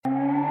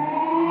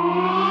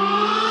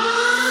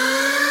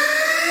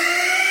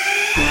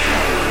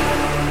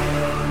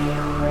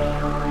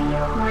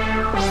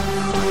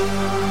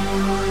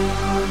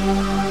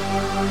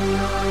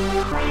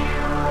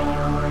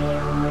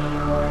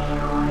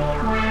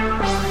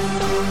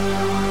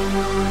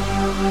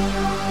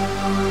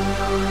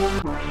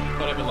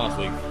last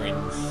week,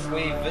 friends?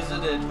 We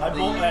visited I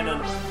bought an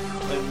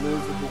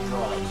immovable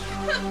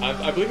rod.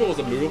 I believe it was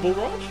a movable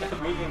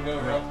rod? moving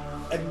over.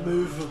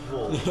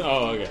 Immovable.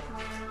 Oh, okay.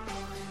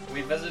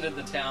 We visited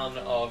the town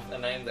of a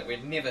name that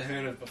we'd never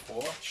heard of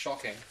before.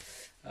 Shocking.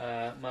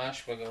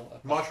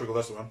 Marshwiggle. Marshwiggle,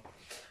 that's the one.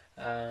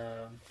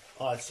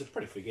 Oh, it's a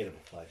pretty forgettable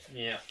place.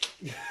 Yeah.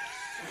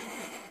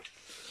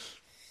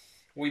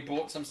 We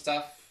bought some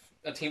stuff,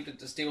 attempted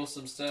to steal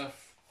some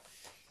stuff.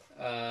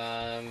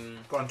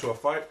 Got into a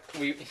fight.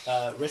 We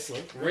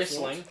Wrestling.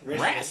 Wrestling.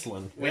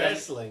 Wrestling.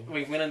 Wrestling.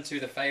 We went into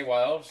the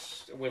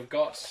Feywild. We've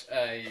got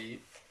a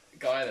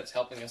guy that's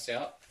helping us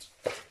out.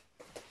 I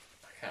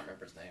can't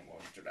remember his name, or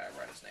did I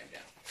write his name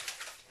down?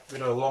 We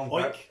had a long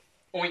Oink. back.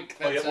 Oink.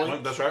 Oh, yeah, That's it.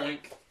 Oink, that's right. Oink.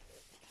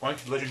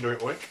 Oink, legendary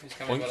Oink. Who's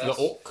coming Oink with the us.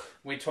 orc.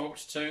 We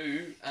talked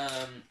to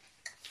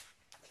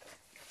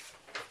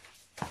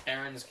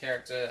Aaron's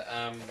character,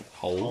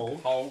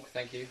 Holg. Holg,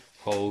 thank you.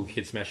 Holg,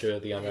 Head Smasher,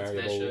 the Head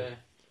unmarriable. Smasher.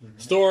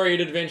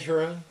 Storied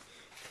adventurer.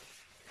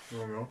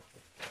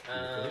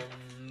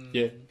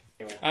 Yeah.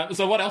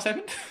 So what else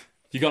happened?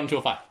 You got into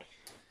a fight.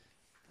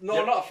 No,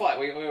 Yep. not a fight.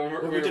 We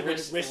were did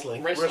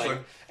wrestling. wrestling.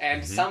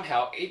 And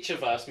somehow each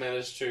of us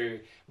managed to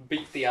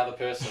beat the other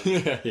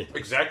person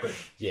Exactly.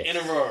 Yes. in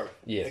a row.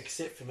 Yes.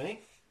 Except for me.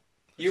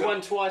 You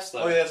won twice,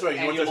 though. Oh, yeah, that's right. You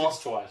And won you twice.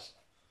 lost twice.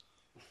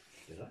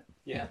 Did I?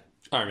 Yeah.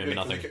 I remember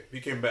nothing. You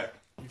came back.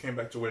 You came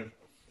back to win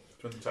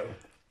the title.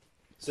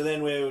 So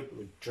then we were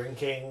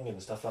drinking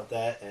and stuff like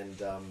that, and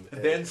then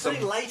pretty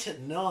some- late at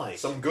night.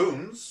 Some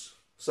goons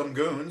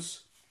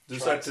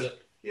decided Tried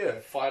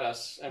to fight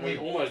us, and we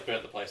almost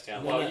burnt the place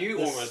down. No, Well, no, you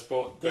this- almost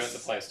burnt the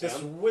place This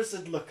down.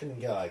 wizard-looking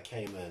guy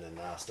came in and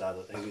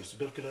started. He was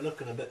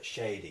looking a bit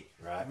shady,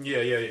 right?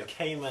 Yeah.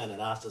 Came in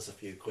and asked us a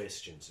few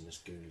questions, and his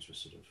goons were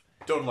sort of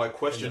Don't like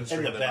questions in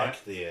during the the back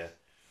night. there,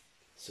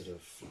 sort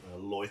of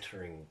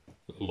loitering.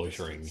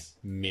 Loitering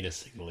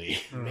menacingly.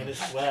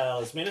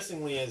 As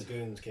menacingly as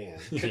goons can.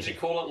 Could you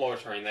call it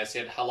loitering? They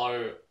said,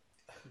 hello,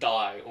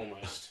 die,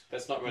 almost.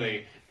 That's not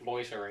really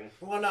loitering.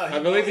 Well, no, I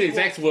believe the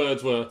exact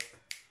words were,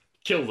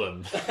 kill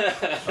them. Oh,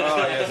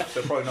 yes.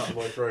 They're probably not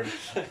loitering.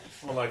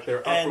 More like they're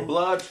out for And-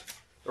 blood.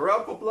 They're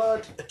out for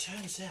blood. It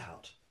turns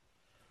out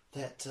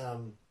that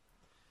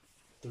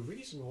the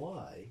reason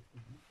why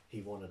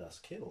he wanted us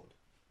killed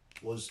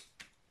was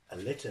a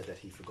letter that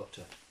he forgot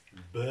to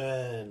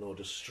burn or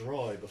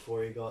destroy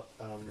before he got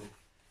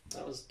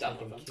That was dumb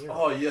of him. killed.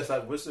 Oh, yes,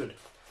 that wizard.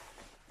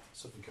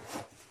 Something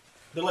good.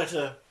 The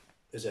letter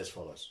is as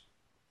follows.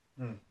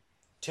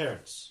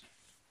 Terence,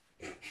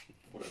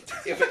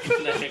 Epic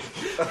name.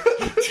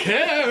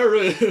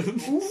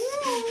 Terrence!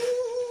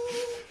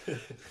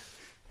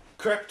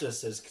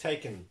 Cryptus has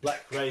taken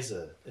Black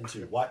Razor into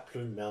White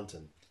Plume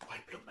Mountain.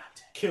 White Blue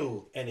Mountain.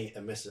 Kill any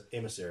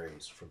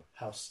emissaries from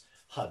House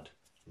Hud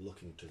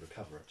looking to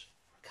recover it.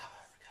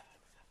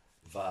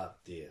 Va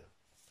dear.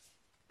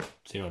 Does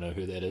anyone know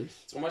who that is?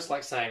 It's almost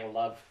like saying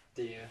love,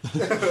 dear.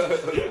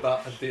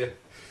 But dear.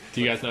 Do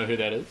you guys know who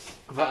that is?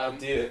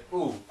 Dear.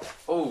 Ooh.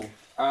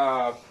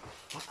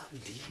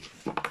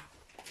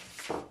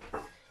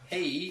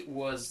 He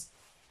was...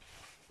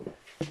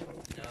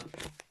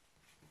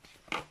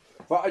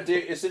 But dear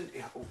isn't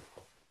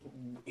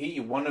he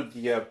one of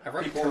the I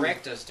wrote people?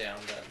 correctors down,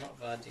 but not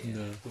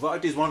Vardir.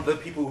 Vardy is one of the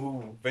people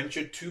who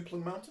ventured to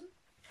Plume Mountain.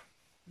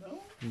 No.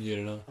 You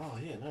don't know. Oh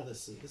yeah, no,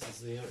 this is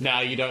the.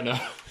 No, you don't know.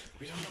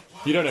 We don't know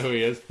why. You don't know who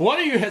he is. One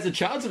of you has a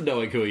chance of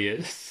knowing who he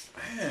is.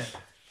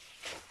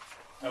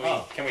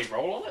 Can we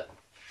roll on it?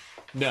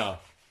 No.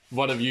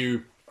 One of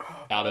you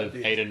out of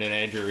Vardy. Aiden and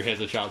Andrew has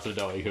a chance of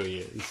knowing who he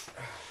is.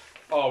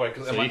 Oh wait,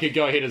 because So you could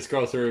go ahead and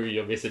scroll through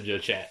your messenger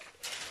chat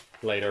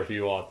later if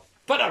you want.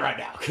 But not right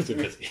now, because we're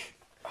busy.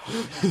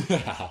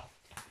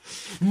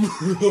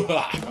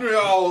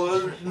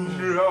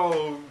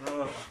 no.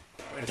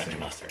 Dungeon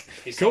Master.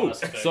 He saw Cool.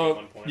 us at So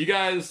one point. you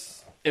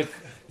guys,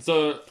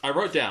 I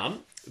wrote down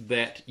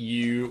that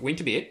you went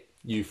to bed,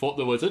 you fought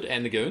the wizard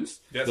and the goons.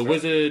 That's The right.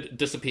 wizard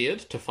disappeared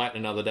to fight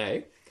another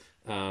day,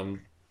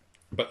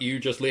 but you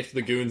just left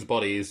the goons'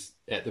 bodies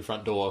at the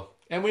front door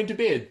and went to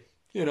bed.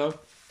 You know,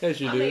 as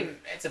you I do. mean,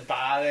 it's a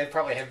bar. They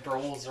probably have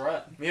brawls,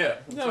 right? Yeah.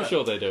 No,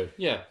 sure they do.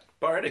 Yeah.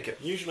 Bar etiquette.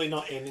 Usually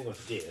not ending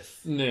with death.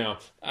 Now,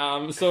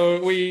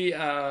 so we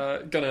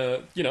are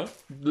gonna,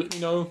 let me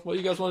know what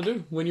you guys want to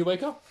do when you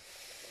wake up.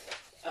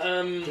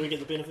 Do we get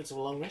the benefits of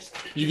a long rest?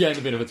 You gain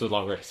the benefits of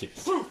long rest,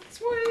 yes.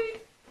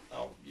 Sweet.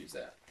 I'll use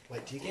that.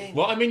 Wait, do you gain?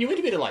 Well, I mean, you went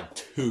to bed at like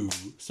 2,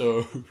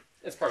 so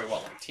It's probably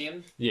like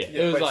 10. yeah,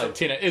 Yeah, it was wait, like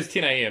so- 10. It's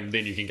 10 a.m.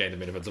 Then you can gain the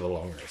benefits of a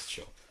long rest.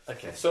 Sure.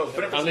 Okay. So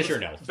benefits Unless with, you're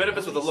an elf.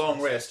 benefits with a long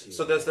rest.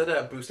 So does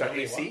that boost our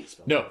AC?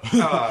 No.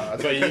 Ah,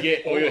 But you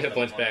get all All your of hit them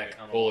points on back,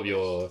 the- on all of the-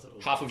 your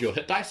half of your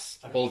hit dice,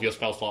 all of your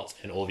spell slots,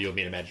 and all of your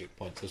meta magic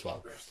points as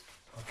well.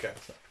 okay.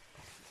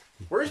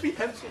 Where's my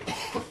pencil?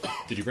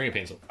 Did you bring a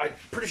pencil? I'm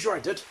pretty sure I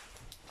did.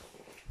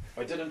 If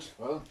I didn't,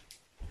 well,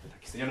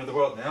 it's the end of the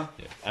world now.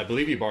 Yeah. I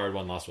believe you borrowed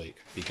one last week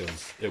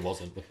because it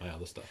wasn't with my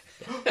other stuff.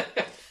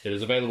 It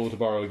is available to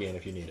borrow again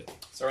if you need it.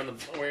 So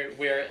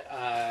we're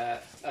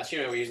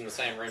assuming we're using the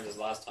same rooms as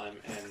last time,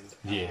 and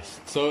Yes.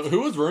 So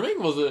who was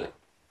rooming? Was it?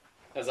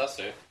 as us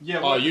two. Yeah,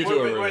 Oh, you two are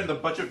we're rooming. in the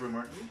budget room,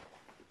 aren't we?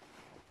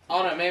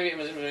 Oh no, maybe it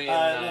was me.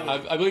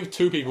 no. I believe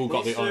 2 people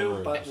got We their own two,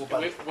 room.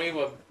 but we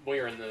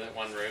were in the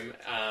one room.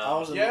 I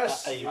was in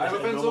Yes, a I have a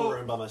normal pencil.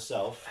 room by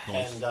myself,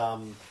 Nice.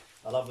 and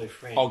a lovely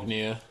friend,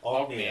 Ognia.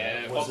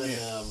 Ognia, was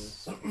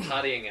Ognia. in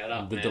Partying it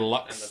up. The man,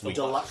 deluxe and the suite.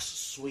 deluxe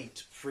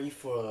suite, free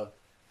for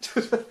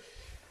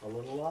a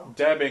little while.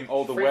 Dabbing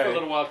all the Free for a way.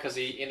 little while because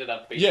he ended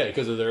up beating, Yeah,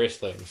 because of the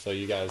wrestling. So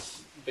you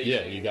guys,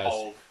 beating you guys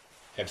old.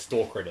 have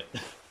store credit.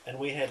 And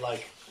we had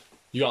like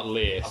You got a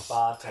less.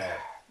 bar tab.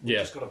 We Yeah.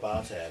 just got a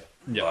bar tab.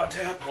 Yeah.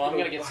 Well, I'm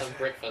gonna get some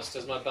breakfast.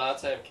 Does my bar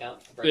tab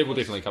count for breakfast? It will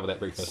definitely cover that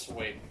breakfast.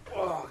 Sweet.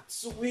 Oh,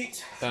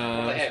 sweet. What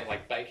do they have?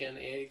 Like bacon,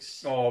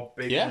 eggs? Oh,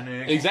 bacon Yeah, and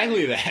eggs.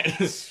 exactly that.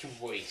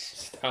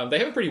 Sweet. They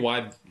have a pretty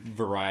wide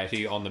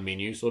variety on the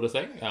menu, sort of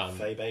thing.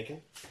 Fay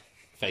bacon.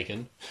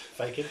 Fakin.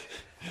 Bacon.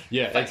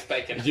 Yeah. Fake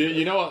bacon.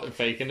 You know what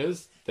fakin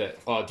is? Do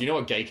you know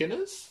what gaken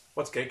is?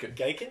 What's gaken?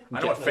 Bacon? I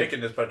know what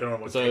faking is, but I don't know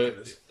what So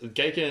gaken is.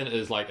 gaken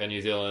is like a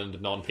New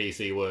Zealand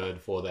non-PC word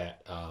for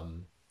that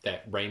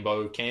that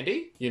rainbow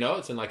candy. You know,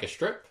 it's in like a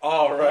strip.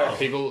 Oh, right.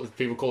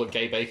 People call it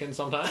gay bacon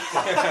sometimes.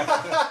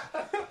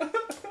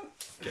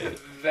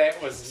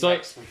 That was So-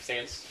 makes some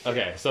sense.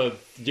 Okay, so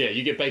yeah,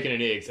 you get bacon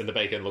and eggs, and the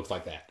bacon looks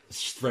like that.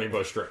 It's just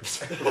rainbow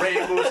strips.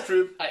 Rainbow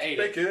strip. I ate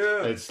it.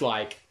 Bacon. It's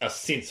like a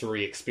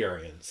sensory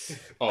experience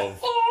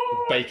of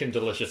bacon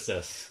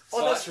deliciousness.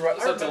 Oh, that's right.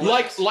 I So remember.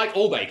 Like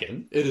all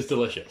bacon, it is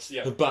delicious.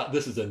 Yeah. But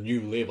this is a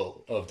new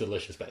level of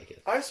delicious bacon.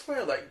 I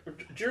swear, like,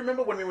 do you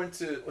remember when we went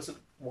to, was it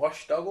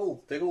Wash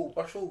Diggle?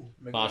 Marshwiggle.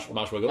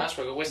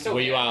 Marshmallow. We're still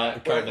Where you here. are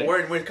currently.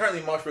 We're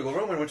currently in Marshwiggle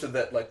Room. We went to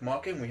that, like,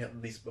 market and we had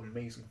these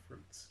amazing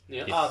fruits.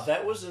 Yeah. Yes. Ah,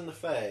 that was in the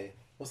Fay.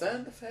 Was that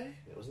in the Fae?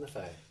 It was in the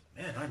Fay.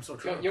 Man, I'm so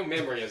drunk. Your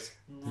memory is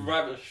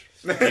rubbish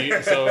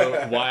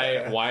So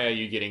why are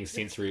you getting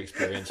sensory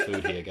experience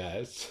food here,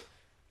 guys?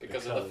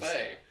 because of the Because-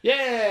 Fae.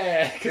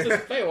 Yeah, because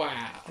it's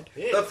Feywild.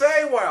 Yeah. The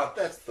Feywild,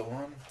 that's the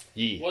one.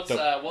 Yeah. What's So,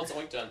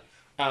 Oink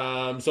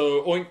done?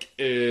 so Oink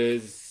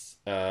is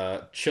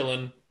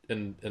chilling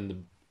in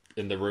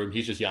the room.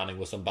 He's just yarning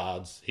with some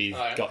bards. He's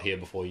Alright. got here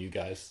before you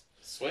guys.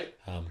 Sweet.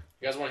 Um,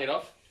 You guys want to head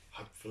off?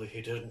 Hopefully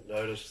he didn't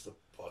notice the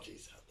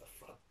bodies at the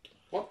front.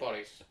 What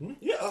bodies?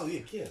 Yeah, oh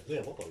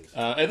yeah, what bodies?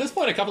 at this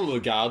point, a couple of the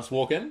guards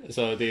walk in.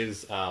 So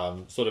there's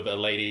sort of a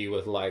lady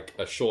with like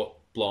a short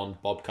blonde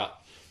bob cut.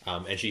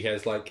 And she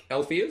has like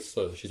elf ears,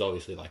 so she's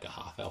obviously like a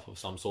half elf of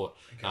some sort.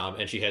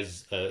 And she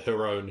has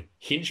her own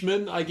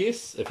henchman, I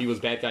guess. If he was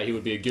bad guy, he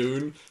would be a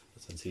goon.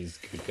 Since he's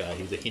a good guy,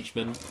 he's a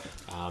henchman.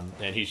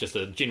 And he's just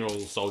a general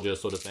soldier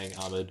sort of thing,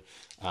 armored.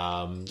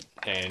 And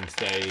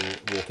they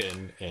walk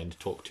in and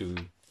talk to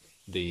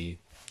the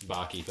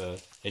barkeeper.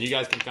 And you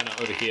guys can kind of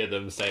overhear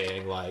them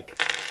saying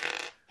like,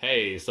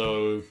 hey,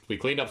 so we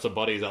cleaned up some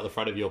bodies out the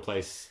front of your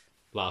place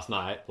last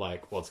night.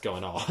 Like, what's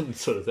going on?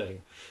 Sort of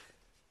thing.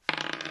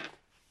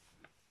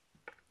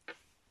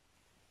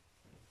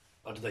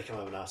 Or did they come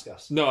over and ask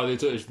us? No, they're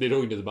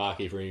talking to the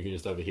barkeeper, and you can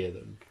just overhear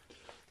them.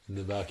 And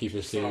the barkeeper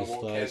Just want says, to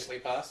walk like, casually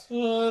past?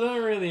 oh, I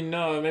don't really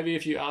know. Maybe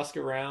if you ask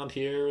around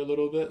here a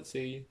little bit,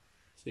 see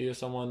if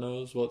someone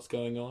knows what's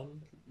going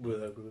on.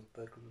 With that group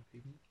of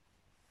people.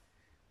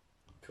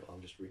 Cool.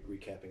 I'm just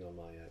recapping on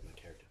my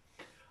character.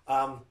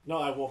 No,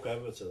 I walk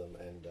over to them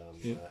and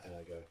and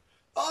I go,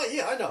 oh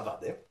yeah, I know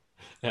about them.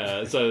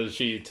 So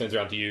she turns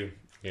around to you,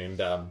 and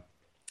now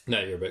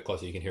you're a bit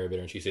closer, you can hear her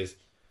better, and she says,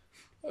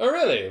 oh,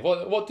 really?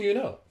 What do you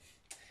know?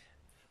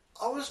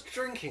 I was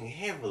drinking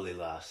heavily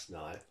last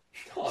night.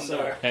 Oh So-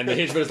 no. And the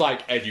henchman's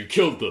like, and you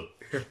killed them.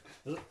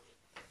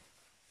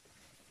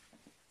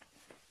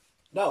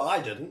 No, I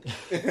didn't.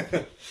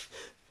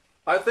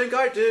 I think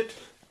I did.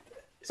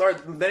 Sorry,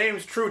 the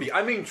name's Trudy.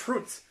 I mean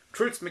Troots.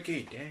 Troots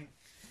McGee. Dang.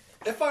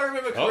 If I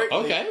remember Oh, correctly,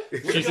 okay. we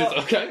She says, got-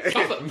 okay,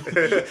 cuff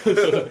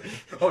him.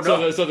 Oh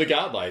no. So the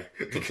guard like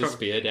puts the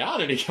spear down,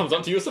 and he comes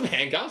up to you with some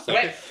handcuffs.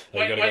 Like,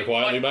 are you gonna go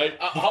quietly, mate?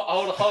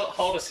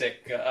 Hold a sec.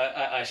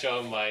 I show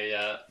him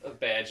my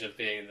badge of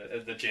being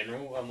the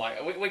general. I'm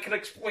like, we can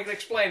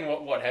explain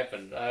what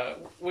happened.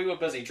 We were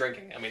busy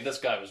drinking. I mean, this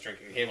guy was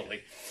drinking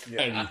heavily.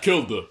 And you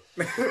killed them.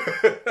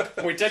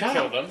 We did Shut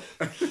kill up. them,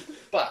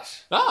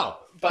 but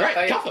Great,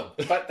 they cuff him.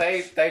 but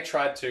they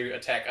tried to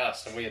attack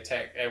us, and we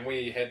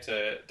had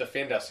to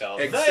defend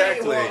ourselves.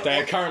 Exactly.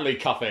 They're currently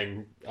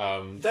cuffing.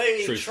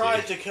 They Shrewsbury.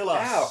 tried to kill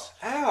us.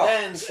 Ow.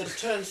 And it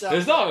turns out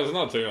There's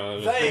not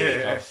too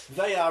much.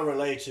 they are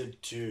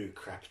related to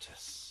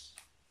Craptus.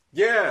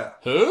 Yeah.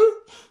 Who?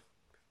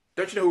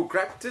 Don't you know who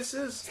Graptus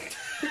is?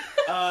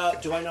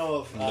 Do I know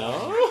of?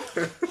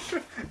 No.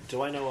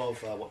 Do I know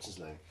of what's his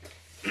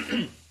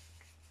name?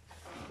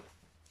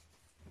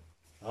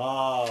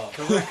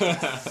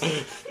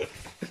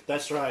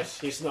 That's right.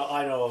 He's not.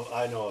 I know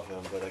of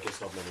him, but I guess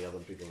not many other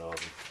people know of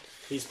him.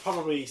 He's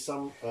probably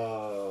some.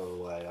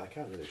 Wait, I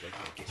can't really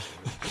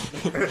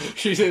think.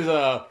 She says,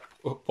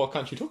 "What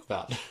can't you talk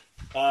about?"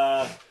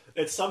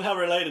 It's somehow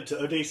related to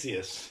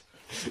Odysseus.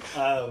 Do I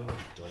know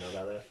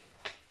about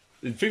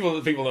that?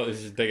 People know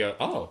this. They go,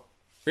 oh,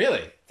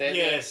 really?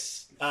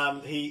 Yes.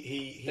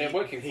 He They're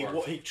working for him.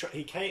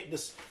 He came.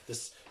 This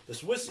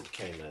wizard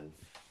came in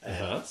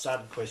and Uh-huh.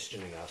 started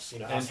questioning us.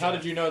 And asking how us-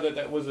 did you know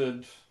that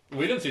wizard?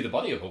 We didn't see the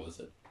body of a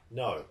wizard.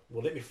 No.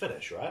 Well, let me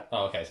finish, right?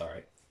 Oh, okay,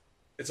 sorry.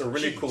 It's a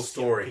really Jeez, cool young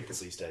story. people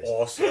these days.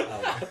 Awesome.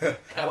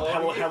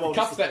 How old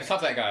Cuff is that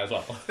guy as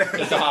well.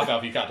 Just a half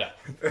elf, you cut that.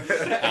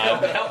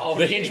 How old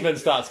The are you? henchman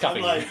starts I'm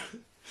cuffing like, you.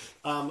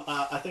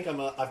 I think I've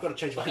got to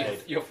change my age.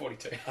 You're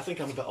 42. I think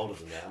I'm a bit older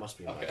than that. I must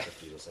be in my Okay.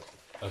 50s or 60s.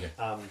 Okay.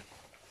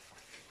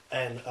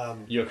 And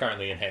You're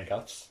currently in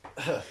handcuffs.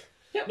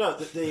 no,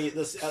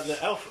 the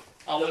elf.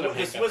 I'll let him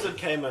This handcuff wizard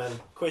came in, You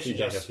questioned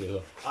handcuffs us, you as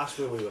well. asked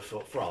where we were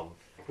from.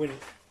 When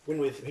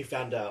he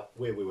found out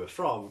where we were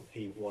from,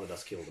 he wanted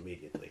us killed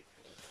immediately,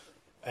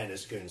 and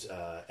his goons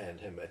and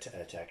him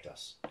attacked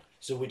us.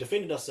 So we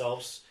defended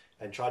ourselves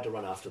and tried to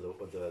run after the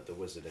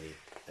wizard,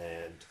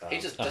 and He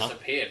just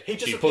disappeared. he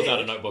She pulls out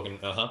a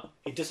disappeared. notebook and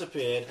He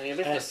disappeared, And he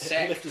left his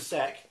sack. He left his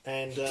sack,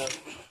 and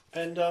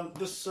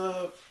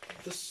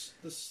this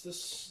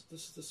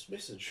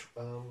message.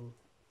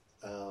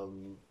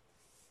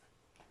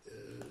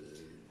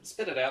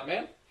 Spit it out,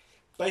 man.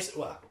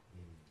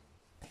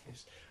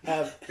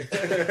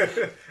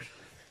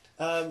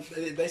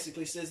 It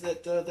basically says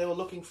that they were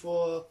looking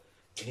for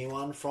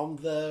anyone from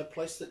the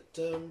place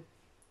that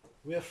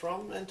we're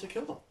from and to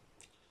kill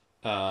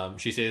them.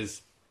 she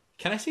says,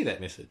 "Can I see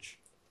that message?"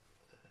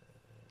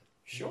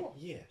 Sure.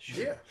 Yeah,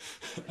 sure. Yeah.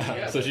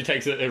 Yeah. So she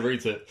takes it and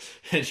reads it,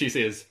 and she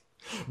says,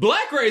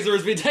 "Black Razor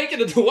has been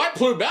taken into White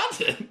Plume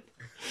Mountain."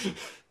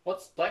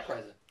 What's Black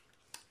Razor?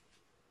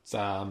 It's,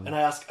 And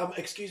I ask,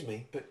 excuse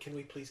me, but can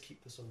we please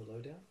keep this on the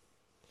lowdown?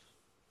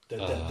 The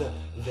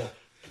Black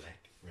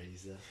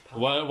Razor.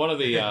 Pump. one of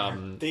the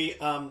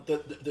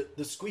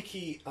The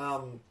squeaky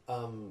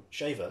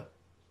shaver.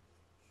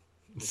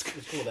 Let's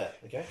call that,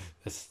 okay?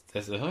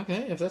 that's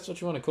okay if that's what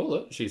you want to call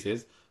it. She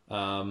says,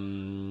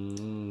 I'm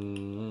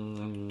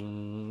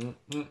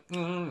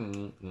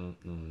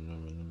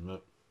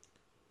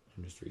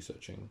just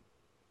researching.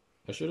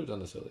 I should have done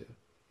this earlier.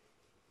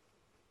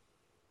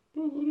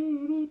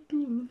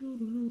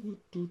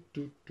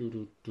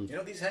 You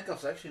know, these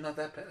handcuffs are actually not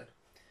that bad.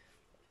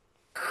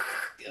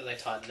 Yeah, they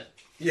tighten it.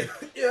 Yeah.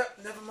 Yeah.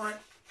 Never mind.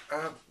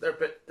 They're a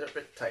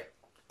bit tight.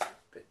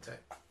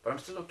 But I'm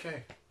still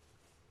okay.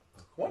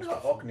 I wonder how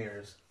Hawknear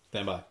is.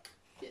 Stand by.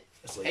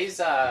 Asleep. He's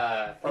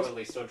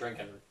probably still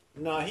drinking.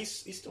 No, he's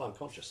still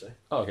unconscious, eh?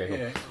 Oh, okay, cool.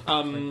 Yeah.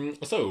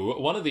 So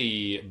one of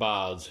the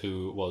bards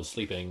who was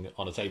sleeping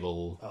on a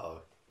table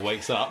Uh-oh.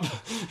 wakes up,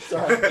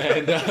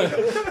 and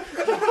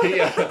he.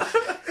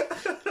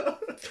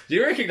 Do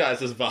you recognize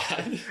this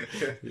bard?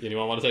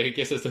 Anyone want to take a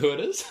guess as to who it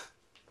is?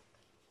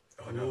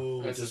 Oh no.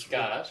 Ooh, It's a does-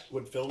 Scarlet.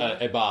 Would Phil know?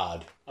 A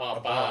bard. Oh,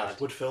 Bard.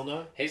 Would Phil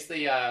know? He's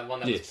the one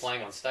that Yes. was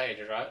playing on stage,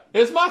 right?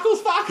 It's Michael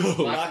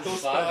Sparkle. Michael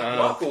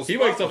Sparkle. Michael He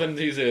wakes Sparkle. up and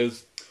he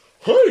says,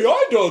 "Hey,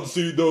 I done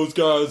seen those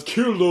guys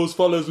kill those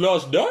fellas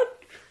last night."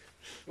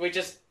 We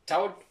just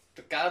told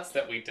the guards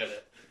that we did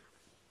it.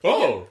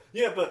 Oh,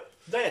 Yeah, but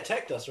they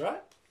attacked us,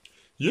 right?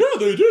 yeah,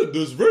 they did.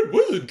 This red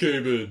wizard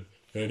came in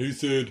and he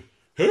said,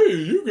 "Hey,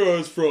 you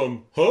guys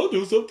from Hunt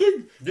or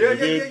something?" Yeah. And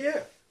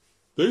then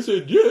They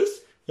said yes,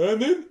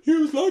 and then he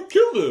was like,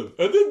 "Kill them,"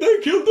 and then they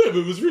killed them.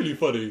 It was really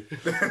funny.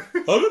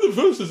 I'm in the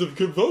process of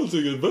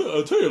composing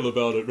a tale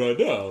about it right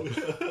now.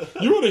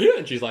 You want to hear it?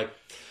 And she's like,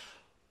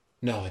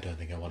 "No, I don't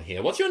think I want to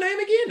hear. What's your name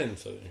again?" And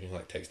so he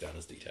like takes down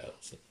his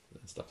details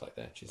and stuff like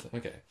that. She's like,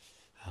 "Okay,"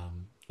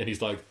 and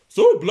he's like,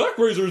 "So Black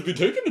Razor has been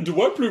taken into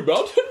White Plume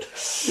Mountain?"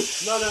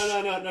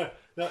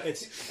 No.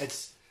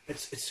 It's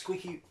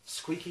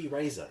Squeaky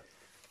Razor.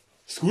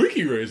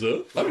 Squeaky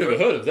Razor? I've never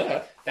heard of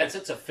that. That's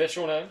its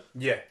official name.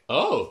 Yeah.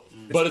 Oh,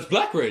 but it's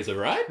Black Razor,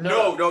 right?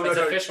 No. Its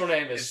official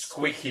name is It's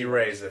Squeaky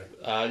Razor.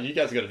 You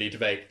guys are gonna need to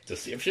make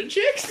deception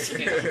checks.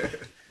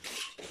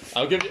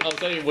 I'll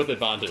tell you with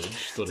advantage.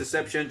 Sort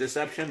of.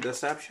 Deception. I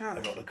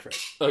got the correct.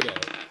 Okay.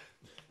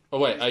 Oh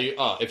wait, are you?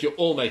 If you're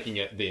all making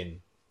it,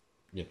 then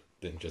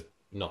then just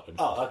not.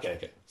 Oh, okay.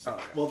 Okay.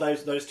 Well,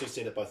 those two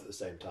said it both at the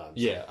same time. So.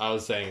 Yeah, I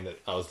was thinking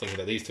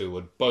that these two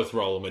would both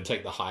roll and would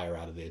take the higher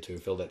out of there too.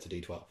 Fill that to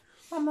D12.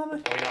 Are we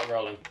not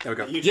rolling? There we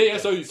go. You Yeah.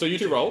 two- So you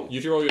two roll.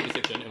 You two roll your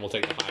deception, and we'll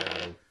take the higher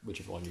out of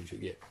whichever one you two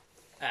get.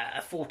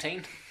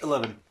 14.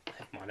 11.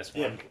 Minus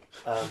Yeah.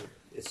 1.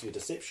 It's your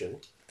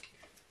deception.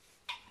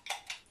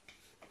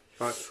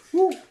 Right.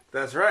 Woo.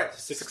 That's right.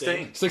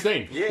 16.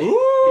 16. Yeah.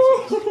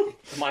 Ooh!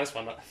 Minus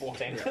 1,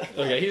 14.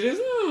 Okay, he says,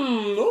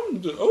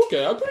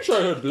 okay, I'm pretty sure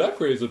I heard Black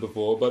Razor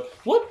before, but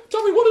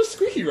tell me, what is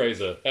Squeaky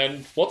Razor?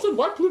 And what's in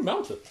White Plume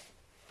Mountain?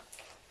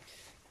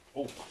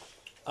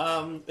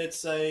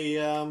 It's a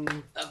A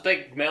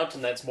big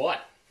mountain that's white,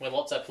 with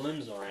lots of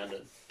plumes around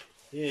it.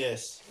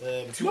 yes. No,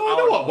 I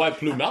know what White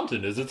Plume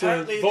Mountain is. It's a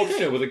Apparently volcano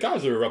there's- with a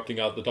geyser erupting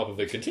out the top of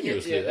it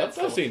continuously. Yeah, that's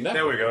I've the seen that.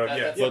 There we go. That-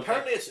 Yeah. that's- Yeah, But-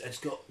 apparently it's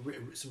got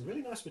some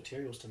really nice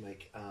materials to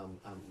make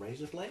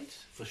razor blades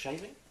for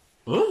shaving.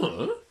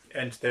 Uh-huh.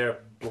 And they're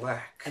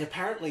black. And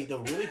apparently the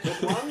really good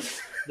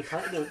ones,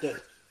 apparently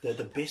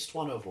The best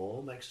one of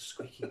all makes a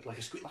squeaky, like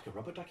a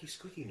rubber ducky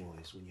squeaky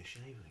noise when you're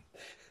shaving.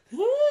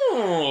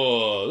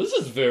 Oh, this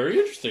is very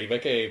interesting.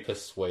 Make a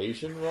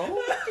persuasion roll.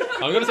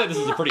 I'm going to say this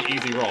is a pretty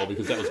easy roll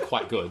because that was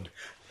quite good.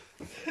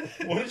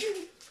 What did you?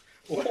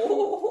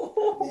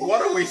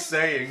 What are we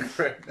saying?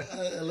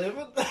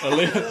 11?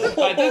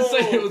 I did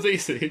say it was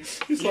easy. It's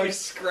You like,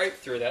 scraped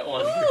through that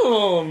one.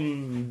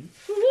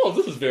 well,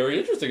 this is very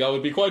interesting. I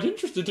would be quite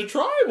interested to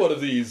try one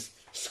of these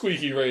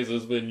squeaky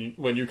razors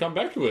when you come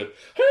back to it.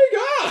 Hey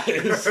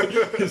guys!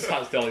 He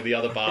starts telling the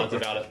other bards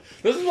about it.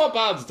 This is what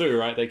bards do,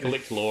 right? They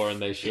collect lore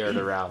and they share it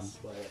around.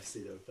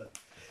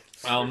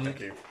 Thank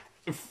you.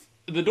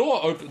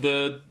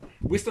 The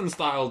Western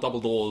style double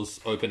doors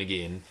open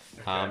again,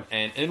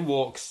 and in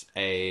walks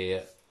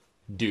a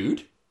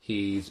dude.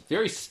 He's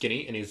very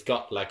skinny and he's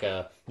got like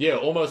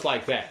almost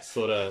like that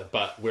sort of,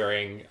 but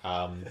wearing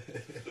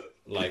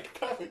like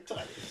Perfect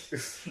timing.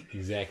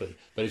 exactly.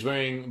 But he's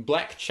wearing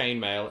black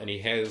chainmail and he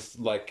has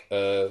like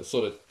a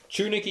sort of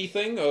tunic-y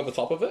thing over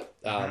top of it.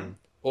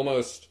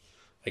 Almost,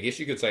 I guess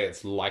you could say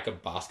it's like a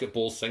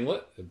basketball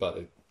singlet, but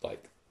it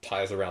like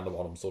ties around the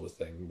bottom sort of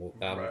thing.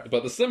 Right.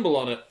 But the symbol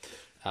on it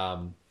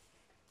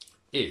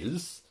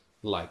is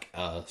like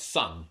a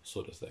sun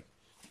sort of thing.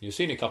 You've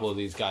seen a couple of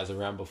these guys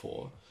around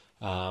before,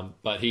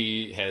 but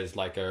he has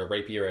like a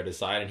rapier at his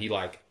side and he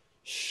like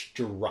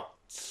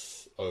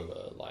struts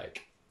over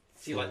like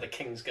Is he like the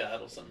King's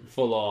Guard or something?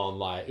 full on,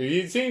 like,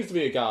 he seems to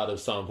be a guard of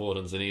some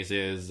importance, and he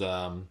says,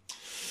 well,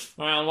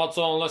 what's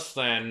all this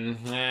then?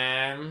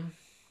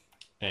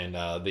 And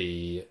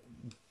the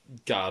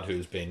guard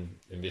who's been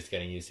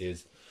investigating you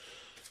says,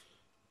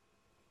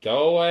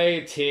 go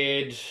away,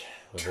 Ted.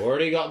 We've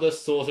already got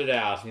this sorted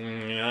out.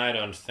 I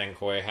don't think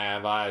we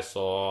have. I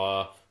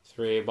saw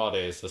 3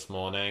 bodies this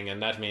morning,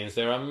 and that means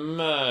there are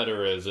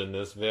murderers in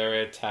this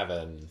very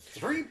tavern.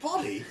 3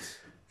 bodies?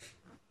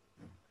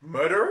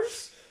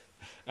 Murderers?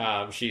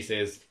 She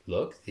says,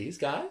 look, these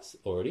guys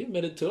already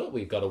admitted to it.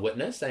 We've got a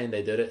witness saying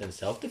they did it in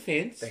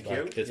self-defense. Thank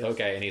you. It's Yes.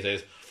 okay. And he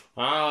says,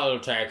 I'll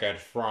take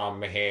it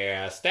from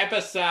here. Step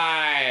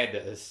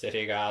aside,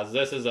 city guards.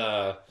 This is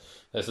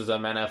a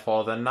manner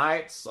for the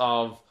Knights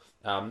of...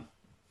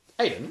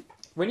 Aiden,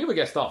 when you were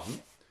Gaston,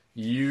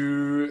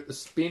 you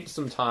spent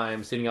some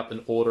time setting up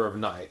an order of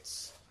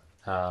knights.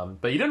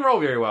 But you didn't roll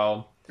very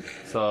well.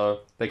 So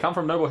they come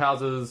from noble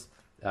houses.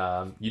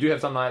 You do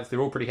have some knights.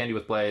 They're all pretty handy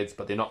with blades,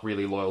 but they're not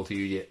really loyal to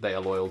you yet. They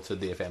are loyal to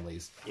their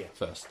families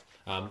first.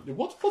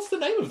 What's the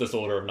name of this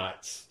order of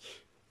knights?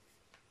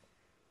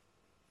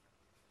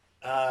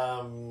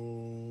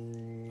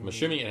 I'm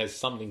assuming it has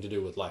something to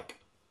do with like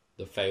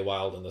the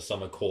Feywild and the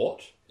Summer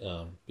Court.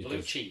 Blue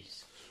Because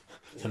cheese.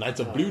 the Knights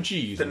of Blue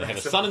Cheese, and they have a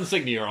Knights of- sun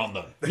insignia on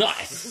them.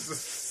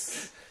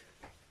 Nice.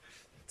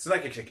 It's not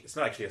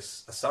actually a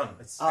sun.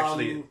 It's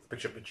actually a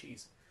picture of a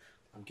cheese.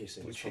 I'm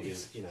guessing Blue it's probably,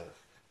 cheese. you know...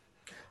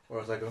 Where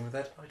was I going with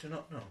that? I do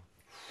not know.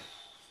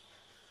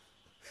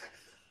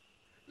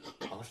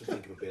 I'll have to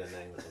think of a better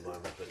name at the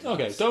moment. But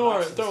Okay, don't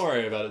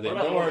worry about it then. What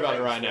about Don't worry about it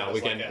the right now. It's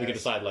We like can a- we can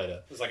decide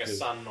later. There's like a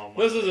sun on one.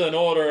 This is an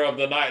order of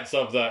the Knights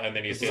of the, and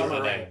then you see the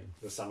Summer name. Ring.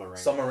 The Summer Ring.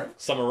 Summer ring?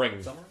 Summer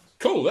Ring. Summer ring?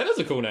 Cool, that is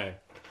a cool name.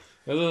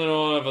 This is an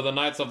order for the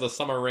Knights of the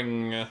Summer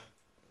Ring.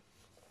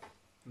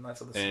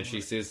 Knights of the And Summer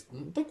she says,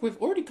 look, we've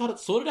already got it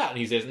sorted out. And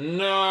he says,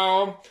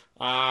 no,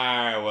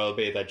 I will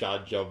be the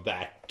judge of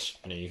that.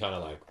 And he kind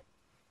of like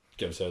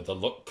gives her the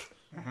look.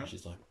 And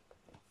she's like,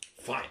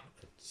 fine.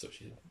 So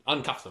she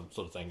uncuffs him,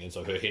 sort of thing. And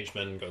so her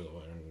henchman goes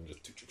over and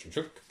just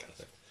kind of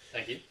thing.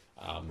 Thank you.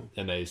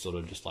 And they sort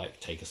of just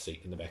like take a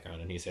seat in the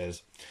background. And he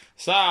says,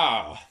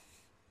 so,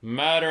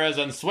 murderers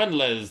and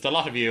swindlers, the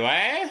lot of you,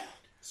 eh?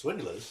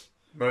 Swindlers?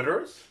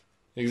 Murderers?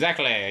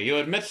 Exactly. You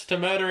admit to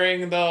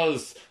murdering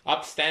those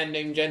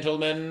upstanding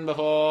gentlemen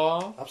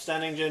before?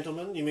 Upstanding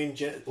gentlemen? You mean...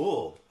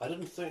 Oh, I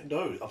didn't think...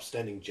 No,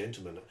 upstanding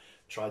gentlemen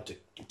tried to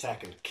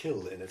attack and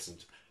kill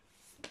innocent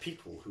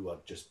people who are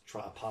just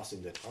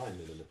passing their time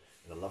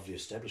in a lovely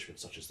establishment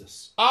such as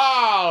this.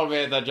 I'll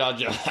be the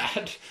judge of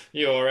that.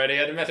 You already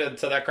admitted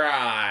to the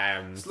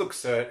crime. Look,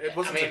 sir, it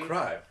wasn't I mean, a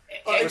crime.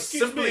 Oh, It was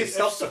excuse simply me,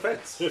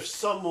 self-defense. If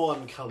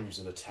someone comes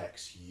and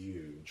attacks you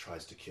and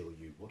tries to kill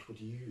you, what would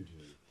you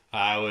do?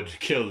 I would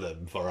kill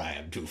them, for I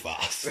am too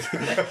fast.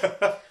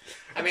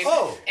 I mean,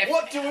 Oh, if-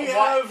 what do we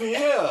have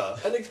here?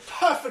 A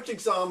perfect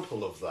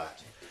example of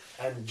that.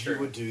 And you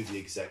would do the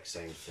exact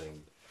same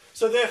thing.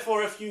 So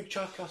therefore, if you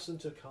chuck us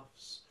into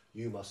cuffs,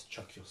 you must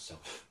chuck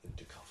yourself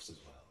into cuffs as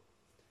well.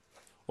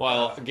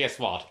 Well, guess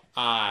what?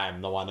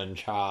 I'm the one in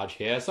charge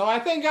here, so I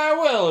think I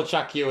will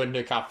chuck you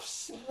into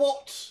cuffs.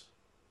 What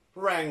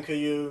rank are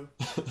you?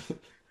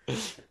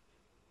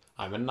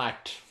 I'm a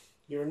knight.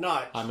 You're a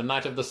knight. I'm a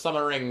knight of the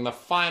Summer Ring, the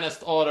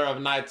finest order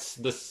of knights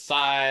this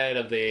side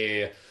of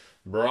the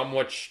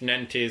Bromwich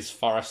Nantes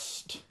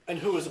forest. And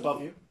who is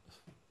above you?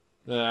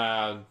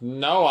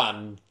 No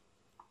one.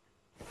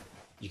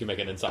 You can make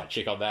an insight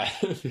check on that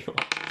if you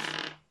want.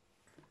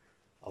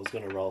 I was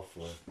going to roll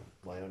for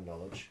my own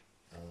knowledge.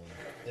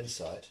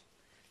 Insight.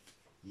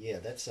 Yeah,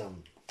 that's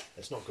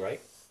not great.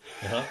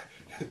 Uh-huh.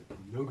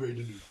 No great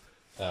at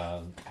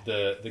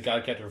The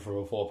guard captain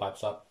from before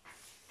pipes up.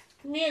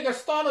 Mia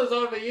Gaston is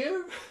over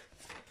you.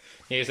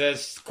 He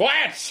says,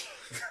 quiet!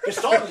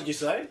 Gaston, did you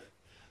say?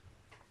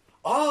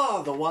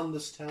 Ah, the one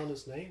this town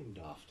is named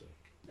after.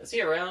 Is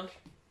he around?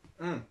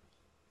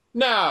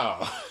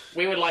 No.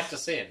 We would like to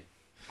see him.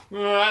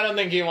 I don't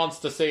think he wants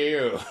to see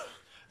you.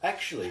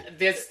 Actually,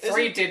 There's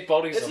three dead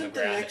bodies on the isn't the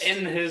ground next-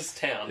 in his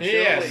town.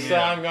 Yes, Surely- so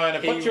I'm going to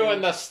put He- you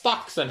in the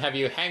stocks and have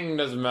you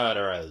hanged as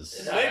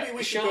murderers. maybe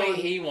we should surely go.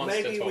 And, he wants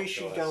to maybe talk we to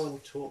should us. go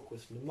and talk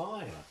with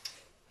Nemaya.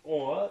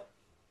 Or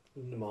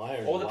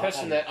Nemaya. the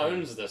person that and-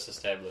 owns this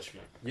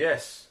establishment.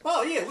 Yes.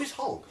 Oh yeah, where's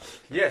Hulk?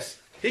 Yes.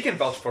 He can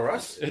vouch for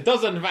us. It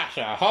doesn't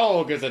matter.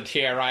 Holg isn't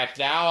here right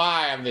now.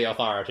 I am the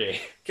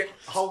authority.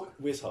 Hulk,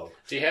 where's Hulk?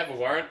 Do you have a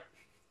warrant?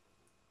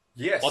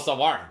 Yes. What's a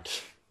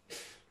warrant?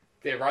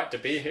 Their right to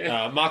be here.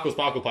 Markle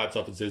Sparkle pipes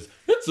up and says,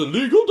 it's a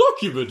legal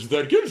document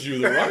that gives you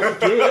the right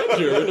to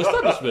enter an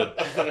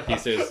establishment. He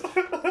says,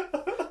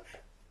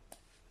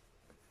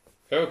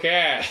 who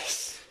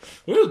cares?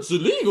 Well, it's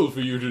illegal for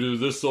you to do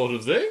this sort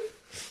of thing.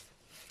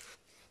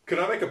 Can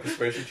I make a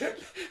persuasion check?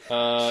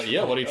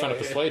 Yeah, what are you trying to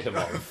persuade him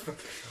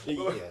of?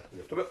 Yeah.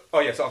 Oh,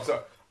 yes, I'm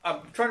sorry.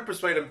 I'm trying to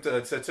persuade him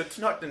to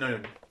not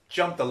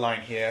jump the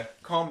line here.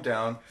 Calm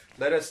down.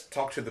 Let us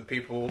talk to the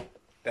people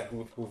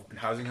who've been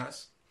housing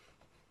us.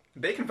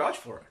 They can vouch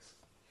for us.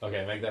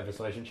 Okay, make that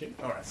persuasion check.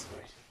 All right,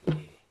 sweet.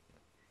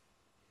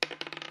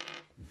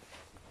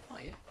 Oh,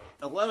 yeah.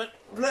 11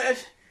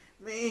 plus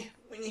me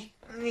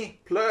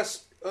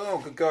plus, oh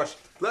good gosh,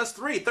 plus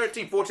 3,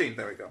 13, 14.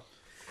 There we go.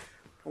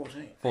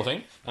 14.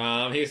 14.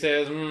 He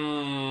says,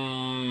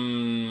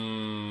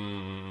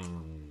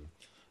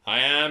 I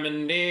am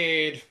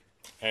indeed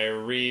a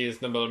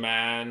reasonable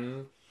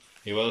man.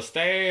 You will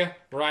stay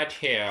right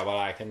here while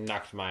I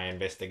conduct my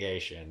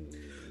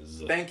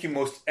investigations. Thank you,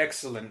 most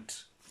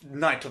excellent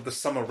Knight of the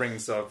Summer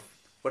Rings of...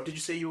 What did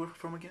you say you were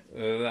from again?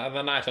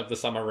 The Knight of the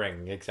Summer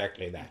Ring,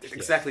 exactly that. yes.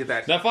 Exactly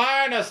that. The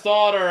finest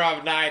order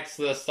of knights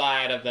this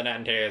side of the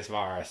Nantes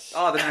Forest.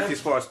 Ah, the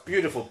Nantes Forest.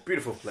 Beautiful,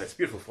 beautiful place.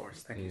 Beautiful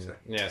forest. Thank you, sir.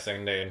 Yes,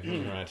 indeed.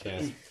 Right,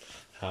 yes.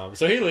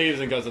 So he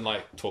leaves and goes and,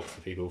 talks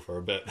to people for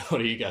a bit. What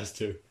do you guys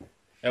do?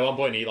 At one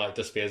point, he,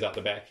 despairs out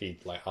the back. He,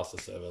 asks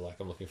the server,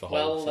 I'm looking for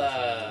holes.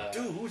 Well,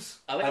 Dudes.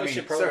 I think we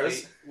should probably...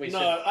 sirs. We should,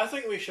 No, I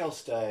think we shall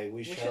stay. We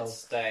we shall should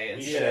stay and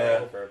we chill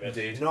shall for a bit.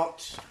 Indeed.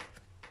 not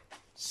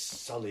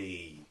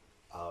sully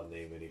our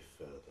name any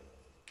further.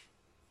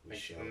 We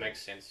shall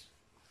Makes sense.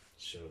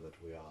 show that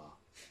we are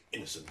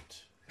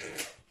innocent.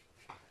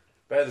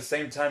 But at the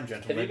same time, Have you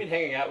gentlemen... been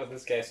hanging out with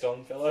this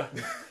Gaston fellow?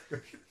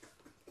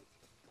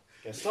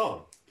 Gaston,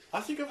 I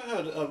think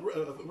I've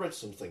read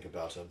something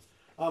about him.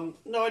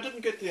 No, I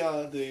didn't get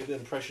the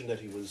impression that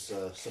he was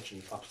such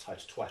an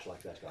uptight twat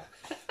like that guy.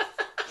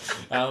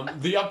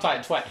 The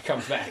uptight twat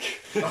comes back.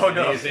 Oh,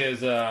 no. He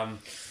says,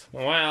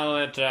 well,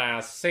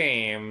 it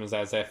seems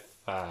as if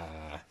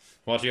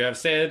what you have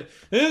said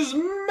is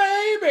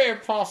maybe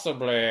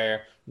possibly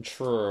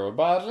true,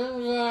 but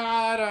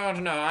I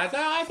don't know.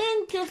 I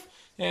think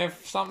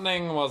if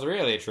something was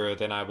really true,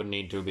 then I would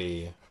need to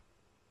be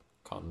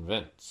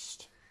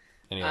convinced.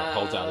 And he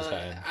holds out his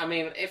hand. I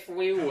mean, if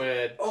we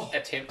were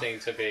attempting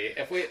to be...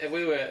 If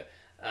we were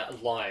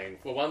lying,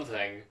 for one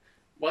thing,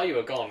 while you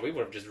were gone, we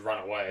would have just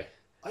run away.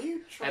 Are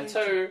you trying And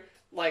two,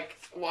 why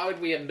would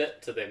we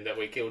admit to them that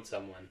we killed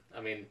someone?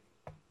 I mean,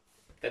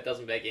 that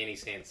doesn't make any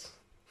sense.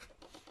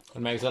 It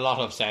makes a lot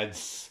of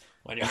sense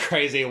when you're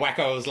crazy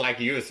wackos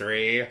like you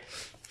three.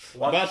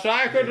 But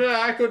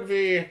I could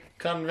be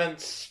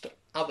convinced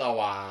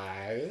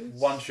otherwise.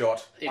 One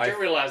shot. You do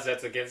realise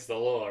that's against the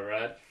law,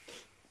 right?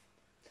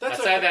 That's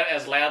I say that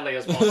as loudly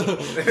as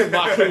possible.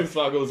 Marco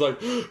Sluggle was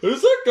like,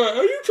 is that guy,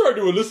 are you trying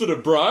to elicit a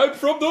bribe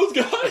from those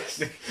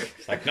guys?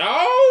 It's like,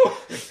 no!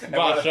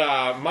 But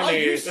Are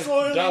money you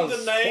soiling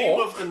does the name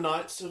talk. of the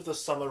Knights of the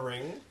Summer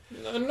Ring?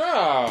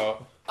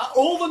 No. Are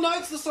all the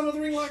Knights of the Summer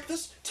Ring like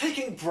this?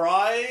 Taking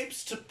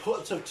bribes to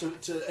put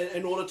to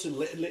in order to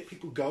let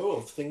people go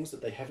of things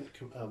that they haven't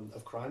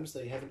of crimes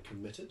they haven't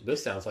committed?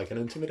 This sounds like an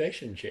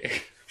intimidation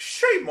check.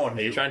 Shame on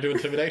Are you you. trying to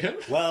intimidate him?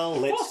 Well,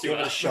 let's course you give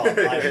it are. a shot.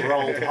 I've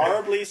rolled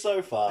horribly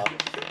so far.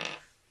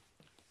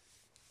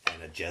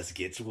 And it just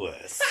gets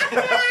worse.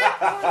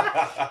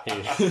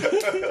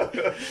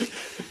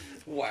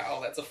 Wow,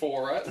 that's a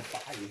 4, right? A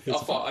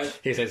 5.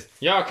 He says,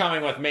 you're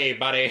coming with me,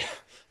 buddy.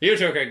 You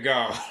two could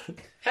go.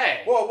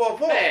 Hey! Whoa, whoa,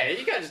 whoa. Hey,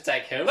 you can't just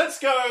take him. Let's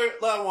go.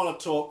 I want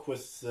to talk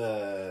with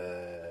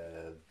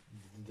the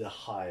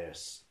higher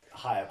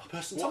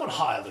person, someone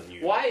higher than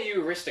you. Why are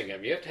you arresting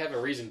him? You have to have a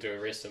reason to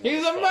arrest him.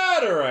 He's on a the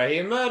spot. murderer.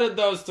 He murdered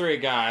those 3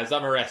 guys.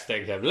 I'm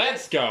arresting him.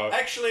 Let's go.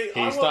 Actually,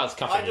 He starts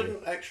cuffing I you.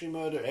 didn't actually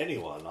murder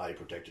anyone. I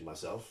protected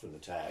myself and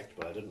attacked,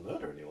 but I didn't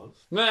murder anyone.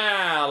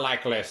 Nah,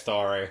 likely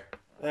story.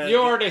 And You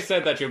already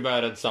said that you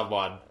murdered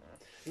someone.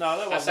 No,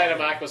 that I wasn't say to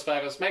me. Marcus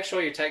Sparkles, make sure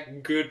you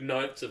take good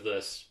notes of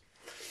this.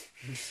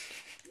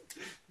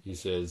 He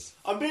says,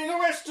 I'm being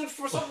arrested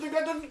for something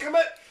I didn't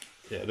commit.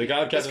 yeah, the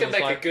guy This captain can was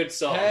make like, a good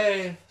song.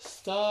 hey,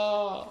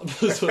 stop.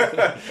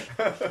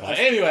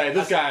 Anyway,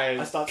 this guy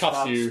I start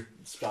cuffs you.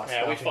 start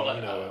Yeah, we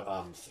spouting,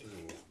 follow.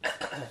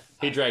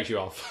 He drags you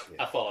off.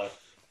 I follow.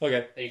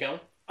 Okay. Are you going?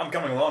 I'm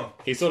coming along.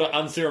 He sort of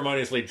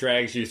unceremoniously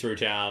drags you through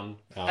town.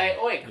 Hey,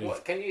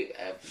 Oink, can you?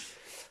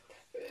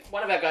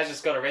 One of our guys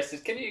just got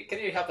arrested. Can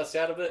you help us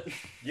out a bit?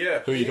 Yeah.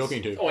 Who are you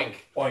talking to? Oink.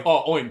 Oink.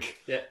 Oh, Oink.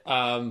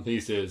 Yeah. He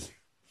says,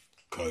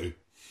 "Okay."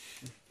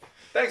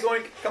 Thanks,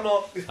 Oink. Come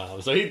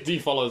along. So he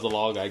follows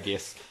along, I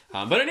guess.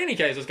 But in any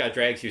case, this guy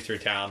drags you through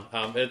town.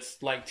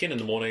 It's like 10 in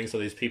the morning, so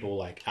there's people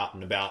like out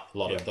and about. A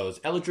lot of those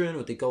Eldrin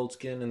with their gold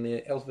skin and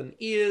their elven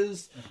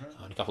ears,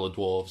 and a couple of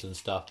dwarves and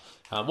stuff.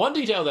 One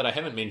detail that I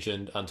haven't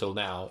mentioned until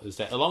now is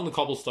that along the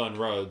cobblestone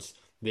roads,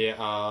 there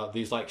are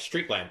these like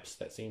street lamps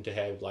that seem to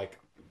have like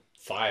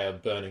fire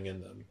burning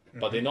in them,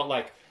 but they're not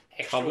like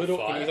Actual covered or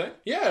fire? anything.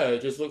 Yeah,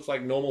 it just looks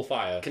like normal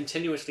fire.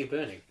 Continuously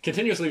burning.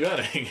 Continuously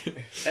burning.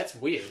 That's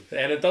weird.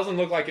 And it doesn't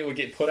look like it would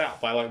get put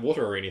out by like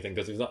water or anything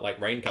because there's not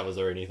like rain covers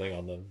or anything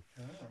on them.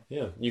 Oh.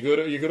 Yeah, you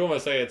could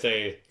almost say it's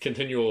a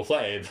continual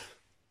flame.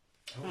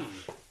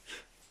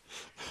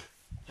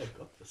 I've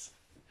got this.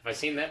 Have I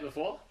seen that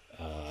before?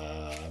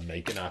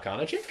 Make an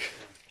Arcana check.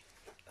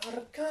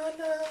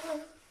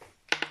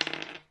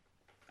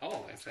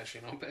 Oh, that's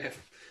actually not bad.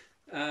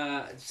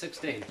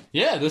 16.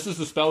 Yeah, this is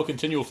the spell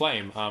Continual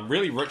Flame.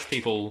 Really rich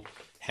people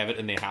have it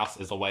in their house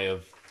as a way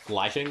of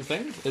lighting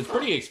things. It's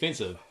pretty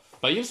expensive,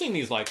 but you've seen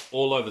these like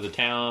all over the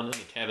town, in the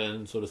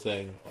tavern, sort of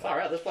thing. Far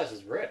out, this place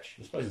is rich.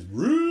 This place is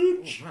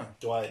rich.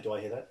 Do I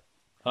hear that?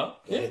 Huh?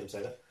 Do I Yeah. hear them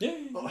say that? Yeah.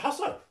 Oh, how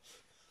so?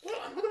 Look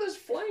at those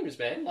flames,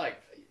 man.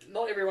 Like,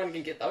 not everyone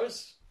can get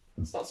those.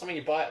 It's not something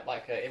you buy at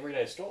like an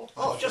everyday store.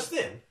 Oh, just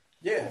then?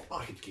 Yeah.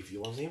 I could give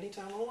you one any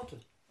time I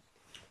wanted.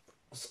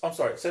 I'm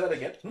sorry. Say that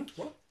again.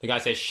 What? The guy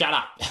says, "Shut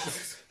up."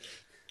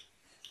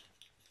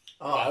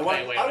 Oh, I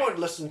wait. won't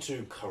listen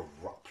to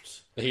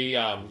corrupt. He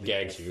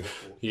gags you.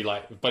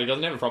 But he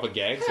doesn't have a proper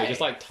gag, so he just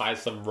like ties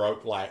some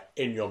rope like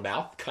in your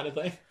mouth, kind of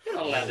thing. You're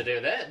not allowed to do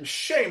that.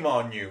 Shame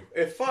on you.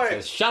 If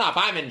Says, "Shut up!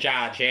 I'm in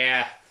charge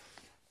here.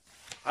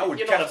 I would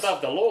You're not cast-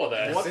 above the law,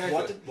 though.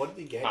 What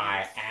did he gag?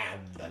 I am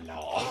the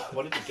law."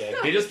 What did he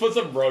gag? He just puts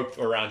some rope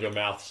around your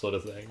mouth, sort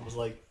of thing, It was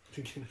like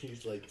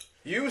he's like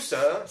You,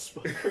 sir.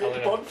 create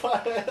a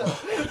bonfire.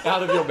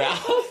 out of your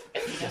mouth.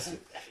 If he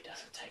doesn't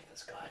take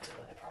this guy to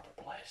the proper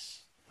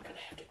place, we're gonna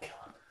have to kill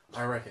him.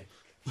 I reckon.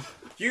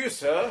 You,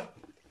 sir.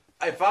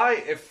 If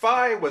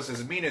I was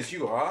as mean as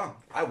you are,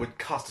 I would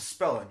cast a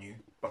spell on you.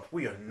 But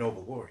we are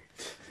noble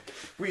warriors.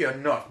 We are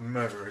not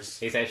murderers.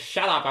 He says,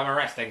 "Shut up! I'm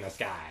arresting this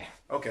guy.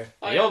 Okay.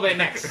 You'll be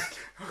next."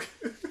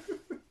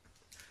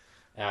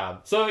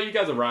 So you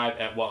guys arrive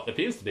at what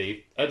appears to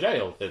be a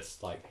jail.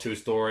 It's like 2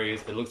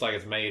 stories. It looks like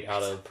it's made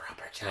out of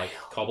like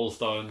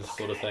cobblestones,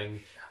 sort of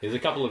thing. There's a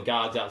couple of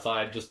guards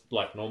outside, just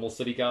like normal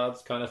city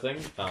guards kind of thing.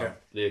 Okay.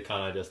 They're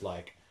kind of just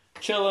like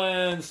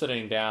chilling,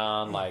 sitting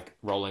down, like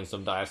rolling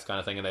some dice kind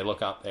of thing. And they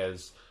look up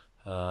as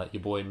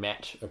your boy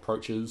Matt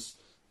approaches,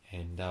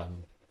 and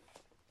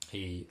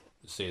he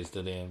says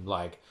to them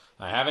like,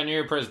 "I have a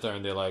new prisoner,"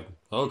 and they're like,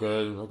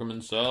 "Okay, look him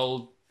in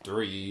cell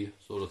 3,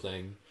 sort of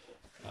thing."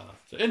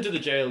 So into the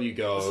jail you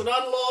go. It's an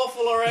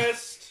unlawful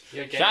arrest.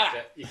 You're Shut gagged.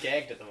 up. You're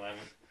gagged at the moment.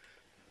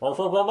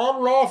 Unlawful.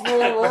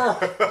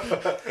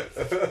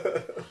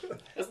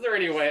 Is there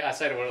any way? I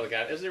say to one of the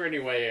guys, is there any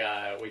way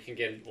we can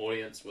get an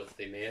audience with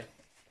the mayor?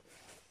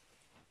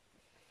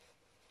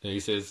 And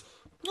he says,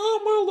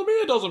 "Oh, well, the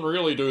mayor doesn't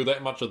really do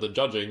that much of the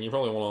judging. You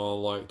probably want to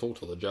like talk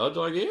to the judge,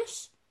 I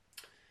guess."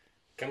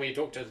 Can we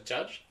talk to the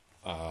judge?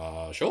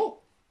 Sure.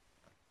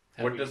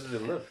 Where does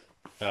it live?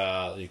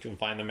 You can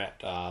find them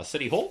at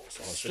City Hall.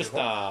 So it's just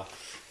down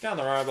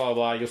the road, blah, blah,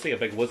 blah. You'll see a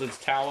big wizard's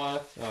tower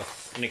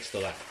next to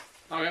that.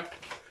 Okay.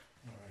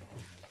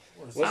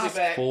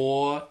 Ask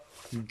for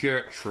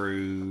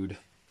Gertrude.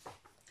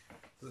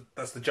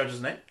 That's the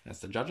judge's name? That's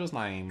the judge's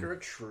name.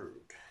 Gertrude.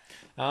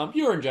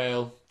 You're in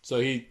jail, so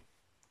he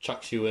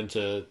chucks you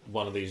into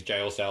one of these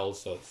jail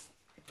cells. So it's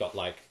got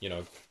like,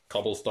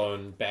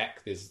 cobblestone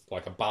back. There's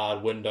like a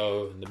barred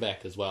window in the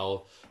back as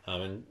well,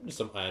 and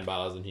some iron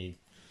bars, and he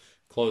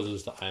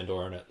closes the iron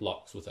door and it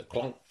locks with a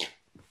clunk.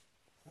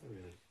 Oh,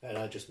 really? And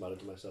I just muttered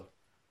to myself,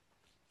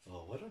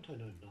 "Oh, why don't I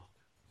know knock?"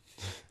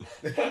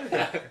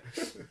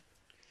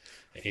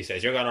 And he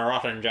says, "You're going to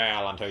rot in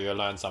jail until you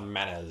learn some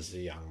manners,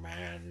 young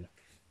man."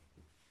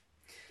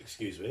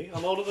 Excuse me,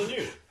 I'm older than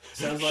you.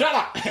 Sounds like Shut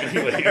up!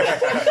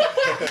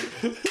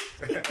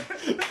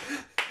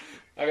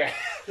 Okay.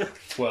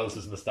 Twirls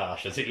his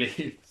moustache as he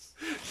leaves.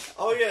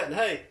 Oh yeah, and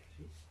hey,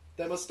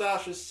 that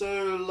moustache is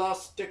so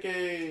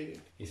sticky.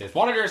 He says,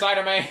 "What did you say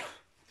to me?"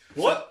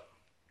 What?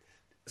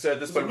 So at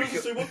this point,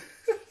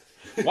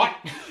 What?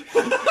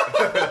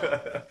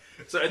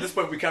 So at this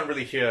point, we can't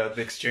really hear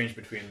the exchange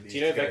between these Do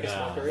you know two Vegas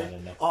guys. Mockery?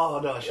 No. Oh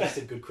no, I should have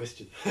said good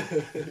question.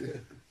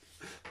 If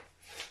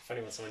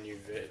anyone someone knew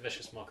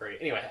Vicious Mockery.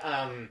 Anyway,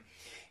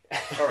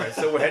 All right,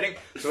 so we're heading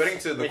to the we're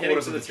heading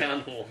quarters to of the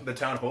town hall. The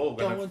town hall. We're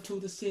gonna- Going to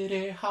the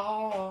city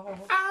hall.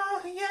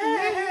 Oh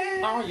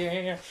yeah. Oh,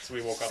 yeah. So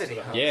we walk up to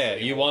the house. Yeah,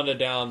 you wander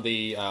down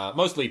the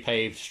mostly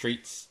paved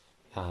streets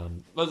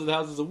Most of the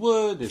houses are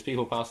wood. There's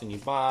people passing you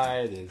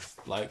by. There's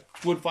like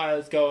wood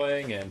fires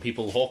going, and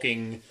people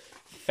hawking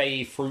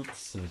fey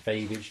fruits and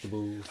fey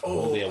vegetables. And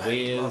all their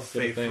wares,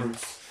 sort of thing.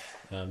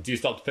 Do you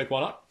stop to pick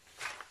one up?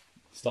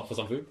 Stop for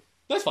some food?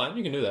 That's fine.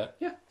 You can do that.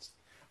 Yeah.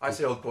 I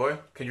say, old boy,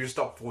 can you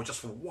stop for just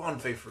for one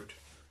fey fruit?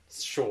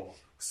 Sure.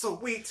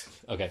 Sweet.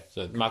 Okay,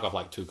 so mark off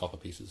like 2 copper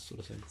pieces, sort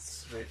of thing.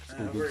 Sweet.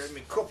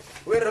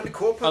 Where did I be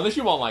copper? Unless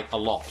you want like a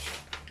lot.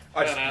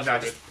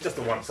 Just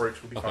the one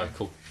fruit would be Okay, fine.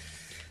 cool.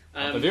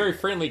 A very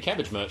friendly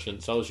cabbage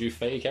merchant sells you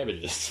fey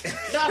cabbages.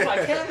 Not my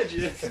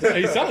cabbages.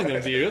 He's selling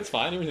them to you. It's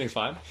fine. Everything's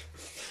fine.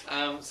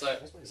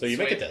 So you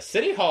make it to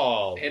City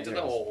Hall. Head to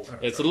the hall.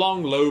 It's a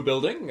long, low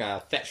building,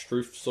 thatched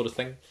roof sort of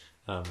thing.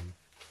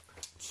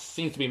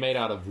 Seems to be made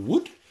out of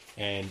wood.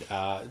 And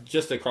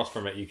just across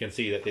from it, you can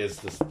see that there's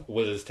this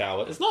wizard's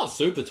tower. It's not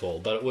super tall,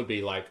 but it would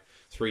be like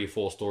 3 or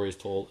 4 stories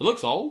tall. It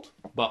looks old,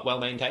 but well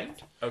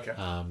maintained. Okay.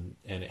 And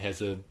it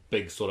has a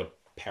big sort of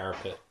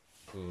parapet.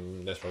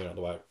 That's probably not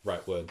the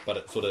right word, but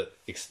it sort of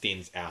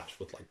extends out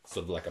with like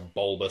sort of like a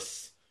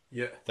bulbous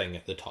thing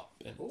at the top,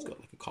 and it's got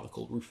like a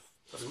conical roof.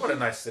 That's quite a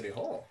nice city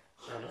hall.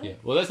 Yeah,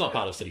 well, that's not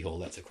part of City Hall.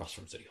 That's across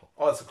from City Hall.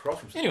 Oh, that's across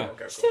from City Anyway, Hall.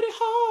 Okay, cool. City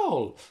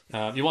Hall.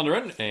 You wander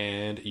in,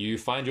 and you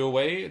find your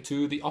way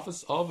to the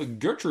office of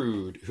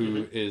Gertrude,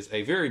 who is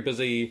a very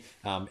busy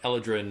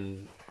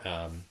Eladrin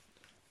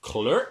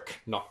clerk,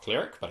 not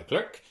cleric, but a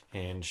clerk,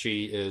 and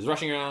she is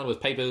rushing around with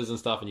papers and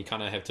stuff, and you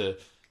kind of have to.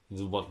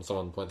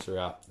 Someone points her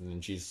out, and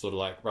then she's sort of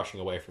like rushing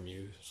away from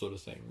you, sort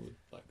of thing, with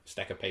like a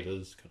stack of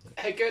papers. Kind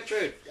of Hey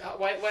Gertrude,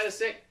 wait a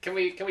sec. Can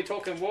we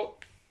talk and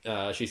walk?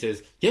 she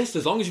says, "Yes,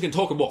 as long as you can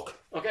talk and walk."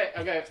 Okay.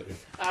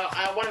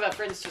 One of our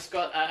friends just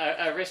got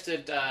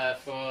arrested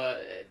for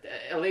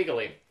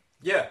illegally.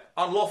 Yeah,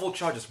 unlawful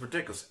charges,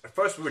 ridiculous. At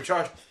first, we were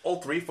charged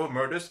all 3 for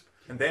murders,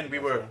 and then we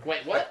were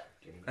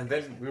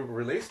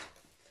released,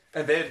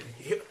 and then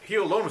he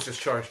alone was just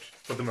charged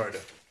for the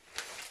murder.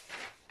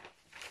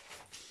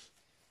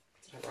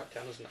 Did I write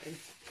down his name?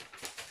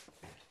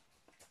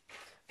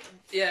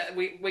 Yeah,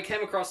 we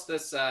came across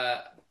this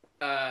knight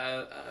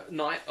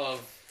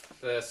of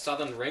the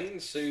Southern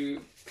Rings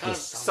who kind of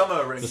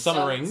Summer Rings. The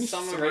Summer Rings.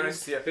 Summer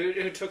Rings, yeah.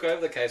 who took over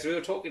the case. We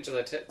were talking to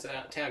the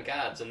town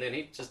guards, and then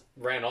he just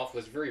ran off,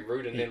 was very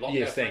rude, and then locked our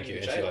Yes, friend thank you.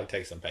 in And she jail. like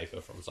takes some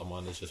paper from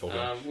someone. It's just all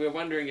going. We were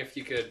wondering if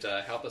you could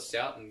help us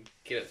out and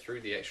get it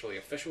through the actually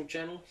official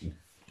channel.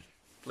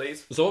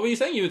 Please. So what were you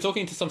saying? You were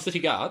talking to some city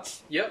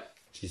guards. Yep.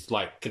 She's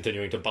like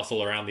continuing to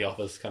bustle around the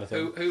office, kind of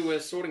thing. Who were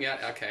sorting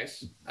out our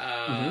case.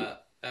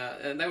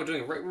 And they were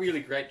doing a really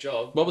great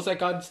job. What was that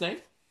guard's name?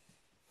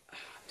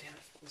 Damn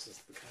it, this is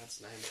the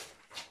guard's name.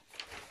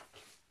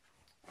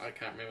 I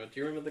can't remember. Do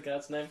you remember the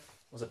guard's name?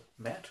 Was it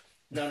Matt?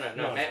 No.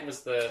 No. Matt was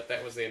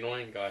the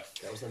annoying guy.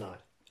 That was the night.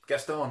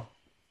 Gaston.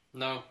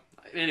 No.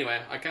 Anyway,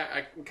 I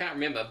can't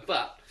remember.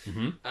 But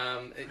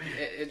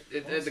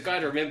the guy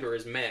to remember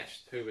is Matt,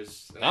 who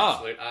was an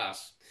absolute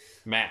ass.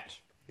 Matt.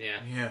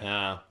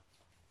 Yeah.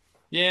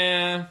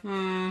 Yeah.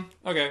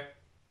 Okay.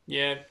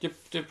 Yeah,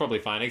 you're probably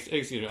fine.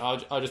 Excuse me,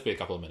 I'll just be a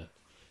couple of minutes.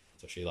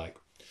 So she like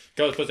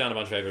goes, puts down a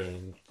bunch of papers,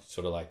 and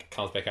sort of like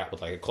comes back out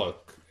with like a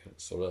cloak, and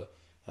sort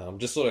of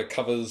just sort of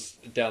covers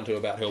down to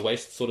about her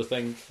waist, sort of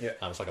thing. Yeah.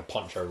 It's like a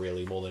poncho,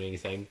 really, more than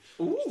anything.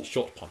 Ooh. Just a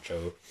short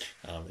poncho.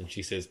 And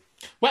she says,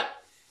 "Well,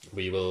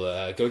 we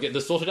will go get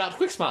this sorted out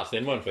quick, smart,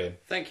 then, won't we?"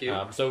 Thank you.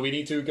 So we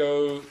need to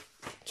go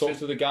talk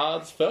to the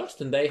guards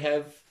first, and they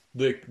have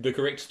the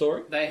correct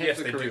story. They have Yes,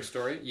 the they correct do.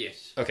 story.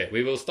 Yes. Okay,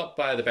 we will stop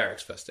by the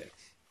barracks first then.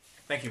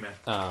 Thank you,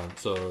 man.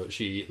 So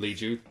she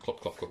leads you, clop,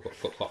 clop, clop, clop,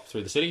 clop, clop,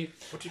 through the city.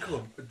 What do you call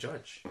him? A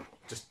judge?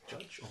 Just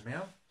judge or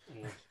meow?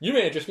 You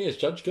may address me as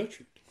Judge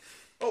Gertrude.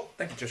 Oh,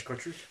 thank you, Judge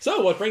Gertrude.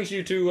 So, what brings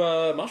you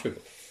to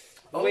Marshfield?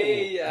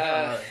 We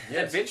yes.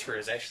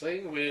 adventurers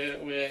actually.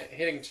 We're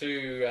heading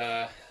to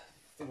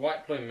the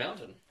White Plume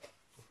Mountain.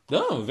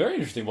 Oh, very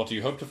interesting. What do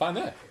you hope to find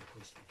there?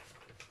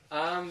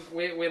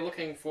 We're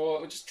looking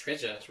for just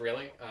treasures,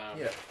 really.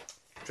 Yeah.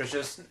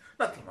 Treasures,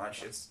 nothing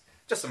much. It's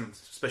just some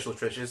special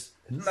treasures.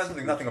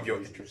 Nothing of your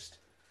interest.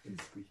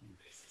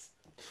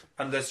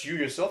 Unless you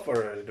yourself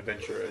are an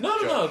adventurer.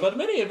 No, but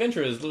many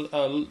adventurers,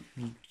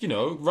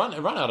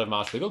 run out of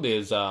Marshfield.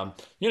 There's,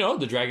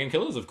 the Dragon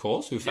Killers, of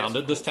course, who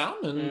founded this town,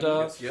 and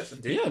Yes,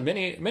 indeed. yeah,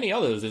 many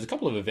others. There's a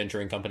couple of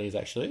adventuring companies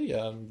actually.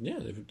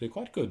 They're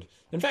quite good.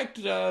 In fact,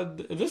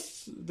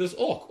 this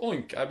orc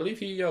Oink, I believe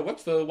he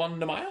works for one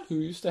Nemaya, who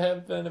used to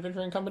have an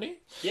adventuring company.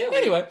 Yeah.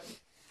 Anyway,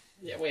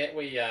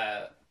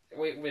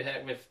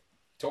 We've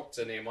talked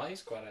to Nehemiah.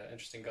 He's quite an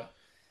interesting guy.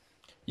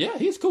 yeah,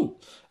 he's cool.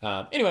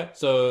 Anyway,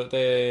 so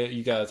there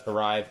you guys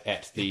arrive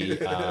at the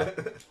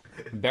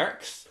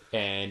barracks,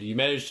 and you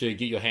manage to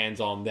get your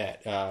hands on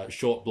that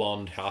short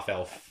blonde half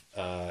elf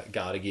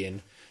guard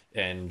again,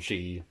 and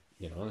she,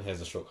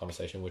 has a short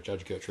conversation with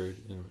Judge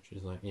Gertrude, and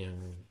she's like,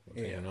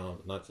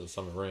 Knights of the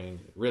Summer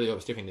Ring, really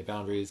overstepping their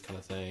boundaries, kind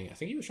of thing. I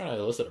think he was trying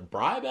to elicit a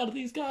bribe out of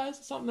these guys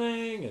or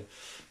something.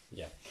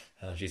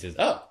 And she says,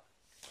 "Oh,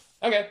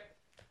 okay.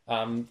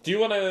 Do you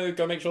want to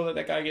go make sure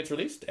that guy gets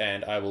released?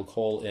 And I will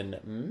call in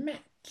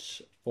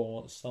Matt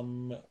for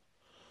some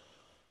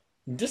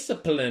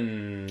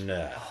discipline.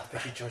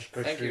 Thank you, Judge.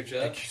 Thank you,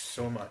 Judge. Thank you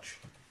so much.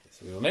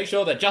 So we will make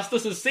sure that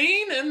justice is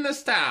seen in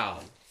this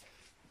town.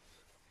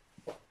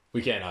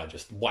 We can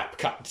just wipe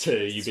cut to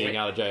you being Sweet.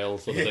 out of jail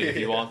sort of thing if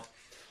you want.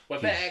 We're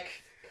back.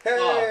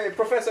 Hey,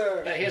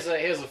 Professor! Now, here's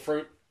a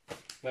fruit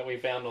that we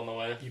found on the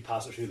way. You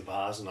pass it through the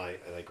bars, and I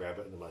grab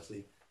it into my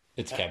sleeve.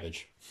 It's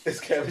cabbage. It's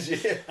cabbage,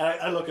 yeah. And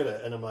I look at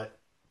it, and I'm like,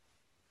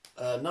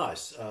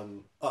 nice.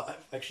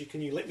 Actually,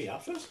 can you let me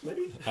out first,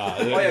 maybe?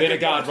 Then a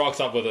guard rocks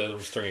up with a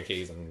string of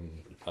keys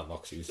and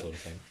unlocks you, sort of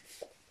thing.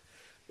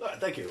 No,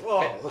 thank you.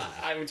 Oh,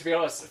 I mean, to be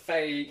honest,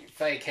 Fey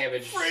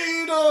cabbage.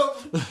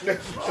 freedom!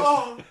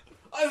 Oh,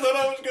 I thought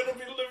I was going to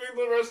be living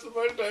the rest of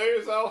my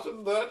days out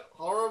in that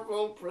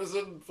horrible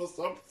prison for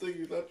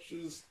something that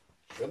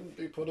shouldn't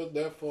be put in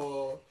there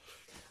for.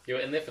 You were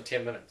in there for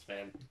 10 minutes,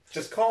 man.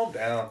 Just calm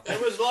down. It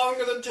was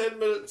longer than 10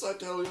 minutes, I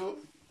tell you.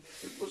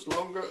 It was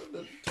longer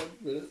than 10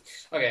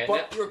 minutes. Okay,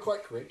 But you're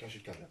quite correct. I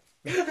should come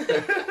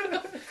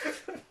down.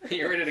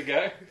 you ready to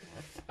go?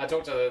 I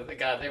talked to the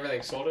guard.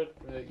 Everything's sorted.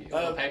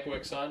 The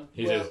paperwork signed.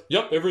 He says,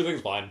 "Yep,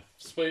 everything's fine."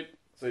 Sweet.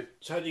 So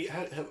how do you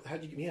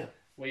get me out?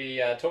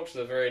 We talked to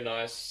the very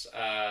nice,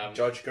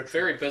 Judge Gertrude.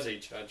 very busy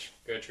Judge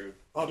Gertrude.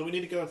 Oh, do we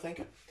need to go and thank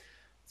her?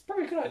 It's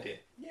probably a good idea.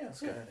 Yeah,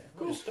 it's good.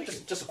 Cool.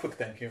 Just a quick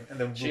thank you, and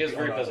then She we'll is be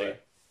very on our busy. way.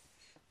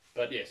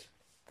 But yes.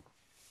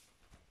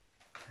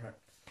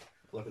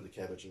 Look at the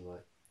cabbage and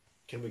like,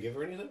 can we give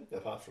her anything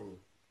apart from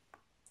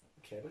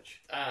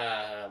cabbage?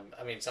 I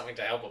mean, something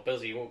to help a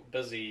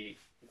busy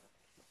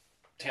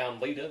town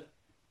leader.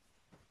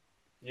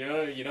 You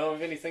know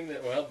of anything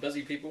that will help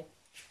busy people?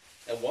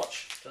 A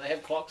watch? Do they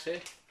have clocks here?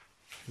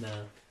 No.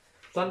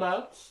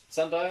 Sundials?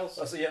 Sundials?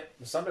 Oh, so yeah,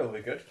 the Sunday will be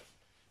good.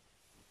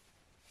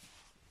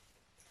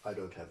 I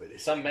don't have any.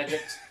 Some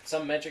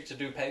magic to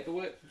do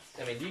paperwork?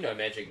 I mean, you know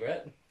magic,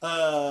 right?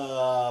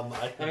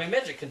 I I mean,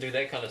 magic can do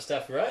that kind of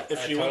stuff, right?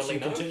 if she wants some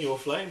know. continual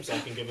flames, I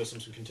can give her some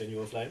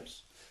continual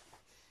flames.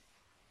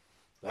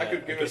 I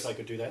could give guess us- I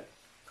could do that.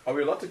 Are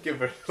we allowed to give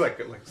her like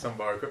some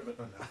of our equipment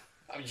or no?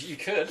 I mean, you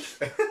could.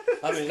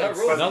 I mean, No that's-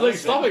 rules. Nothing's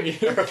stopping you.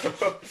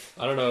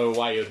 I don't know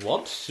why you'd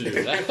want to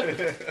do that.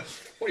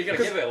 What are you going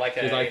to give her? Like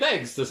He's a... like,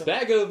 thanks, this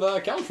bag of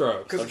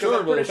Caltro. Because I'm sure it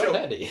I'm will pretty come sure.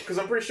 handy. Because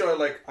I'm pretty sure,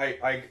 like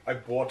I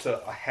bought a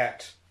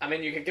hat. I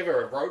mean, you could give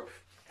her a rope.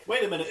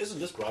 Wait a minute, isn't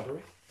this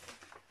bribery?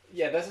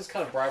 Yeah, this is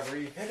kind of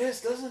bribery. It is,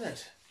 doesn't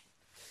it?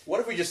 What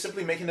if we just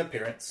simply make an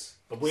appearance?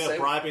 But we are Say-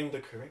 bribing the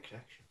correct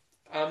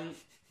action.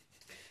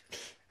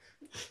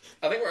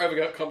 I think we're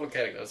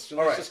overcomplicating this. Let's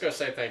Alright. just go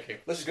say thank you.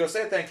 Let's just go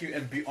say thank you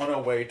and be on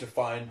our way to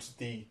find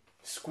the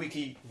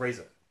squeaky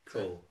razor.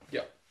 Cool.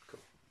 Yeah. Cool.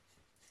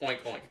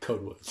 Oink, oink.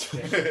 Code words.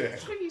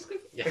 Squeaky,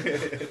 squeaky.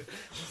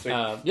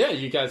 Yeah. Yeah,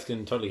 you guys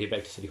can totally head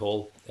back to City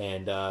Hall,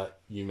 and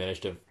you manage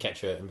to catch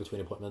her in between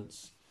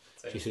appointments.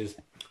 She says,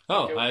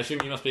 "Oh, Cool. I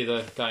assume you must be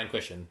the guy in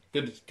question.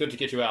 Good to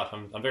get you out.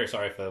 I'm very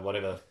sorry for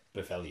whatever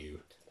befell you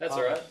That's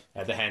alright.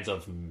 at the hands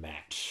of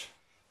Matt."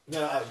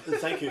 No,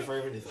 thank you for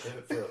everything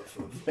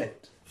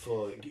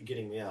for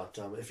getting me out.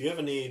 If you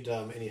ever need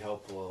any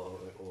help or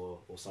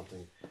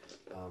something,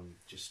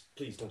 just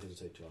please don't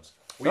hesitate to ask.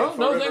 We are No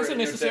forever thanks are in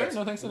your necessary. debt.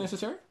 No thanks are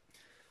necessary.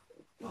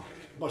 Oh,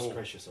 most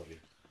gracious of you.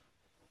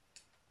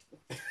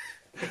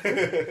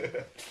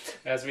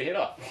 As we head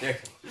off. Yeah.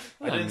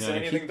 I I'm didn't say gonna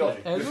anything keep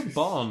dodgy. that as a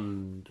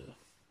bond.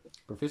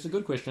 Professor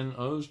Good Question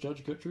owes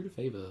Judge Gertrude a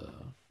favor.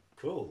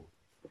 Cool.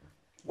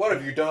 What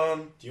have you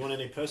done? Do you want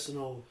any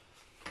personal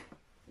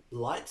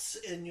lights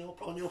on your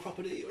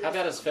property? How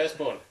about his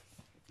firstborn?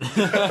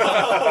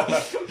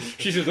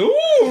 She says, "Ooh."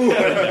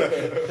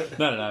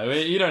 No.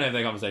 You don't have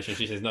that conversation.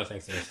 She says, "No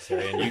thanks are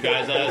necessary." And you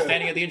guys are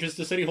standing at the entrance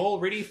to City Hall,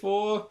 ready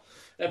for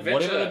Adventure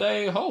whatever the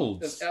day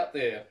holds. is out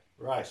there.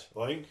 Right,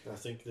 Oink. I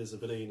think there's a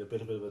bit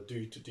of a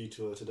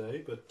detour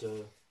today, but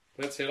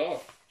Let's head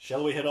off.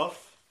 shall we head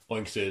off?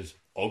 Oink says,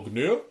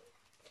 "Ognir."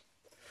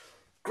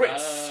 Great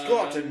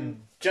Scott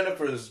and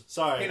Jennifer's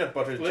Sorry. peanut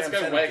butter Let's jam go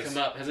sandwiches. wake him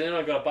up. Has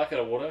anyone got a bucket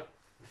of water?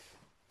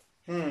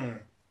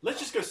 Let's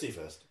just go see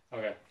first.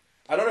 Okay.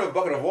 I don't have a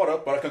bucket of water,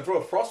 but I can throw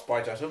a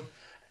frostbite at him.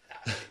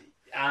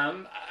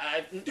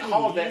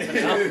 Hold that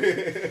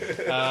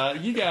for now.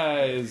 You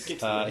guys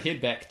head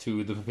back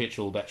to the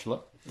Perpetual Bachelor.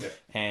 Yeah.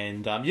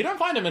 And you don't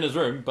find him in his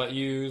room, but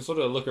you sort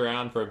of look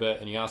around for a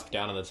bit and you ask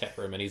down in the tap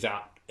room, and he's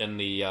out in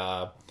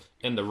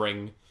the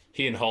ring.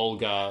 He and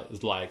Holger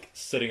is like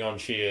sitting on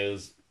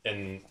chairs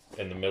in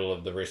the middle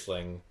of the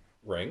wrestling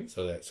ring,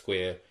 so that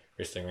square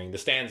wrestling ring. The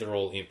stands are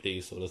all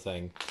empty, sort of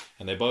thing,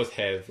 and they both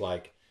have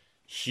like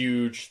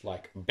huge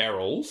like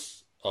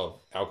barrels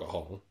of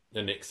alcohol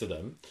next to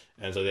them,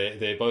 and so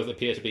they both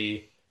appear to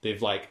be,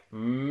 they've like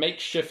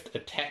makeshift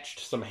attached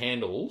some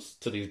handles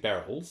to these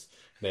barrels.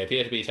 They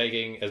appear to be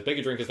taking as big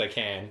a drink as they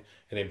can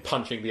and then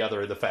punching the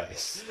other in the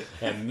face.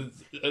 And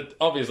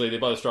obviously they're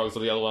both strong, so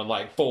the other one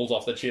like falls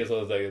off the chair,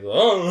 so they boom.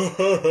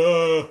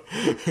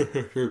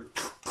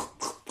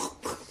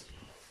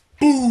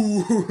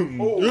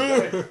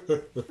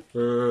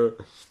 Oh,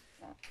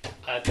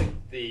 I think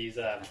he's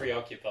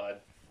preoccupied.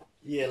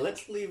 Yeah,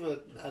 let's leave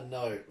a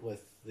note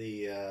with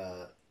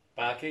the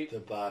barkeep. the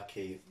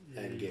barkeep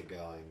and get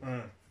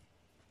going.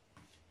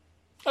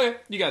 Okay,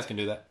 you guys can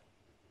do that.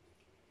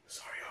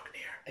 Sorry,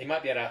 Ognir. He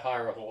might be able to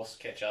hire a horse,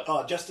 catch up.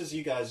 Oh, just as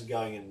you guys are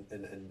going and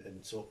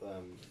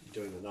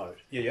doing the note,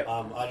 Yeah.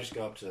 I just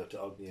go up to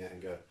Ognia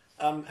and go,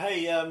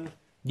 hey,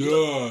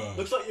 Yeah.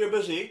 looks like you're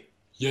busy.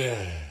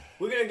 Yeah.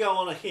 We're going to go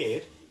on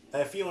ahead.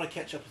 If you want to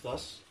catch up with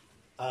us,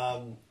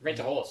 Rent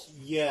a horse.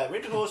 yeah,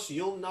 rent a horse.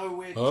 You'll know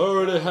where. I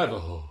already have a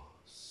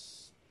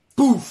horse.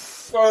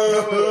 Poof!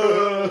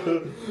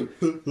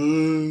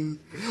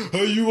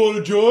 Hey, you want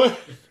to join?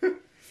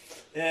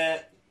 I'm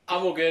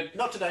all good.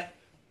 Not today.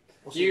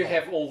 We'll see You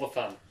later. have all the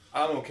fun.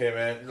 I'm okay,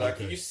 man. Like,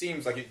 Okay. you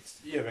seems like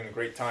you're having a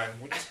great time.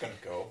 We're just gonna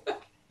go.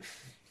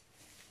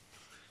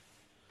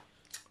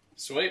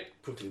 Sweet.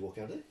 quickly walk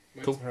out there.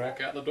 We Cool.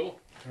 walk out the door.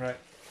 Right.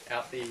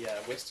 Out the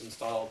Western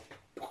style.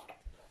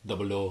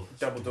 Double O.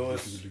 Double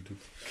doors.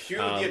 Cue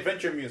the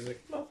adventure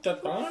music.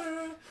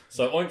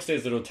 So Oink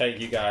says it'll take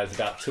you guys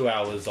about 2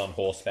 hours on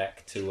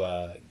horseback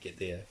to get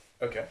there.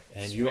 Okay.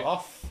 And you're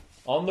off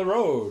on the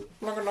road.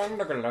 Also,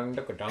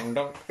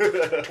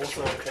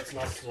 it's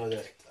nice to know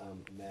that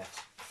Matt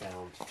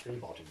found 3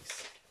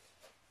 bodies.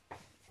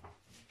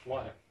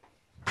 Why?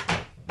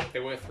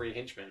 There were 3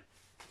 henchmen.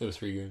 There were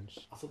 3 goons.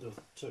 I thought there were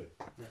 2.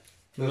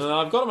 No,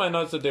 I've got in my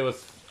notes that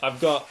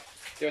I've got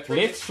There were 3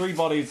 left 3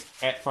 bodies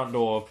at front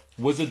door.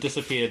 Wizard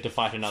disappeared to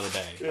fight another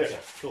day. Okay,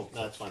 cool.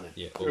 No, that's fine then.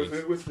 Yeah, all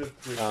good. With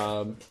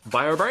the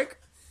Bio break?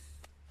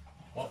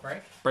 What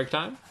break? Break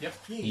time? Yep.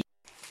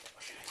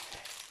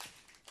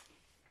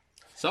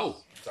 So,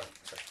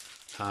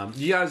 sorry.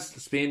 you guys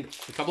spend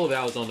a couple of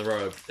hours on the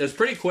road. It's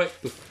pretty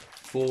quick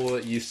before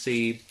you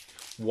see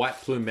White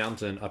Plume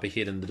Mountain up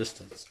ahead in the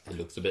distance. It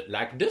looks a bit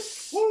like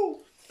this. Oh.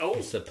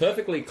 It's a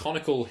perfectly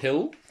conical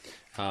hill,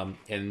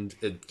 and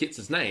it gets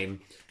its name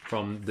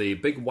from the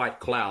big white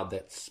cloud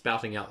that's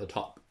spouting out the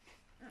top.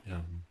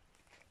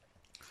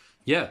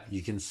 Yeah,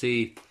 you can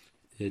see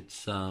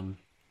it's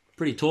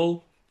pretty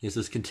tall. There's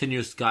this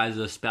continuous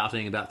geyser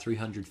spouting about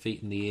 300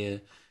 feet in the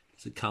air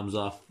as it comes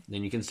off.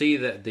 Then you can see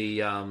that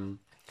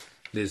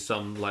there's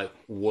some like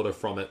water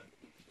from it,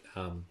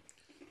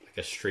 like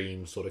a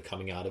stream sort of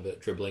coming out of it,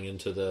 dribbling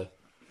into the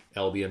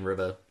Albion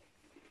River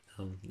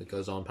that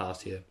goes on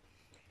past here.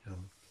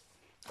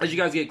 As you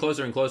guys get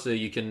closer and closer,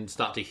 you can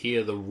start to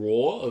hear the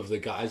roar of the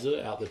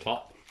geyser out the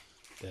top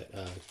that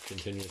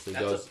continuously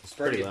goes. That's It's a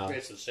pretty pretty loud.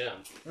 impressive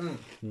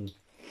sound.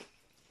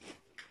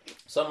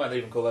 Some might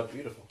even call that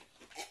beautiful.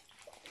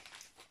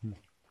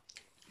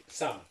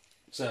 Some.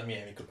 Some,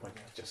 yeah, you could point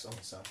out just on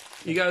some.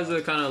 You guys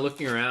are kind of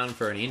looking around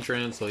for an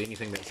entrance or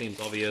anything that seems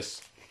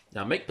obvious.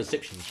 Now make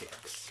perception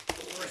checks.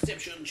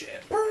 Reception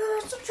check.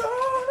 We're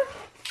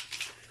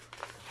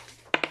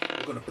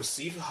gonna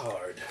perceive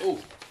hard. Ooh.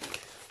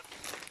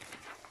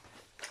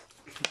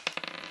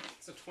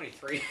 It's a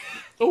 23.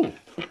 Oh,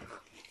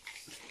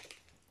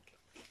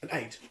 An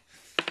 8.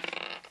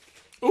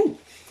 ooh.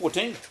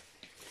 14.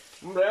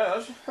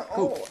 Yes.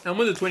 Cool. And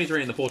with the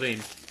 23 and the 14,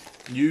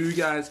 you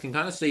guys can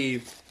kind of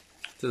see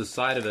to the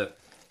side of it,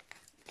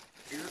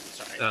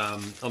 Sorry.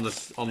 on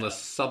the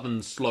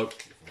southern slope,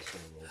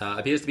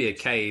 appears to be a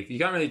cave. You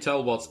can't really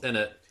tell what's in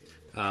it,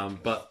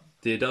 but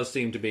there does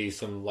seem to be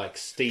some like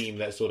steam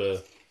that sort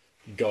of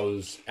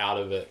goes out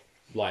of it,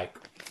 like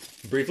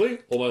briefly,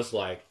 almost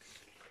like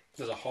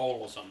There's a hole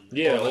or something.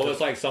 yeah, Or like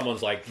almost like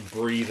someone's like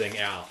breathing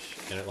out,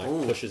 and it like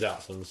pushes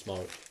out some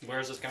smoke.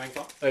 Where is this coming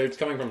from? It's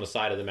coming from the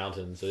side of the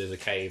mountain, so there's a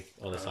cave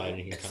on the side, and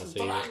you can kind of see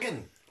it.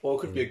 Dragon! Or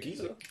it could be a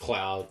geezer.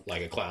 Cloud,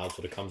 like a cloud,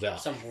 sort of comes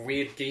out. Some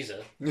weird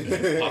geezer.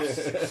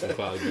 Puffs some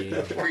cloud again.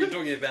 Or are you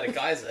talking about a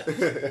geyser?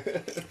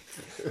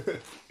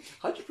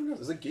 How'd you pronounce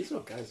it? Is it geezer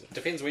or geyser?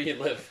 Depends where you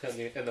live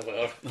in the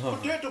world.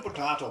 Potato,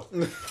 potato.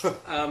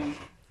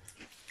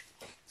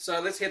 So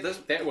let's head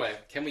that way.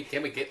 Can we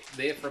get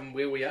there from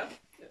where we are?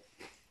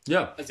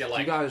 Yeah, Is there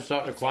like you guys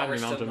start to climb the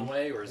forest in mountain. the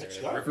way, or is Let's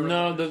there a go. river?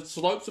 No, the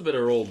slopes of it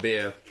are all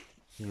bare.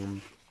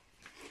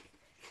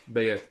 But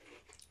yeah,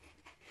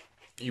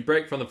 you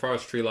break from the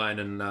forest tree line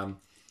and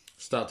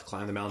start to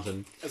climb the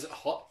mountain. Is it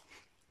hot?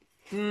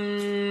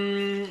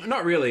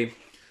 Not really.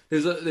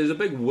 There's a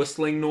big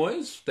whistling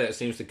noise that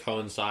seems to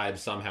coincide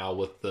somehow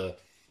with the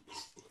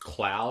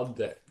cloud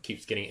that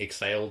keeps getting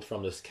exhaled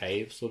from this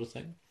cave, sort of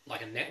thing.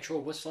 Like a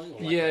natural whistling?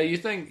 Or like Yeah, you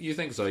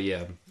think so?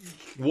 Yeah,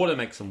 water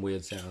makes some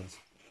weird sounds.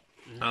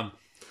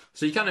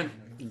 So you kind of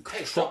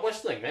Hey, stop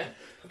whistling, man.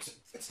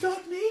 It's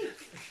not me!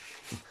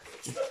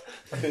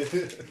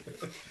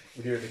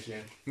 We hear it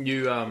again.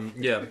 you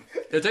yeah.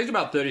 It takes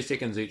about 30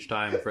 seconds each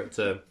time for it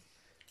to.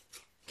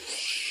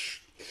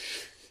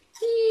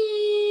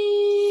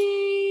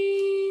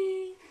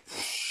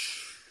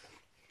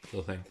 Sort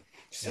of thing.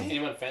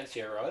 Anyone fancy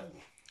a ride?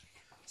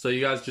 So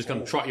you guys just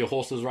gonna trot your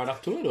horses right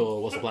up to it,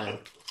 or what's the plan?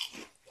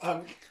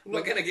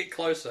 We're going to get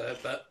closer,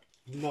 but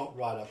Not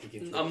right up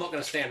against I'm not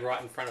going to stand right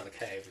in front of the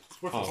cave.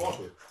 With the Oh.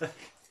 water.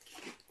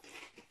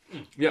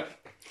 Yeah.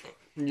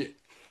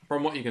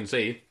 From what you can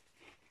see,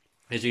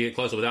 as you get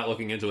closer without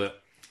looking into it,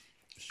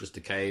 it's just a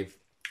cave.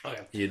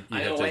 Okay. You'd I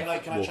have know, to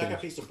wait, Can I walk chuck in. a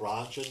piece of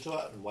branch into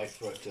it and wait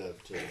for it to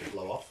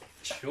blow off?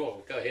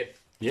 Sure, go ahead.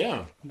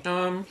 Yeah.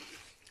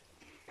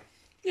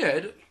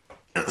 Yeah.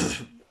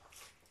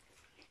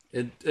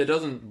 It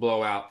doesn't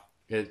blow out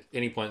at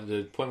any point.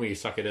 The point where you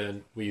suck it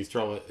in, where you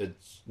throw it,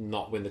 it's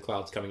not when the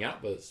cloud's coming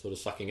out, but it's sort of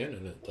sucking in,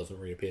 and it doesn't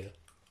reappear.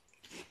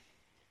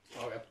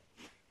 Okay.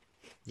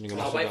 You can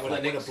I'll also wait go- for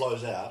When the it next.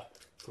 blows out,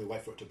 can we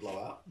wait for it to blow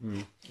out?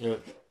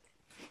 It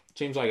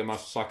seems like it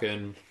must suck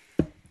in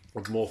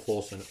with more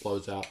force and it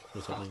blows out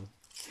or something.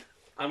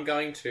 I'm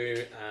going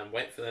to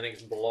wait for the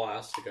next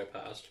blast to go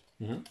past,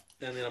 and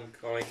then I'm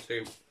going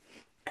to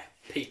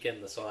peek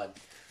in the side,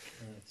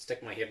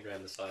 stick my head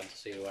around the side to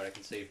see what I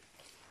can see.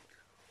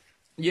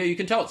 Yeah, you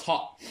can tell it's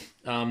hot.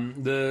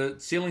 The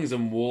ceilings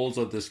and walls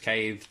of this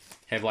cave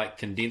have like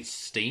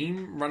condensed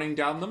steam running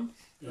down them,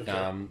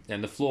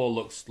 and the floor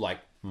looks like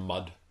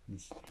mud.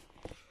 It's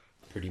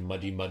pretty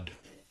muddy mud.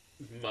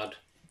 Mud.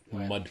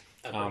 Mud.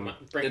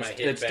 Bring my head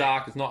It's back.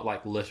 dark. It's not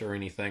like lit or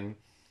anything.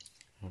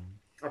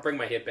 I'll bring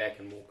my head back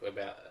and walk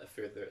about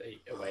further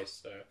away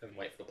and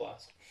wait for the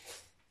blast.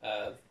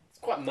 It's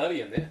quite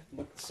muddy in there.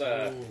 Looks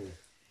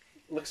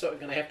like we're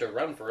going to have to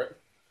run for it.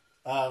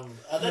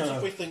 That's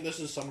if we think this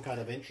is some kind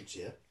of entrance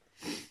here.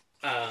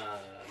 I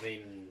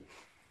mean,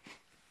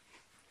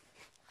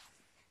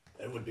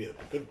 It would be a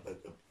good.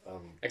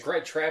 a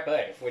great trap,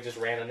 eh? If we just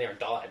ran in there and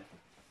died.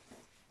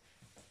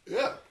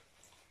 Yeah.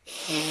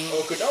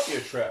 Oh, could that be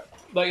a trap?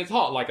 Like it's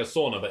hot, like a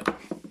sauna, but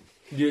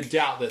you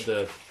doubt that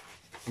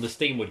the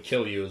steam would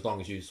kill you as long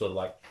as you sort of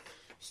like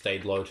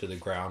stayed low to the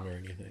ground or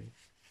anything.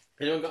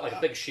 Anyone got like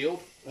a big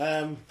shield?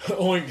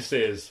 Oink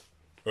says.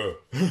 Oh.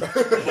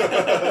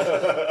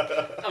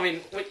 I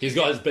mean, He's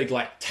got his big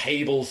like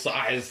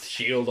table-sized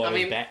shield on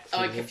his back.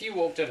 like if you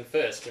walked in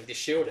first with your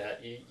shield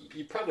out,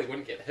 you probably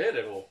wouldn't get hurt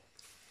at all.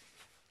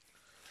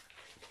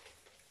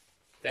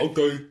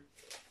 Okay.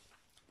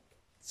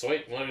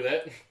 Sweet, want to do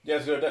that? Yeah,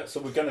 let's do that. So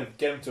we're gonna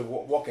get him to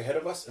walk ahead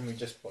of us, and we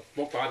just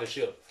Walk behind the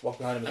shield. walk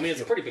behind him. I mean, it's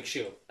a pretty big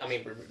shield. I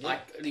mean, like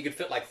you could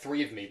fit like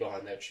 3 of me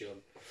behind that shield.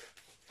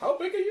 How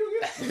big are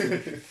you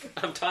again?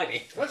 I'm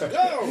tiny. Let's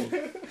go.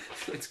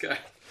 Let's go.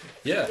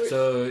 Yeah,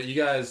 so you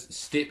guys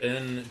step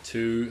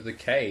into the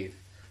cave.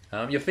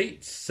 Your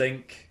feet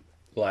sink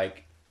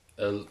like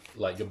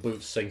your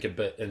boots sink a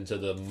bit into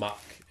the muck.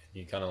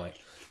 You kind of like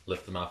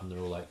lift them up and they're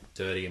all like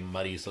dirty and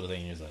muddy sort of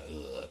thing. And you're just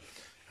like,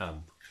 ugh.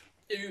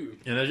 Ew.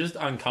 And they're just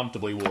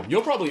uncomfortably warm.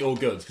 You're probably all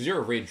good because you're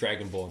a red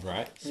dragonborn,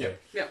 right? So, Yeah.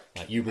 Yeah.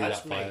 Like you breathe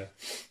That's up me. fire.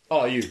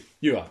 Oh, you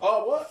are.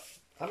 Oh, what?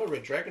 I'm a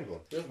red dragonborn.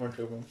 There's one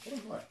to one. What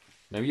am I?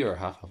 Maybe you're a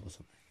half elf or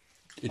something.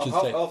 It I'm should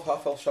half say. elf,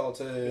 half elf,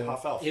 Charlotte.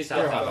 Half elf. He's Yeah,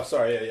 half half elf. elf.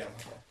 Sorry, yeah.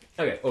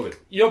 Okay, all good.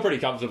 You're pretty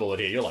comfortable in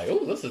here. You're like,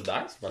 oh, this is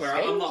nice. Where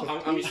I'm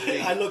not. I'm used to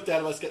being. I looked at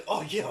him. I was like,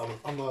 "Oh yeah,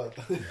 I'm a I'm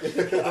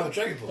a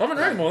dragonborn." I'm a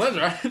dragonborn.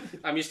 That's right.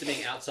 I'm used to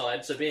being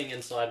outside, so being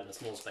inside in a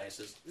small space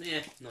is,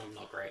 no,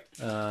 not great.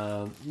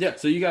 Yeah,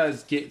 so you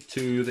guys get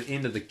to the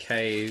end of the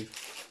cave.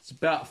 It's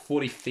about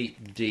 40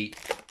 feet deep,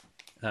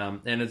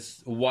 and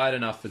it's wide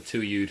enough for two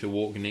of you to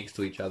walk next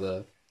to each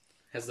other.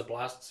 Has the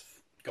blast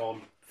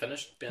gone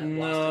finished? Been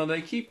No, blasted?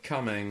 they keep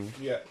coming.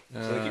 Yeah.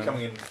 So they keep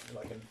coming in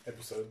like in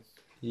episodes.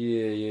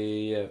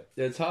 Yeah.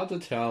 It's hard to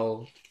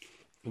tell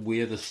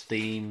where the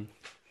steam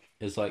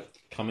is like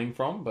coming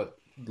from, but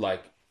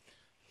like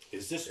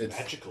Is this it's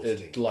magical it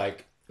steam?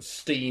 like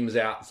steams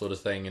out sort of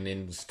thing, and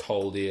then this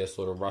cold air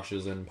sort of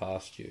rushes in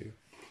past you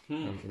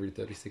every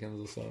 30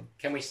 seconds or so.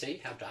 Can we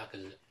see? How dark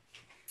is it?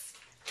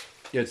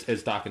 Yeah,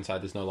 it's dark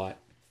inside. There's no light.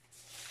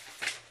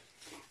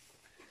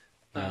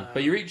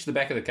 But you reach the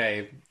back of the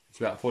cave. It's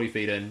about 40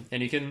 feet in,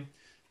 and you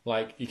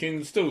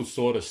can still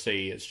sort of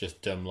see. It's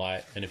just dim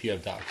light, and if you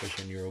have dark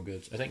vision, you're all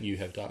good. I think you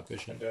have dark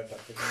vision. Yeah,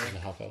 dark vision. And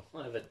a half elf.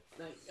 One of it.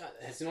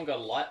 Has anyone got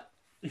a light?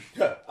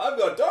 I've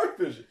got dark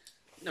vision.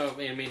 No, I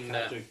mean,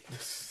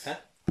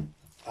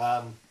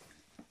 Um,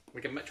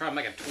 we can try and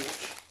make a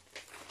torch.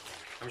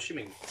 I'm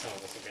assuming some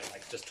of us will get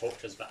like just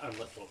torches, but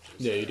unlit torches.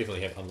 Yeah, you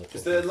definitely have unlit.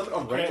 Is there a limit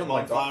on Create range on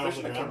my bonfire dark on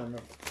vision? the I can't ground.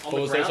 remember. On What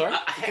the was that, ground.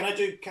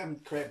 sorry? can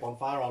create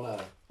bonfire on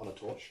a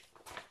torch?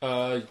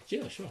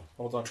 Yeah, sure.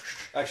 Hold on.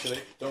 Actually,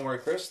 don't worry,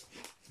 Chris.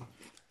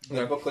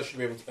 The booklet should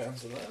be able to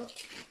answer that.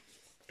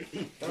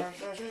 Dark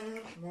vision,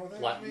 more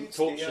than Like meets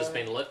torch the has eye.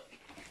 been lit.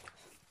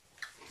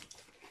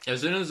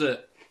 As soon as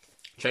it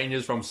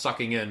changes from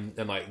sucking in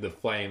and like the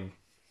flame,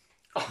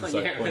 Oh It's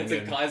like yeah, putting it's a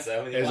in- geyser.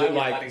 as it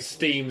like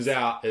steams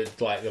out, it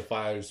like the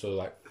fire sort of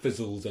like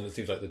fizzles, and it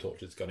seems like the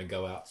torch is going to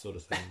go out, sort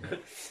of thing.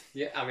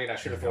 Yeah, I mean, I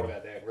should have thought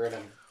about that. We're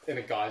in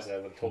a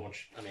geyser with a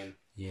torch. I mean,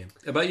 Yeah,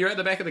 but you're at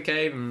the back of the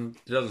cave, and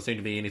there doesn't seem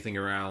to be anything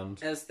around.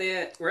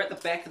 we're at the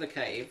back of the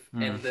cave,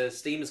 and the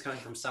steam is coming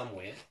from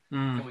somewhere.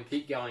 Can we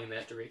keep going in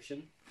that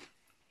direction?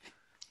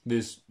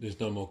 There's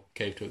no more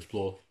cave to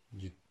explore.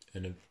 You're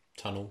in a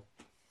tunnel.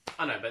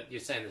 I know, but you're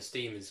saying the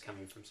steam is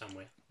coming from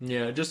somewhere.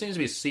 Yeah, it just seems to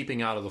be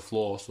seeping out of the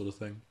floor, sort of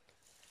thing.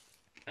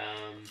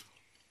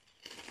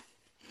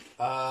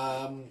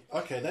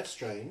 Okay, that's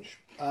strange.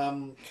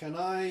 Can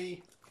I?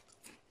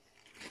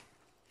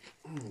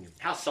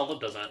 How solid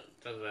do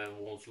the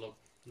walls look?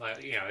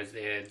 Like, is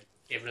there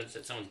evidence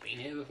that someone's been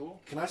here before?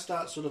 Can I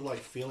start sort of like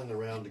feeling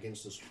around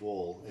against this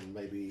wall and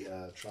maybe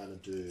trying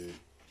to do?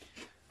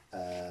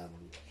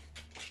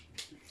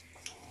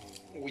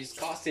 He's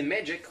casting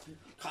magic.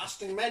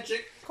 Casting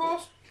magic.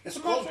 Cast. It's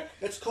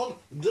called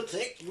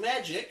detect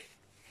magic.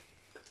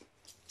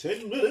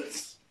 10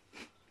 minutes.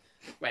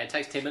 Wait, it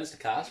takes 10 minutes to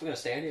cast. We're going to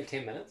stay in here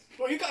 10 minutes?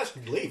 Well, you guys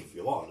can leave if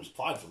you want. It's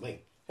fine for me.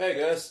 Hey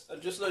guys,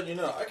 just letting you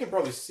know, I can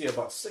probably see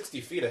about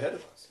 60 feet ahead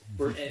of us.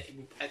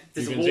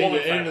 There's You a can see wall the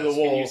in front end of of us.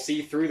 the Can wall. you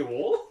see through the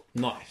wall?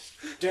 Nice.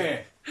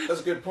 Damn,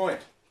 that's a good point.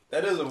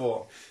 That is a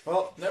wall.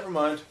 Well, never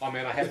mind. Oh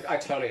man, I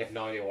totally had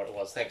no idea what it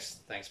was. Thanks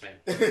man.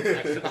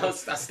 I was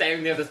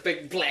standing there with this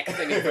big black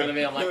thing in front of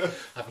me. I'm like,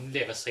 I've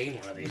never seen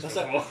one of these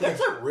before. That's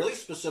a really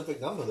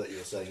specific number that you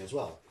were saying as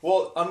well.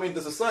 Well, I mean,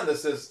 there's a sign that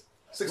says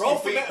 60 Roll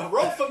for, feet.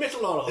 roll for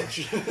metal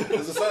knowledge.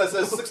 There's a sign that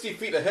says 60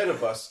 feet ahead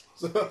of us.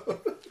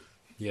 So,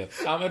 Yeah.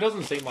 It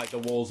doesn't seem like the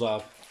walls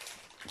are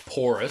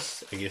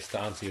porous, I guess, to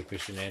answer your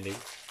question, Andy.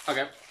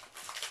 Okay.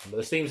 But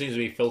the steam seems to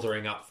be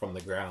filtering up from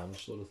the ground,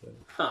 sort of thing.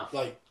 Huh.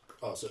 Like,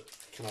 so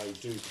can I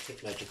do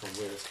detect magic on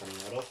where it's coming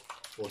out of?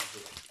 Or does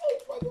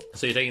it...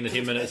 So you're taking the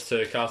 10 minutes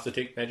to cast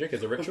detect magic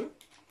as a ritual?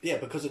 Yeah,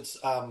 because it's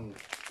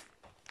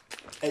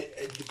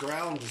the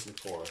ground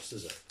isn't porous,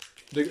 is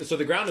it? So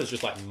the ground is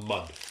just like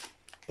mud.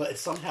 But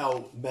it's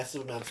somehow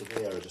massive amounts of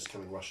air are just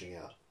coming rushing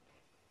out.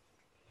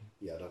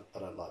 Yeah, I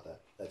don't like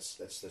that.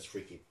 That's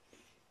freaky.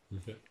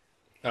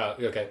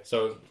 Okay,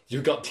 so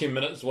you've got 10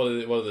 minutes. What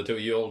are the two of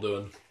you all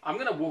doing? I'm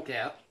going to walk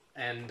out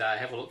and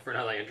have a look for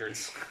another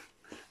entrance.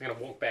 I'm going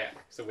to walk back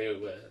to where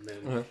we were. And then,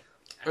 Okay.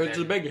 and It's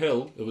then- a big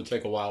hill. It would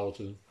take a while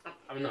to...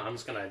 I'm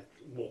just going to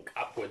walk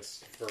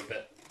upwards for a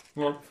bit.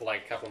 Well, For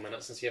like a couple of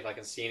minutes and see if I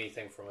can see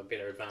anything from a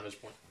better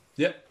vantage point.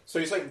 yep. so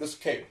you're saying this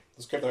cave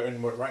that we're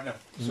in right now,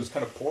 so it's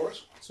kind of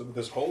porous, so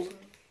there's holes in it?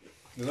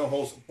 There's no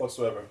holes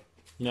whatsoever.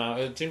 No,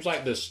 it seems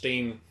like the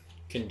steam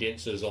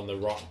condenses on the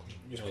rock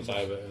on the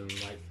side of it, and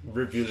like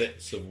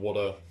rivulets of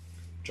water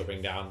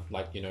dripping down,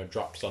 like,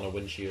 drops on a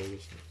windshield or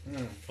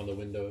something, on the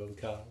window of a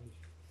car.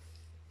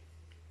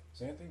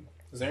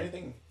 Is there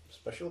anything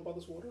special about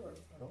this water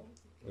at all?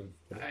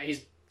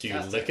 He's Do you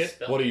casting lick a it?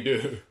 spell. What do you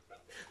do?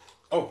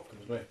 Oh,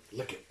 goodness me.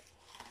 Lick it.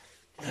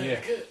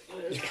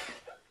 Yeah.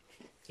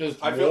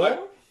 Just I feel warm?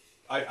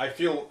 I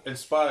feel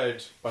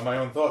inspired by my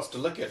own thoughts to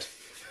lick it.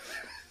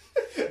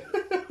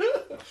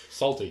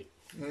 Salty.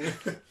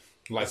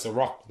 Like the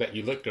rock that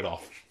you licked it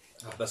off.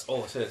 Oh, that's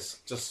all it is.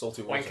 Just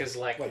salty water. Wanker's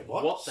like, Wait,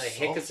 what? what? The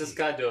heck is this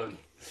Salty. guy doing?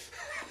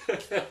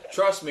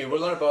 Trust me,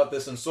 we'll learn about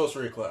this in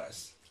sorcery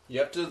class. You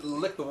have to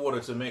lick the water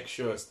to make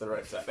sure it's the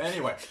right type.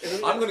 Anyway,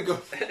 I'm gonna go.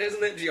 Isn't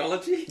that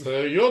geology?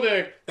 So you're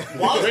there.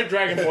 Red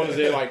Dragonborn is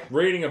there, like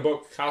reading a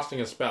book,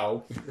 casting a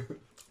spell.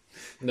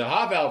 The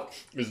half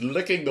elf is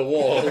licking the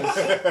walls.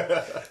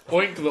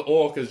 Oink the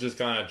orc is just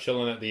kind of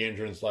chilling at the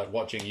entrance, like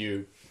watching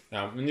you.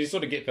 And you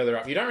sort of get further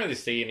up. You don't really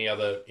see any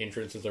other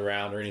entrances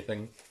around or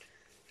anything.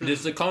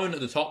 There's the cone at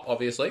the top,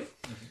 obviously.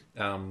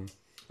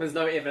 There's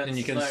no evidence. And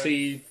you can no,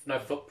 see... no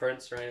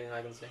footprints or anything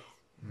I can see.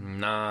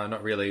 Nah,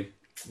 not really.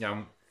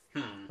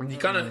 You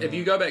kind of, if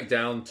you go back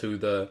down to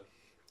the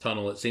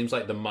tunnel, it seems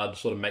like the mud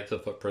sort of makes a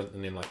footprint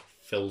and then like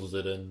fills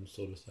it in,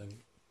 sort of thing.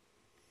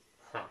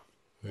 Huh.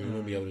 You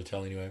won't be able to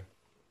tell anyway.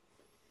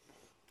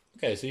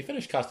 Okay, so you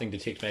finish casting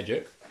Detect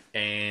Magic,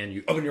 and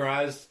you open your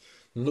eyes,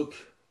 look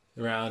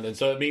around, and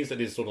so it means that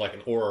there's sort of like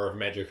an aura of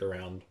magic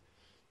around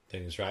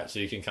things, right? So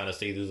you can kind of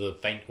see there's a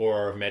faint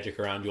aura of magic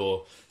around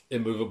your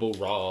immovable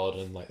rod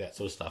and like that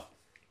sort of stuff.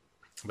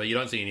 But you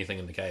don't see anything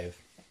in the cave.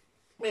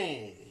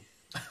 Meh.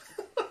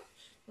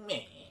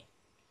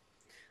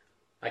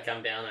 I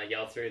come down and I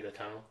yell through the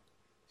tunnel.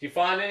 Did you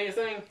find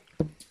anything?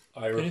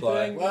 I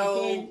reply. Anything?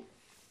 Well,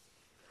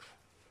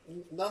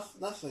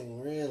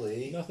 nothing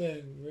really.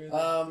 Nothing, really.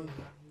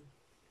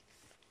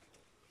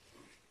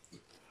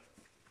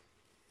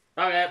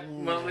 Okay,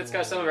 well, let's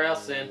go somewhere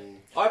else then.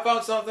 I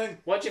found something.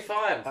 What'd you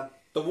find?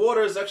 The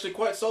water is actually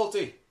quite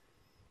salty.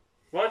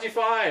 What'd you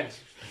find?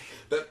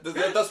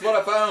 That's what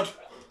I found.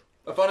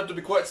 I found it to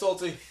be quite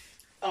salty.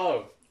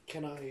 Oh,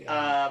 Can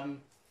I?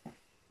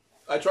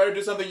 I tried to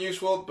do something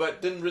useful,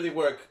 but didn't really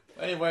work.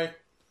 Anyway,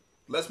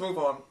 let's move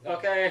on.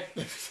 okay.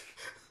 Why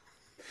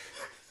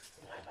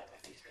am I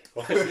with these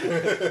people?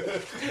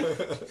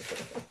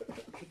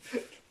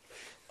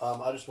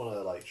 I just want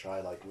to like try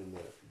like when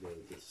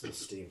the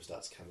steam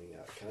starts coming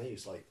out. Can I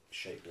use like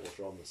shape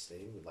water on the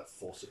steam and like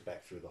force it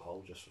back through the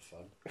hole just for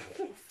fun?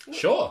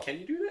 Sure. Can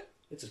you do that?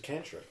 It's a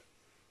cantrip.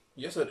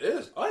 Yes, it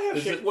is. I have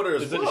Is shaped it, water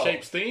as is well. it a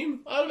shape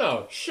steam? I don't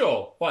know.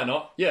 Sure. Why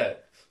not? Yeah.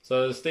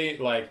 So the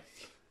steam, like,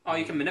 Oh,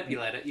 you can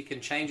manipulate it. You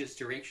can change its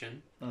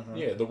direction.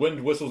 yeah, the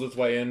wind whistles its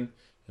way in,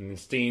 and the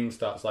steam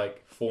starts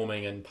like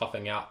forming and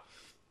puffing out.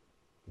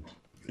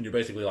 And you're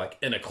basically like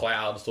in a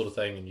cloud sort of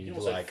thing, and You you can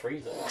also like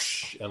freeze it.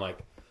 whoosh, and like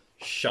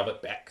shove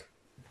it back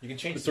You can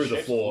change through the shapes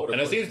of floor, water,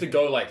 and it but- seems to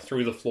go like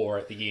through the floor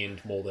at the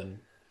end more than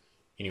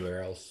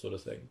anywhere else, sort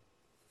of thing.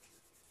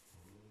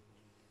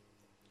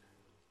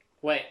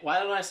 Wait, why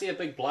don't I see a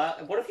big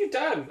blast? What have you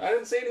done? I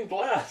didn't see any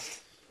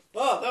blast.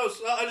 Oh, that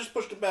was. I just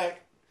pushed it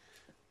back.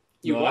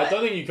 You No, what? I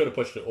don't think you could have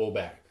pushed it all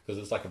back because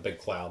it's like a big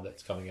cloud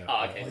that's coming out.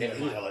 Oh, okay. Yeah, Never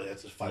mind. like,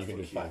 it's a And 5 you can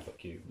foot do cube. 5 foot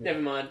cube. Never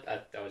mind. I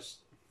was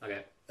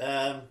okay.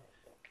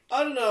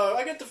 I don't know.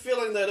 I get the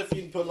feeling that if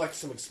you put like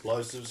some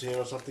explosives here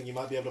or something, you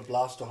might be able to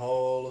blast a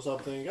hole or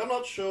something. I'm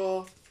not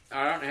sure.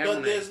 I don't have. But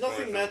any there's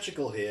nothing explosion.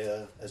 magical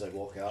here as I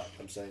walk out.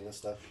 I'm saying this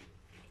stuff.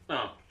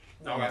 Oh,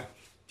 okay.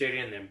 Dirty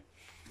in them.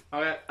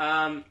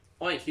 Okay.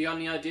 Wait, you got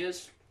any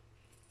ideas?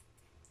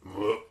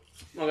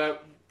 Okay,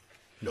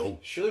 No.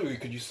 Surely we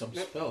could use some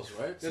spells,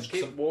 right? let's Some-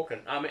 keep walking.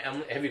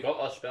 Have you got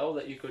a spell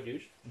that you could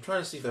use? I'm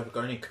trying to see if they've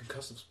got any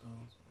concussive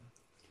spells.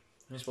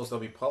 I suppose they'll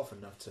be powerful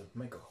enough to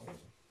make a hole.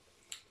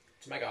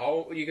 To make a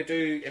hole, you could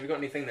do. Have you got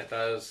anything that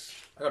does?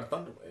 I got a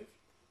thunder wave.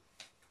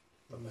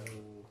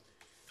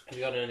 Have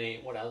you got any?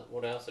 What else?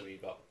 What else have you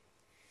got?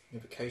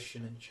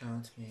 Evocation,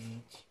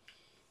 enchantment,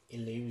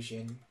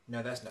 illusion.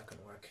 No, that's not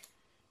gonna work.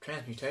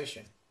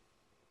 Transmutation.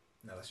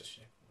 No, that's just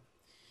shit.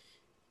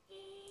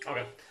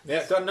 Okay,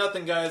 Yeah, got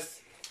nothing,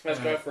 guys. let's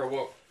go for a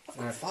walk.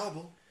 Alright.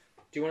 Fireball.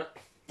 Do you want?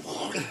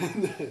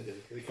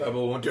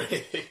 Fireball won't do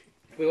anything.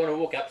 We want to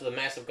walk up to the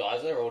massive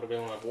geyser, or do we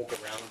want to walk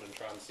around and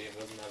try and see if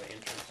there's another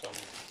entrance on?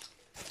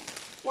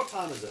 What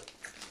time is it?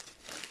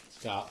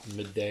 It's about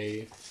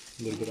midday,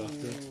 a little bit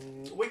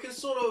after. We can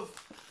sort of,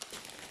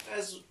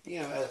 as you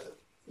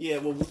know,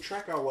 we'll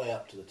track our way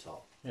up to the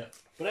top. Yeah.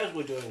 But as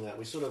we're doing that,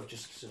 we sort of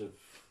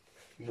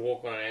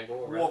Walk on an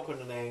angle around. walk on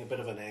a bit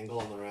of an angle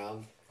on the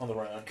round On the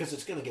round. because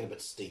it's going to get a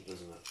bit steep,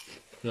 isn't it?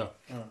 Yeah.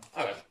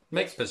 Okay.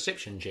 Make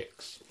perception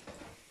checks.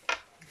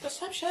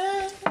 Perception.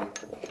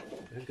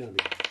 Who's going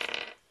to be?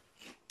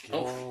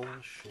 Oh.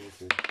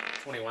 Shorty.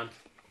 21.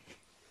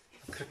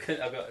 I got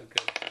a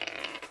good.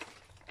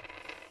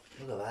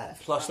 Look at that.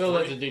 Plus Well,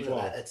 that's a Look at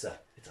that. D12. It's a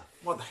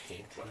What the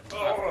heck?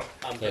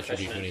 I'm That should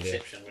be proficient in 20 there.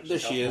 perception. Which There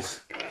is she helpful.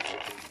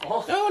 is.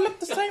 Oh, Oh, look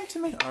the same to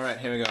me. All right,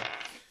 here we go.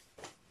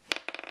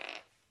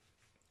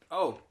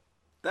 Oh,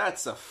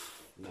 that's a.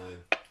 no.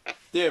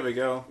 There we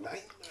go. 9.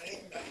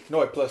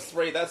 No, plus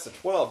 3. That's a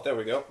 12. There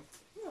we go.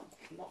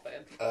 not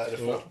bad.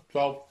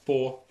 12,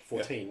 4,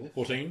 14.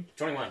 14,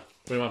 21.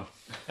 21.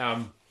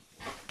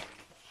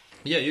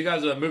 Yeah, you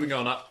guys are moving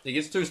on up. It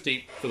gets too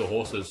steep for the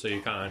horses, so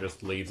you kind of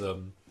just leave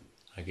them,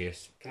 I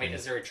guess.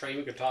 Is there a tree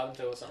we could tie them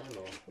to or something?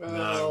 Or?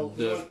 No,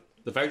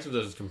 the face of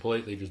this is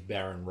completely just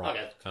barren rock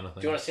Okay. kind of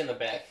Do thing. you want to send them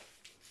back?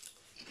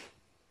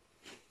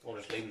 Or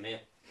just leave them there?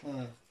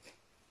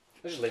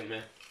 Let's just leave them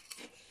there.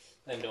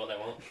 Let them do what they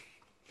want.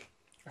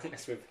 I think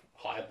that's we've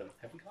hired them.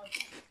 Have we hired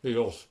them? Who's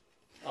yours?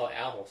 Oh,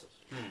 our horses.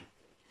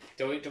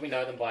 Do we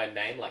know them by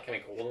name? Like, can we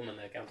call them and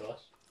they come to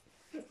us?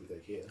 If they're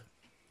here.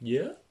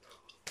 Yeah?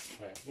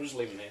 Okay, we'll just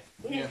leave them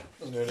there. Yeah,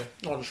 that's good.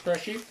 Not a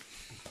scratchy?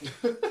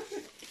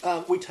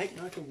 We take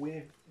note of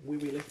where we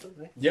left them,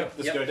 eh? Yeah.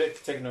 Let's Yep. go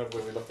take a note of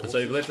where we left the So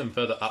you've left them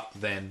further up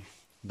than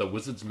the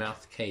Wizard's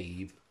Mouth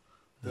Cave.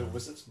 The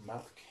Wizard's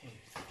Mouth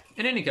Cave.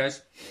 In any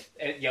case,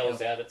 It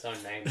yells out its own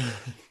name.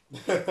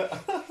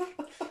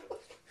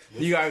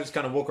 you guys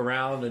kind of walk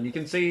around and you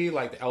can see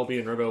like the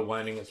Albion River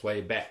winding its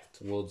way back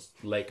towards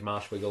Lake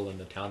Marshwiggle and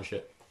the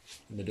township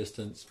in the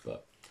distance,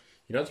 but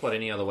you don't spot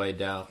any other ways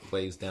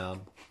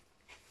down.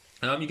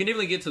 You can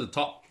definitely get to the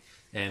top,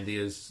 and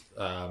there's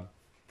kind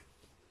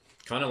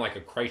of like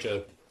a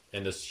crater,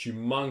 and this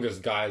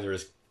humongous geyser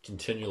is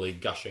continually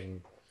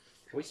gushing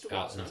Can we still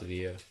got out some? into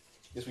the air.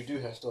 Yes, we do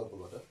have still have a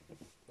lot of.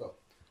 Oh,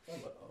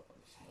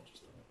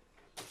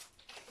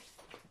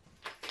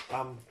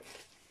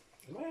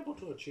 Am I able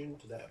to attune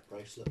to that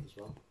bracelet as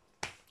well?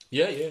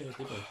 Yeah,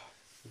 definitely.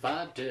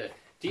 Bad dirt.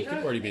 Do You you could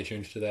know? already be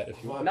attuned to that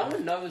if you want. No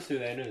one knows who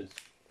that is.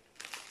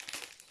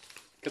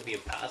 Could be a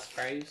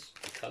passphrase,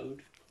 a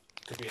code.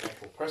 Could be an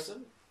actual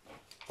person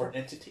or an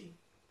entity.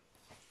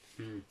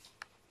 I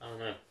don't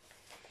know.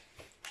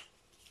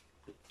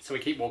 So we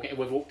keep walking.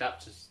 We've walked up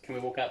to. Can we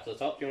walk up to the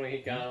top? Do you want to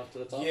keep going up to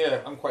the top?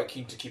 Yeah, I'm quite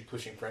keen to keep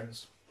pushing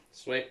friends.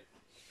 Sweet.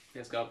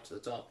 Let's go up to the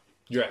top.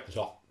 You're at the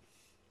top.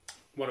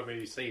 What do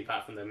we see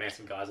apart from the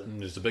massive geyser?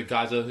 And there's a big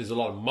geyser. There's a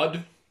lot of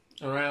mud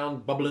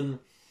around, bubbling.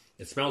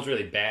 It smells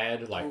really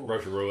bad, like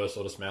Rotorua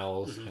sort of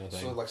smells, kind of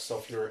thing. So like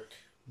sulfuric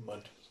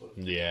mud. Sort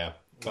of. Yeah,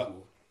 but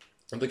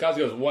the geyser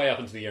goes way up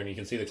into the air, and you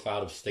can see the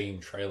cloud of steam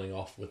trailing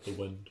off with the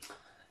wind.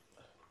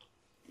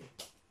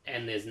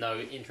 And there's no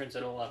entrance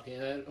at all up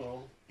here,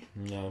 or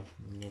No.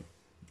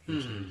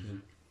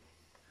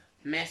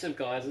 massive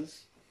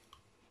geysers.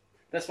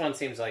 This one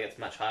seems like it's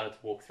much harder to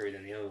walk through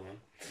than the other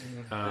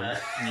one.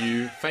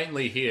 You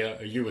faintly hear,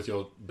 you with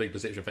your big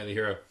perception, faintly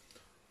hear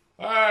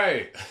a,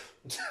 "Hey!"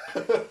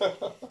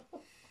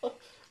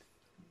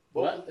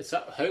 What? So,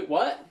 who?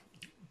 What?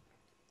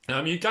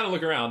 You kind of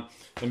look around,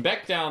 and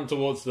back down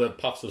towards the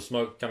puffs of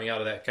smoke coming out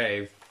of that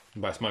cave,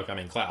 and by smoke I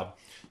mean cloud,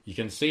 you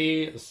can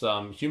see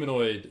some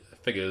humanoid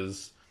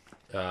figures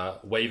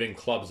waving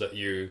clubs at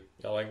you,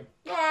 yelling,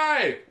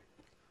 "Hey!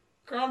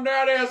 Come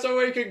down here so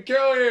we can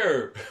kill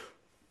you!"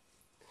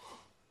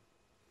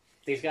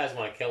 These guys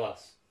want to kill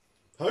us.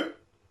 Who?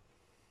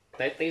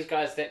 These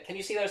guys. Can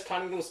you see those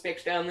tiny little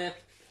specks down there?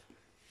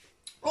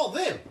 Oh,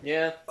 them!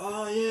 Yeah.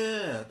 Oh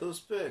yeah, those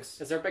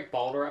pigs. Is there a big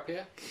boulder up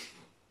here?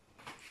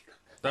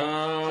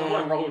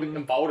 Someone rolled a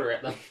boulder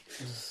at them.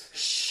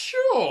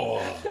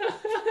 Sure.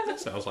 That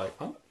sounds like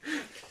fun.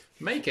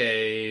 Make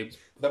a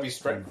That'd be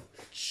strength.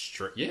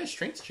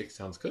 strength check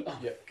sounds good. Oh,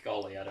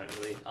 golly,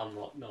 I'm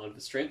not known for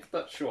strength,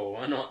 but sure,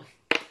 why not?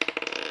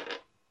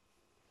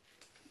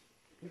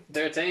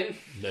 13.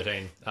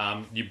 13.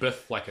 You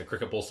biff like a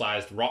cricket ball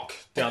sized rock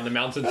down the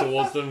mountain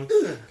towards them,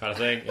 kind of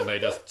thing, and they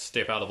just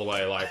step out of the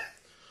way like,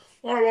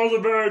 "I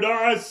wasn't very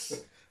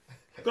nice.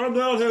 Come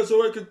down here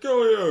so I can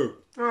kill you."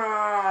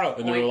 Ah!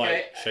 And they're all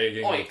like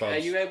shaking their Oink, are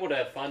thumbs. you able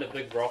to find a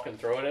big rock and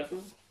throw it at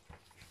them?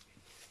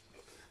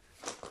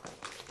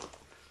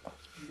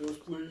 Yes,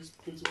 please.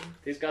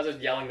 These guys are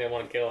yelling they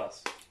want to kill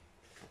us.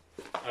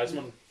 I just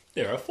want...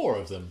 There are 4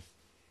 of them.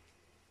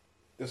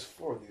 There's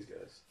 4 of these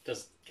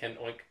guys. Can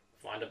Oink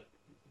find a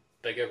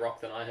bigger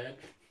rock than I had?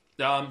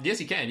 Yes,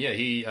 he can. Yeah,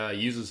 he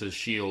uses his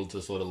shield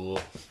to sort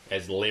of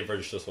as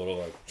leverage to sort of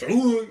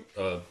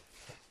like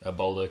a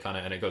boulder kind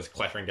of, and it goes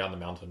clattering down the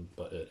mountain.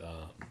 But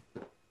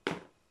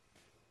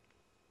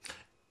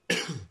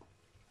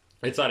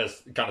it kind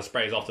of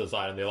sprays off to the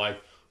side, and they're like,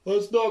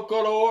 "It's not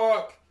gonna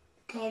work.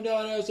 Come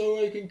down here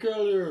so we can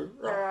kill you."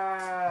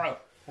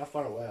 How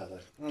far away are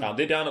they?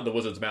 They're down at the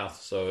wizard's mouth,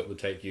 so it would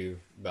take you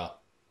about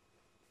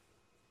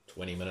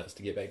 20 minutes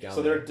to get back down.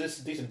 So there. they're a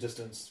decent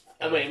distance.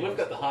 I mean, we've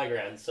got the high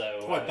ground,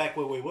 so... Right back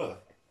where we were.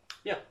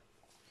 Yeah.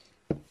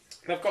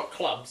 I've got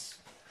clubs.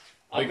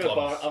 I've Big got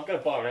clubs. a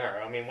bow and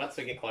arrow. I mean, once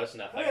we get close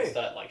enough, I Hey. can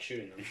start, like,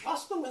 shooting them.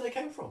 Ask them where they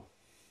came from.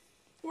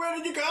 Where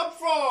did you come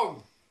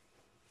from?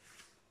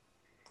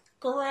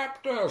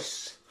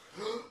 Caraptus.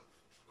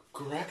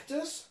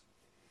 Gractus?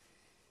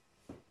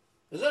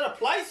 Is that a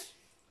place?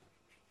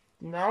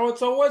 No,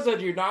 it's a wizard,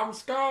 you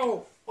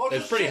numbskull. Or It's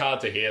just pretty check?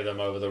 hard to hear them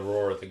over the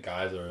roar of the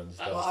geyser and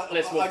stuff.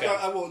 Let's walk down.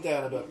 I walk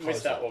down a bit We closer.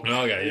 start walking.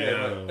 Okay,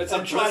 yeah. It's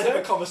I'm a trying to have a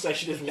blizzard.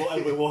 conversation as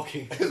we're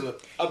walking.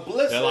 A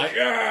blizzard. They're like,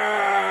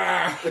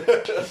 "Ah!"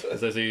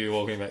 as they see you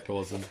walking back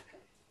towards them.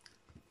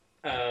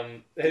 Have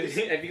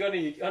you got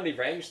any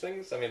range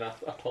things? I mean, I'll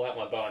pull out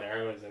my bow and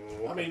arrows and we'll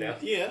walk down.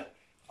 yeah.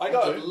 I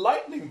got a Okay.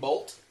 lightning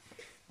bolt.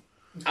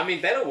 I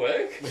mean, that'll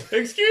work.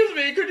 Excuse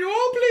me, could you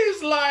all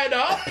please line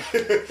up?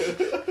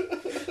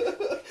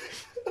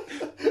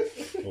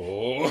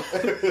 Oh.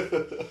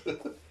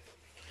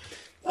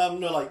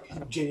 No,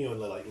 like,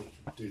 genuinely,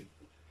 like, dude.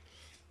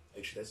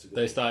 Actually, that's a good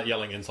They start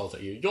yelling insults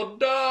at you. You're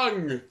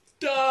dung!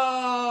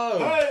 Dung!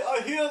 Hey,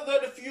 I hear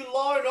that if you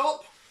line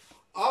up,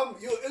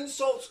 your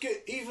insults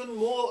get even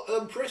more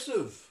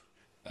impressive.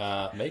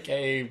 Make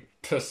a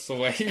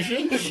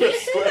persuasion.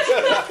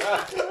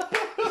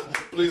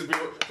 Please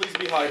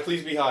be high.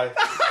 Please be high.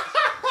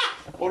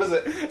 What is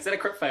it? Is that a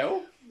crit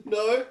fail?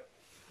 No,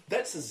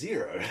 that's a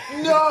 0.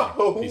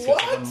 No. He's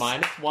got a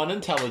 -1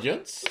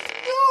 intelligence.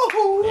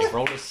 No. They've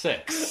rolled a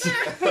 6.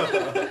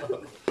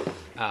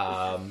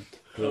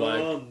 We're like,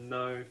 Oh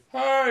no.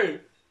 hey,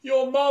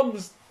 your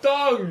mum's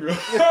dung!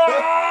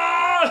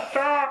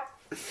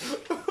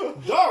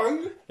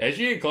 Dung? As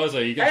you get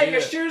closer, you can Hey, see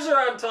your that... shoes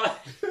are untied.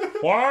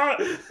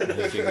 What?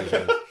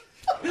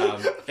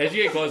 As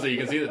you get closer, you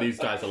can see that these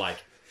guys are like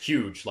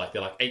huge. Like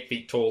they're like 8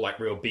 feet tall, like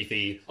real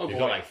beefy. Oh, They've boy.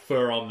 got like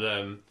fur on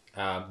them.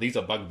 These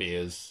are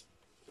bugbears,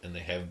 and they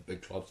have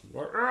big clubs.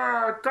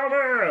 Ah, come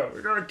here!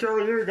 We're gonna kill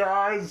you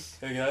guys.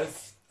 Hey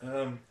guys. I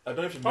don't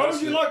know if you How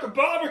would you like a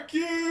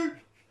barbecue?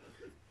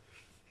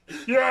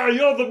 Yeah,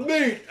 you're the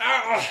meat.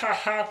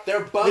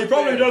 They're He bugbears.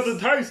 probably doesn't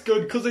taste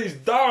good because he's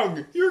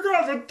dung. You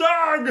guys are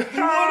dung.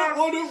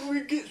 Why don't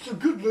we get some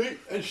good meat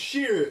and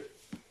share it?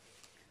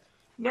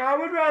 No,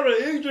 we'd rather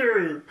eat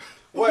you.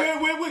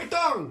 We're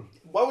dung.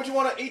 Why would you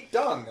want to eat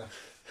dung?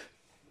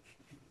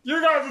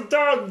 You guys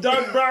are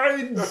dung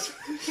brains.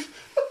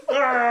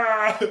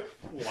 Ah.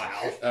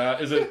 Wow.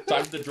 Is it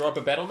time to drop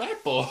a battle map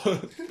or?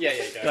 Yeah,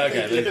 go.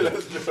 Okay, let's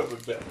Let's jump up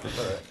a bit.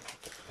 Alright.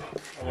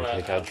 I wanna-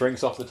 take our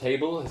drinks off the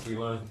table as we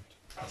learn.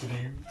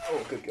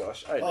 Oh, good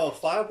gosh. Oh,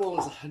 fireball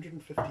is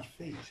 150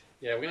 feet.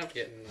 Yeah, we're gonna have to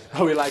get in.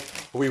 Oh,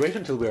 we wait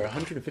until we're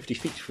 150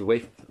 feet to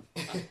wait.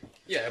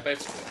 Yeah,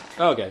 basically.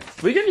 Okay,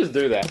 we can just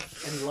do that.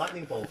 And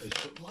lightning bolt's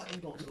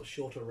got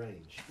shorter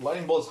range.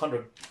 Lightning bolt is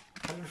 100.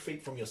 100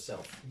 feet from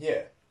yourself.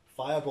 Yeah.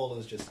 Fireball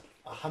is just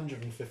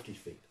 150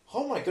 feet.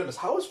 Oh my goodness,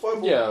 how is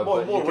fireball Yeah,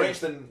 more but you range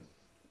can- than...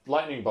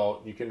 Lightning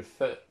bolt, you can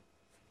fit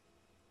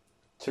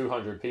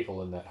 200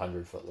 people in that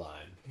 100-foot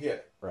line, Yeah.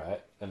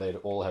 right? And they'd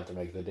all have to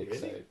make the dex Really?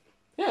 save.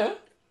 Yeah,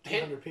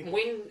 200 people.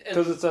 When?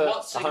 because it's a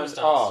what circumstance?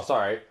 Oh,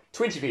 sorry,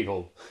 20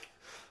 people.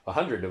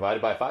 100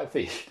 divided by 5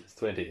 feet is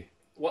 20.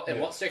 In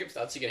what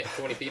circumstance you get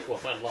 20 people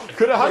in one line?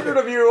 Could 100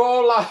 of you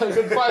all line?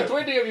 Could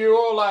 20 of you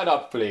all line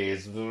up,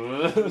 please?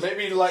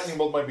 Maybe lightning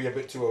bolt might be a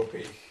bit too OP.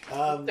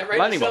 They rate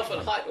Lightning yourself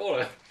bolt. in height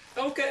order.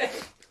 Okay.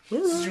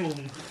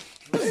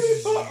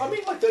 I mean,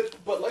 like that,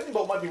 but lightning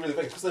bolt might be really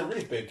big because they're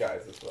really big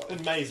guys as well.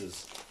 In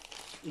mazes.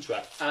 That's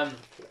right.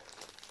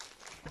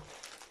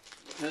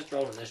 Let's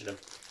roll initiative.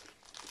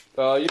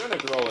 You don't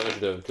have to roll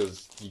initiative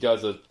because you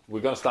guys are.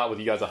 We're going to start with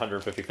you guys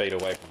 150 feet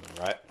away from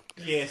them, right?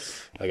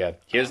 Yes. Okay.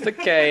 Here's the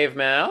cave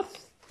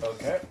mouth.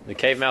 Okay. The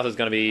cave mouth is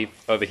going to be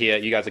over here.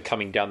 You guys are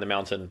coming down the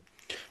mountain.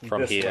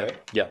 from This here. way?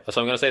 Yeah,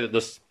 so I'm going to say that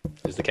this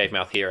is the cave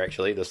mouth here,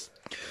 actually. This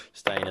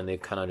stain, and they're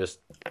kind of just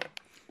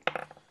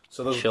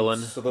So those Chillin'.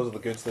 So those are the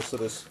goods. So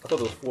there's. I thought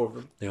there was 4 of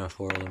them. there are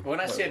 4 of them. When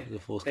I said The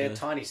four they're squares.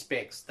 tiny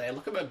specks, they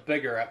look a bit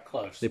bigger up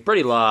close. They're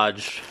pretty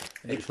large,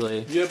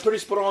 actually. Yeah, pretty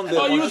spot on. There.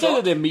 Oh, you would say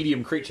that they're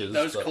medium creatures.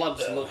 Those but-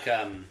 clubs look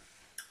Yeah,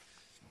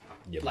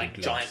 like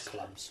big giant clubs.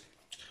 clubs.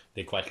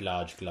 They're quite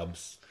large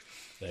clubs.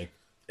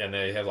 And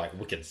they have like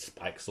wicked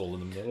spikes all in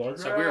them. They're like,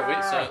 So where are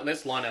we? So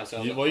let's line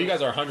ourselves. Well, you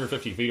guys are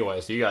 150 feet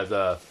away, so you guys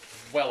are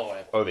well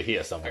away. over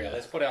here somewhere. Okay,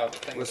 let's put our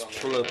things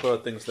Let's on there.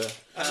 put things there.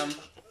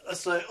 I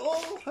say,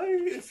 oh, hey,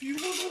 if you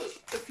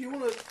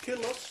wanna kill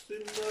us,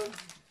 then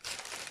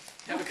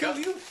Have a kill go.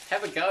 you.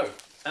 Have a go.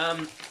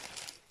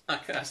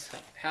 Okay, so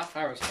how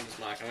far is Hunter's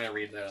Mark? I'm going to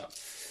read that up.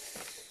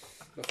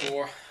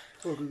 Before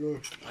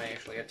I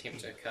actually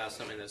attempt to cast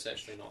something that's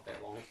actually not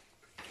that long.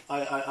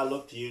 I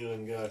look to you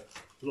and go,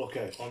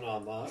 okay, on our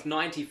mark.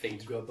 90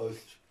 feet. Go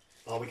both.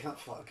 Oh, we can't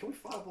fire. Can we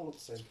fireball at the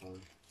same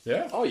time?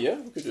 Yeah. Oh yeah,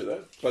 we could do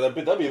that. But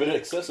that'd be a bit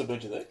excessive,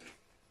 don't you think?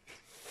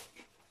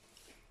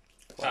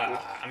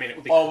 I mean, it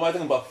would be. Oh, my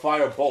thing about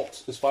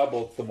firebolt. Is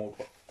firebolt the more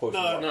potion?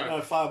 No, one?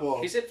 no,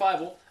 fireball. He said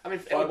fireball. I mean,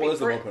 it would Fireball be is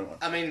the pretty, more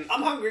potent one. I mean,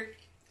 I'm hungry.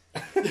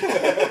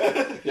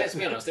 let's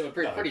be honest, it would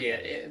be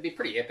it'd be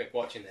pretty epic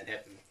watching that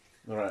happen.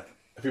 All right.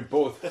 If you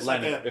both That's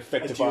land like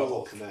effective duel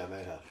fireball.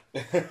 Kamehameha.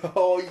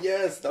 Oh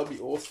yes, that'd be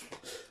awesome.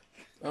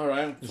 All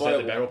right. Is that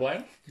the battle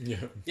plan? Yeah.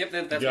 Yep,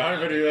 that's You're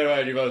 150 feet away,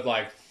 and you're both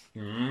like,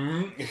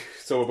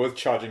 So we're both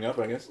charging up,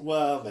 I guess.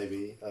 Well,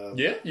 maybe.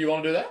 yeah, you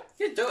want to do that?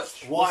 Yeah, do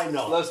it. Why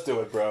not? Let's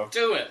do it, bro.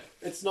 Do it.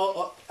 It's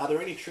not. Are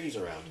there any trees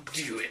around?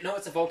 Do it. No,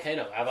 it's a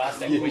volcano. I've asked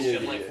that Yeah,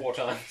 question yeah, like yeah. 4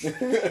 times.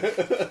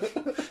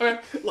 Okay.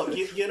 Look,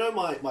 you know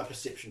my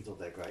perception's not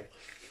that great.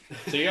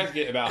 So you guys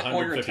get about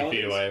Or your 150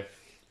 feet intelligence. away.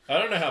 I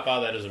don't know how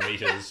far that is in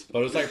meters,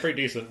 but it's like a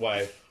pretty decent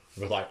way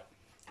with like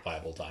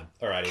fireball time.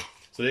 Alrighty.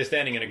 So they're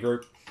standing in a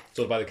group,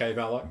 sort of by the cave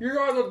mouth, like, you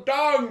guys are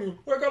dung!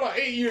 We're gonna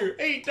eat you!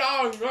 Eat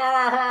dung!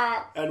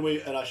 Ah! And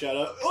I shout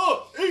out,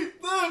 oh,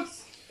 eat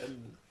this!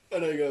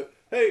 And I go,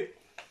 hey,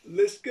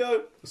 let's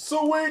go.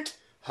 Sweet.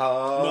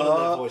 Not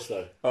in that voice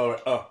though. All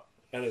right. Oh.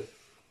 And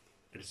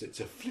it's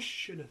a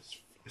flish and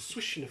a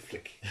swish and a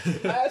flick.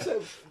 That's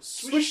a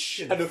Swish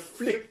and and a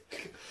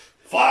flick.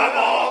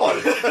 fireball.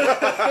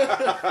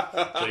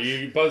 So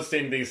you both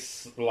send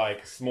these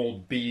like small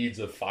beads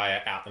of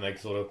fire out, and they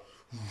sort of,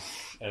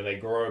 and they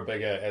grow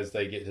bigger as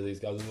they get to these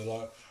guys, and they're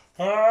like,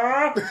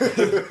 ah!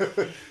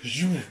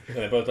 and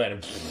they both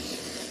land.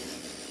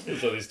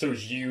 So these 2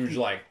 huge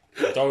like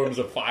domes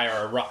of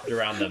fire erupt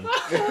around them.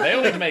 They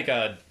only make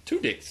 2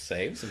 dex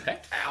saves, in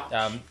fact.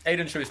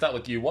 Aiden, should we start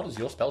with you? What is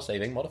your spell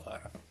saving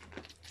modifier?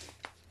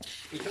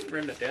 You haven't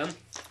written it down.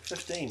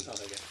 15. Oh,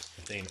 there you go.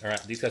 15. All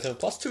right, these guys have a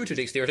 +2 to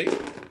dexterity.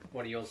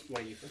 What are yours?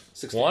 What are you?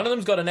 16. One of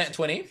them's got a nat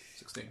 20.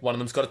 16. One of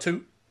them's got a 2.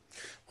 One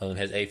of them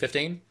has a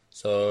 15.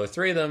 So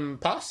 3 of them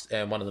pass,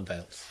 and one of them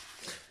fails.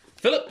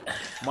 Philip,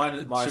 Mine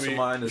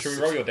is. should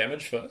we roll your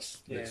damage first?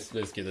 Yeah.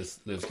 Let's get this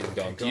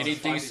going. Do you need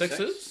 5d6?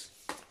 d6s?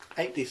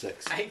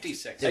 8d6.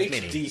 8d6.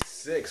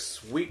 8d6.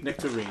 Sweet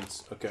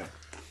nectarines. Okay.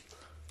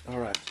 All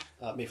right.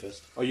 Me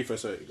first. Oh, you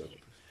first. Sorry, you go.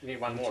 You need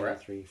one more, right?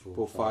 3, 4,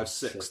 4, 5,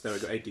 6. There we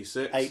go.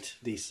 8d6.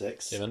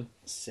 8d6. 7.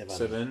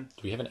 7.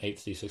 Do we have an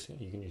 8th d6 here?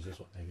 You can use this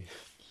one, maybe.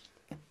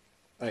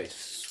 8.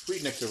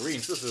 Sweet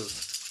nectarines. This is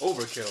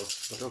overkill.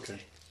 But okay.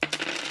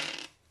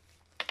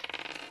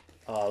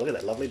 Oh, look at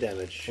that lovely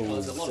damage. Well,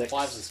 there's a lot of 6,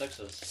 5s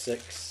and 6s.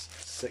 6,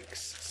 6,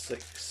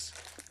 6.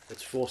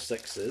 It's 4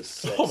 6s.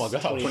 So Oh my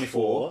that's God.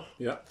 24.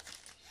 Yeah.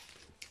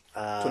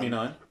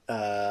 29.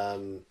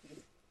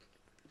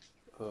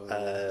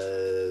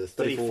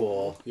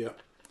 34. Yeah.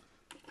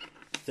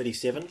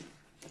 37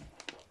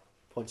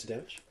 points of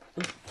damage.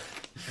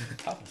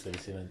 Half of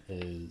 37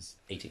 is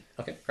 18.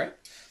 Okay, great.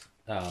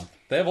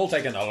 They've all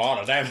taken a lot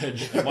of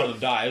damage, and one of them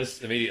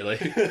dies immediately.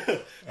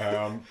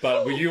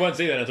 But you won't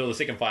see that until the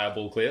second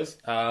fireball clears.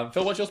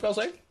 Phil, what's your spell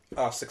save?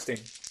 16.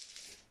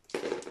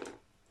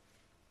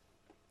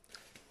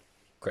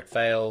 Crit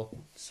fail,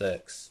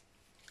 6,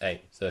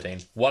 8, 13.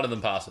 One of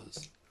them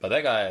passes. But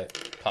that guy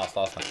passed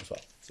last time as well,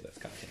 so that's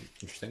kind of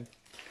interesting.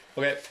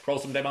 Okay, roll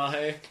some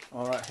damage.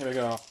 Alright, here we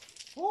go.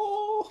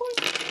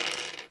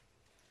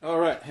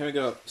 Alright, here we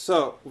go.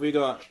 So, we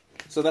got...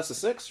 So that's a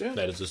 6, yeah?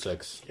 That is a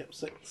 6. Yep,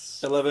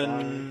 6.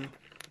 11,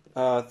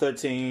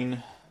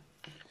 13,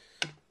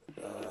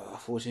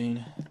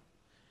 14,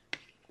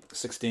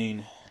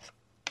 16,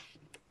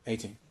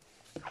 18.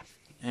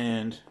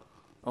 And...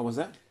 What was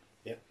that?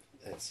 Yep,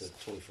 that's a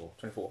 24.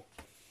 24.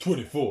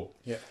 24.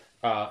 Yeah.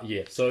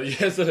 Yeah, so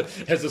as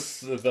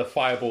the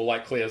fireball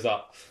like clears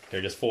up, there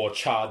are just 4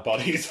 charred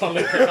bodies on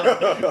the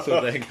ground. So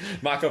they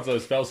mark off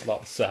those spell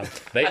slots.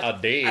 They are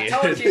dead.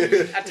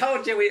 I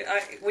told you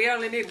we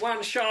only need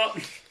one shot.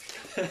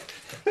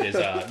 There's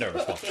no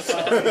response.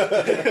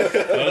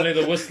 Only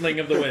the whistling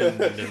of the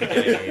wind in the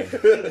cave.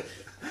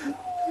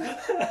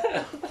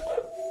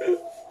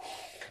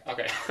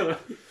 Okay.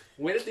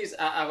 Where did these...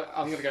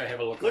 I'm going to go have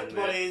a look Look, on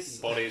bodies.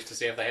 their bodies to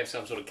see if they have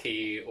some sort of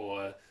key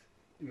or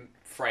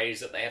phrase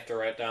that they have to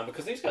write down?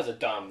 Because these guys are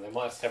dumb. They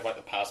must have like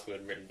the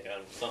password written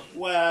down or something.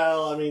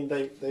 Well, I mean,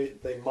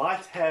 they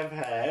might have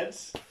had.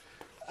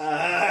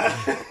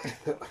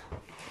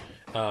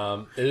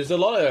 There's a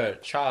lot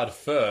of charred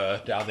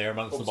fur down there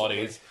amongst the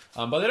bodies,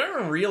 but they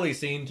don't really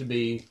seem to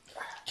be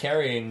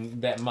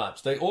carrying that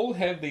much. They all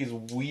have these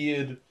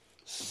weird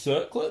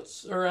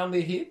circlets around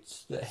their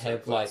heads that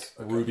have like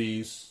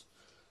rubies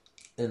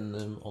in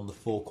them on the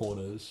four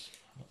corners.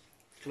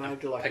 Can I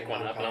do like Pick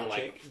one up and I'm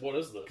like, what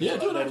is this? Yeah,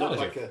 do an They look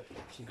arcana like check.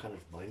 some kind of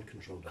mind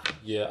control.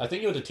 Yeah, I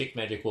think your detect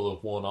magic will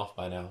have worn off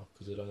by now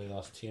because it only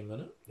lasts 10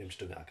 minutes. I'm just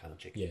doing an arcana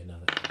check. Yeah, no.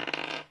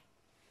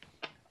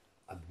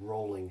 I'm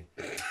rolling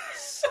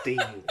steam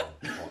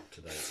hot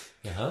today.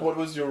 Uh-huh. What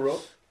was your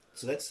roll?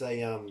 So that's a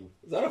Is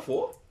that a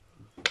 4?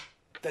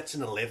 that's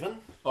an 11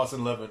 Oh, it's an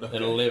 11. Okay.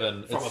 An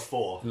 11. from a It's-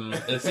 4.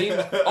 It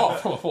seems... Oh,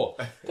 from a 4.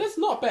 That's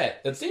not bad.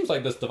 It seems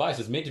like this device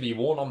is meant to be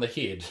worn on the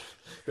head,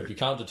 but you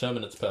can't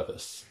determine its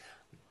purpose.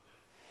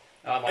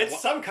 I'm like, It's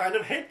what? some kind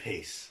of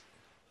headpiece.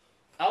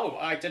 Oh,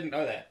 I didn't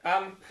know that.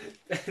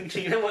 Do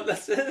you know what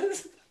this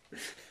is?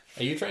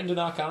 Are you trained in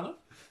Arcana?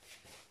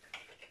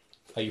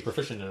 Are you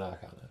proficient in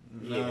Arcana?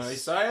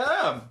 Nice, I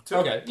am. Two.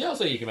 Okay, yeah,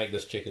 so you can make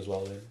this check as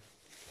well then.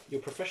 Your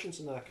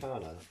proficiency in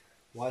arcana.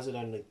 Why is it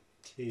only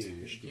 2?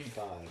 It should be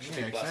 5.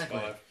 Yeah, Plus exactly.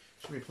 5.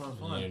 Should be plus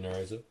You 1.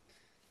 narrator.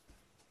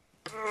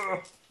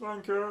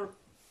 Thank you.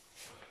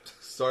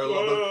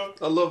 Sorry,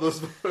 I love this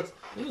verse.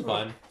 This is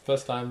fine.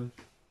 First time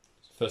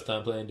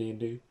playing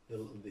D&D.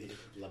 Love those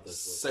words.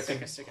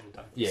 Second Second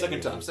time. Yeah, second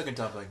yeah,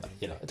 time playing.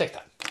 You know, it takes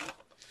time.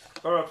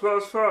 Alright,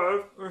 plus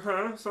 5.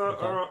 Okay, so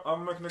Okay.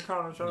 I'm making a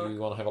counter check. You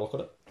want to have a look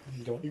at it?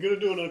 Go on. You're going to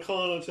do an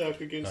arcana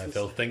attack against Alright, this.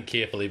 Phil, think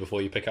carefully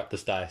before you pick up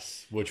this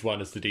dice. Which one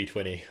is the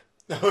D20?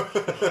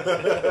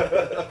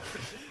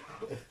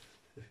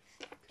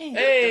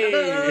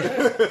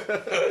 Hey!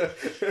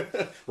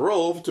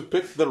 Roll to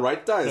pick the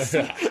right dice.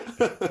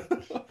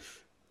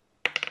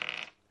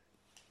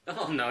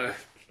 Oh no.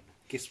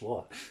 Guess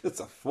what? It's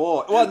a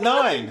 4. Well,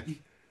 9.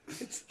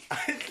 It's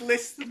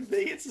less than me.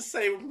 It's the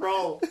same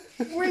roll.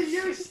 We're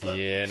useless.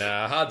 Yeah,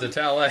 nah, hard to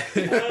tell, eh?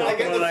 I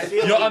get the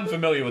feeling. You're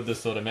unfamiliar with this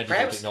sort of magical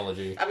Perhaps-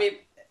 technology. I mean,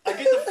 I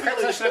get the perhaps I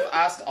feeling. should have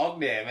asked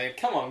Ogner. I mean,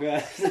 come on,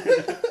 guys.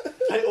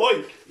 Hey,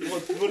 oi!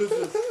 What is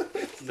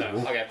this? No,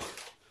 okay.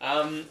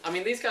 I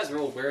mean, these guys are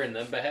all wearing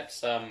them.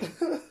 Perhaps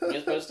we're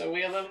supposed to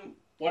wear them.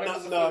 What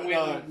happens if we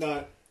wear them?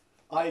 No.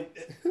 I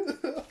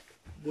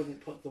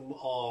wouldn't put them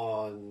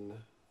on.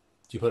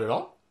 Do you put it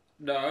on?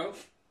 No.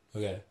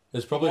 Okay.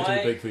 It's probably too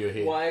big for your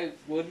head. Why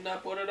wouldn't I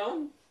put it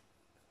on?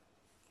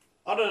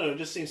 I don't know. It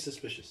just seems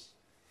suspicious.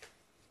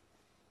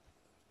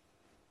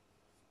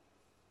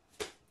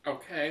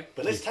 Okay.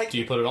 But let's take. Do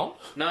you put it on?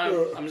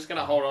 No, I'm just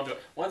gonna hold on to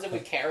it. Once if we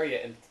carry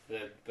it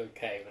into the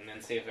cave and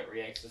then see if it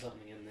reacts to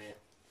something in there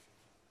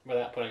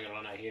without putting it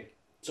on our head.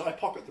 So I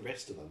pocket the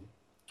rest of them.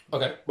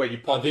 Okay. Wait, you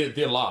Oh, pop.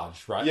 they're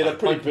large, right? Yeah, they're Like,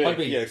 pretty bug- big.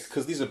 bugbear- Yeah,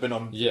 because these have been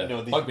on. Yeah, You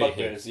know, these bugbear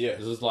bugbears. heads. Yeah.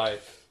 This is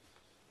like,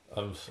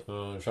 I'm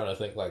trying to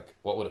think, like,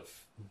 what would it...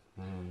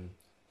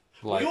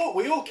 like,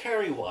 We all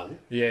carry one.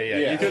 yeah.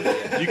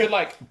 Yeah. You could,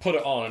 like, put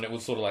it on and it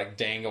would sort of, like,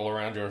 dangle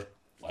around your,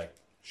 like,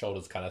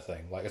 shoulders kind of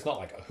thing. Like, it's not,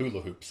 like, a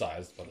hula hoop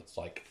size, but it's,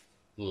 like,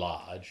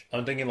 large.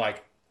 I'm thinking,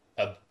 like,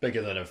 a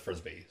bigger than a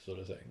Frisbee sort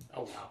of thing.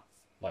 Oh wow.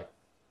 Like,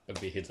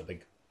 bugbear heads are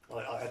big.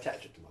 I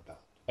attach it to my belt.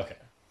 Okay.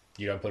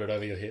 You don't put it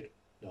over your head?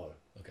 No.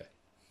 Okay.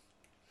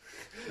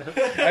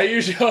 Are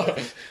you sure?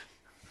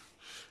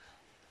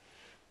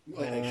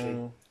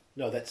 Actually,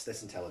 no. That's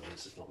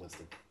intelligence. It's not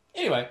wisdom.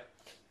 Anyway.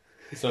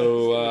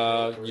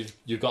 So,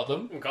 you've got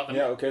them? We've got them.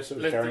 Yeah, okay, so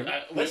we're Let's, carrying.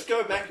 Let's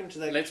go back into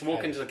that. let's walk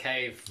cave. into the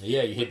cave.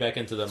 Yeah, you head back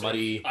into the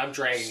muddy, I'm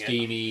dragging it.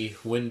 steamy,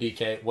 windy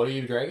cave. What are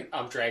you dragging?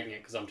 I'm dragging it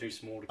because I'm too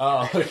small to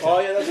Oh, okay. Oh,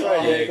 yeah, that's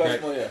right. Yeah, Yeah, you got great.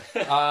 small,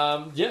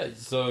 yeah. Yeah,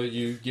 so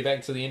you get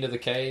back to the end of the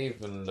cave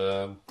and,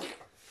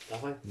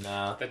 Nothing.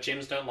 nah. The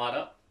gems don't light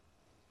up.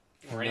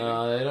 Or anything.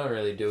 No, they don't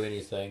really do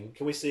anything.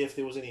 Can we see if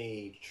there was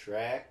any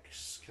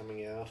tracks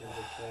coming out of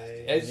the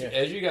cave?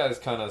 As you guys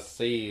kind of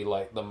see,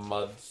 like, the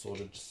mud sort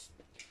of just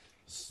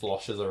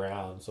sloshes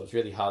around, so it's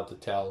really hard to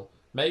tell.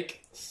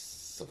 Make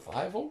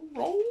survival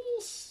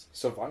rolls?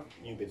 Survival.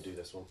 You been do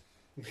this one.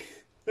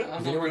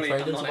 I'm anyone trained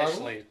I'm in not survival?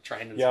 actually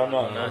trained in Yeah, I'm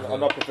survival. not. No. I'm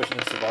not proficient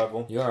in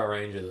survival. You're a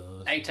ranger,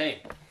 though. 18.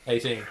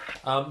 18.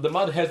 The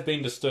mud has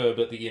been disturbed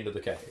at the end of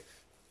the cave.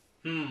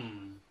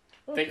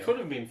 There could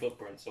have been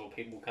footprints or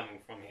people coming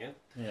from here.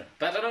 Yeah.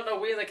 But I don't know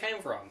where they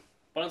came from.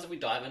 What happens if we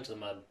dive into the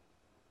mud?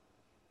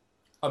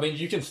 I mean,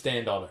 you can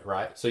stand on it,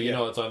 right? So you Yeah.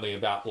 know it's only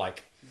about,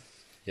 like,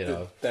 you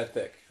know, That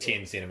thick.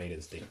 10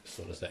 centimeters deep,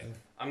 sort of thing.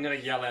 I'm gonna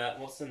yell out,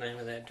 what's the name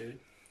of that dude?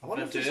 I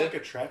wonder if there's Vadur? like a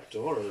trap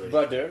door. Or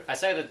But there.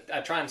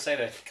 I try and say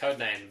the code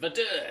name.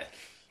 Vadur!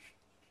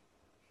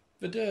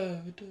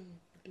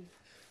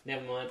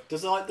 Never mind.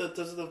 Does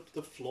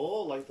the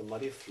floor, like the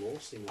muddy floor,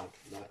 seem like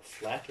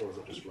flat, or is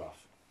it just rough?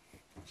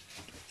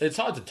 It's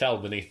hard to tell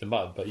beneath the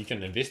mud, but you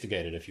can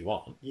investigate it if you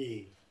want.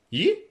 Yeah.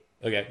 Yeah?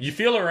 Okay. You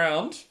feel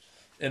around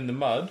in the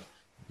mud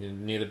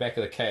near the back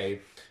of the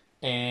cave,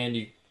 and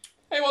you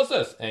hey, what's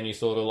this? And you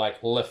sort of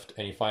like lift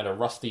and you find a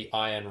rusty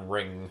iron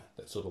ring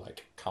that sort of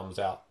like comes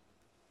out.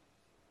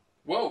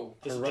 Whoa.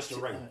 Just a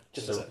ring.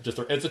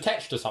 It's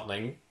attached to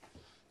something.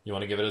 You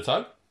want to give it a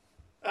tug?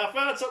 I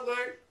found something.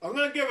 I'm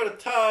going to give it a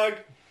tug.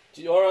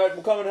 Alright,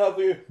 we'll come and help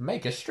you.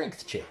 Make a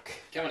strength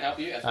check. Come and help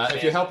you.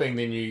 If you're helping,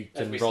 then you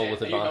can roll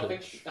with Are you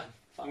advantage. helping?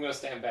 I'm going to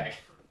stand back.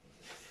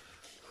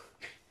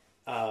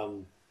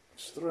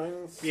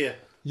 Strength. Yeah.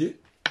 You.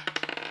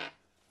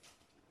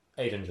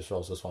 Aiden just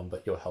rolls this one,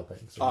 but you're helping.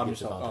 So you I'm get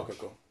just okay, advantage.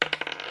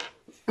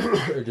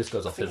 cool. It just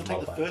goes I off think his I'll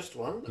take the modifier. first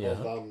one Yeah.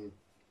 of...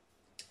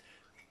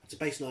 It's a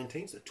base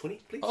 19, so 20,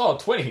 please. Oh,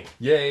 20.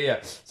 Yeah.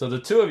 So the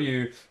two of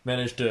you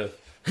manage to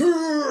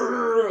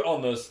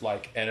on this,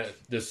 like, and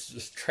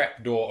this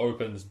trap door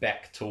opens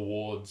back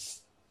towards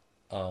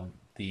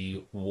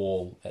the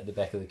wall at the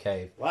back of the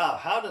cave. Wow,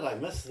 how did I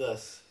miss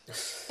this?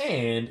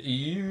 And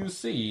you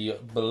see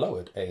below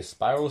it a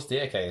spiral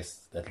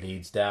staircase that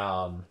leads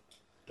down.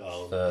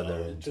 Down, Further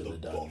down into to the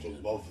dungeon.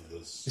 bottom of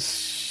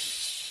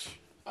this.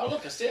 Oh,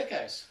 look, a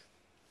staircase.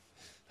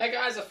 Hey,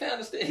 guys, I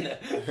found a staircase.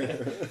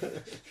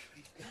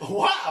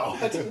 Wow,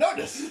 I didn't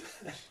notice.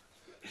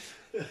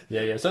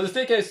 Yeah. So the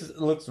staircase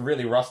looks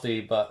really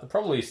rusty, but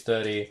probably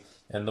sturdy,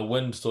 and the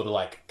wind sort of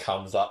like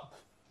comes up,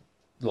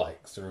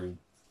 like through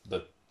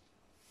the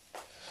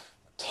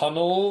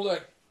tunnel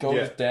that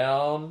goes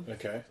down.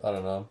 Okay. I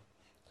don't know.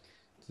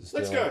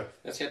 Let's go.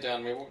 Let's head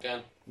down. We walk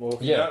down.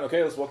 Walking Yeah. down.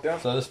 Okay, let's walk down.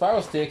 So the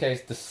spiral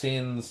staircase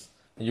descends,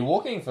 and you're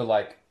walking for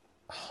like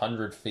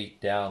 100 feet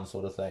down,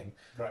 sort of thing.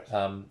 Right.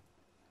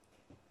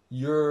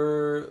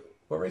 You're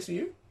what race are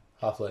you?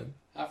 Halfling.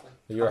 Halfway.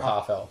 You're a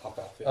half elf. Hop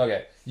off. Yeah.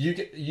 Okay,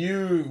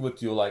 you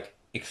with your like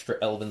extra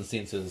elven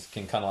senses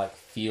can kind of like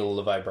feel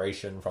the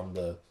vibration from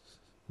the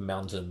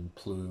mountain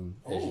plume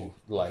as you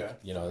like okay.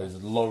 there's a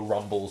low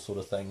rumble sort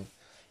of thing.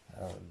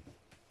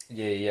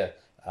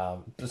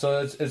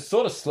 So it's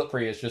sort of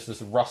slippery. It's just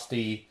this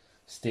rusty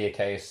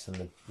staircase,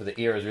 and the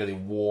air is really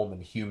warm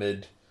and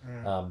humid,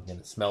 and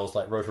it smells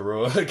like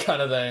Rotorua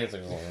kind of thing. It's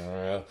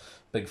like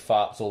big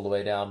farts all the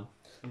way down.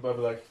 But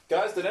be like,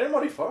 guys, did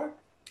anybody fart?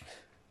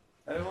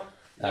 Anyone?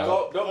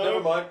 No. No,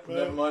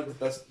 never mind.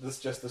 That's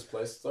just this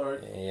place. Sorry.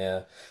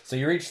 Yeah. So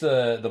you reach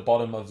the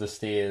bottom of the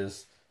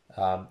stairs,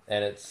 and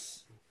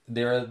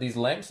there are these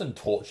lamps and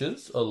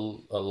torches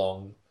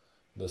along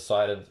the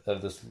side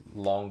of this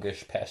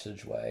longish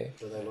passageway.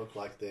 Do they look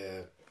like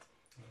they're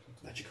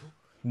magical?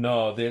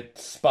 No, they're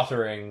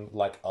sputtering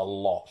like a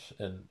lot,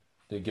 and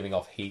they're giving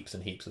off heaps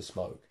and heaps of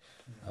smoke.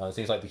 It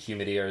seems like the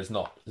humid air is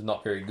not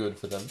very good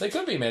for them. They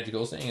could be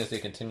magical, seeing as they're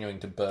continuing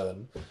to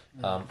burn,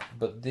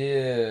 but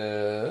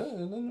they're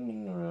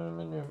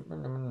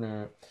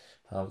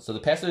so the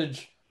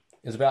passage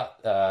is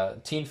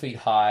about 10 feet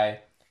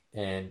high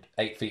and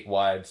 8 feet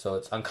wide, so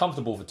it's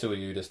uncomfortable for two of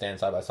you to stand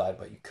side by side,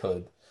 but you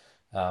could.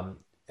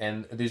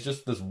 And there's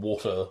just this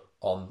water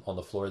on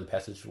the floor of the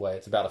passageway.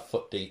 It's about a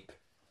foot deep.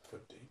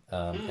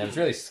 And it's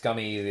really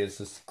scummy. There's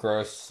this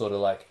gross sort of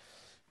like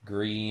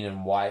green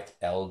and white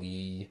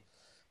algae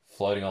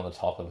floating on the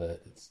top of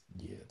it. It's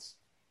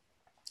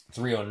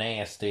real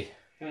nasty.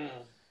 I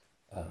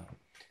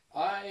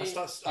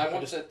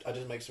want to. I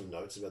just make some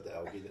notes about the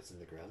algae that's in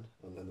the ground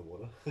and in the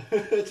water.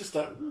 Just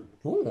start.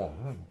 Ooh,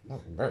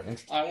 very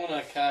interesting. I want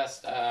to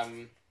cast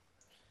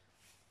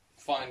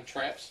find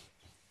traps.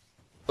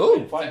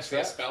 Ooh, Fine,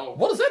 Actually, a spell.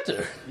 what does that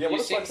do? Yeah, You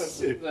what the fuck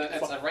sense is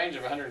it's a range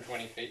of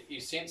 120 feet.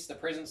 You sense the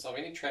presence of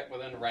any trap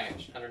within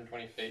range,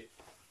 120 feet,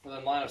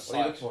 within line of What are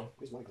you sight. looking for?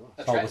 Where's my glass?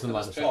 The Oh, trap within for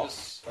line this of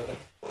purpose Okay.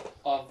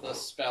 of the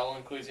spell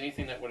includes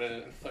anything that would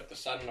inflict a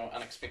sudden or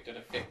unexpected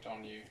effect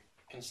on you,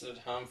 considered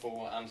harmful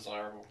or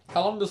undesirable.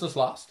 How long does this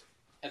last?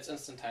 It's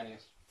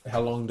instantaneous.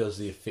 How long does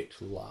the effect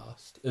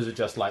last? Is it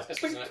just like...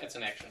 It's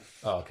an action.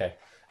 Oh, okay.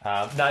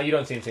 No, you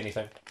don't sense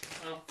anything.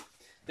 Well,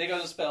 there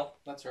goes a spell.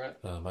 That's right.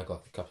 My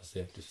cup is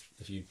there. Just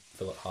if you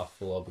fill it half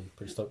full, I'll be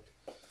pretty stoked.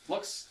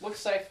 Looks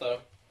safe though.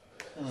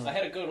 I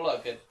had a good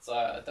look. It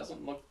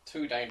doesn't look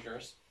too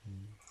dangerous.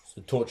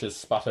 So torches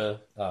sputter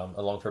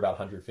along for about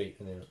 100 feet,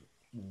 and then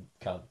you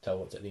can't tell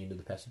what's at the end of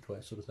the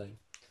passageway, sort of thing.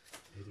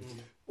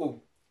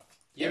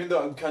 Even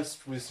though we can't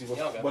really see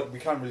Yeah, okay. we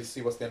can't really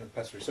see what's the end of the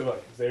passage. So,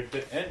 like, is there a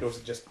dead end, or is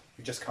it just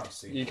we just can't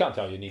see? You can't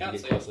tell. You need Can't to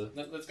see. get closer.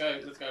 Let's go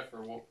for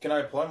a walk. Can I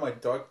apply my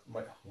dark?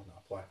 Well,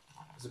 not apply.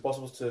 Is it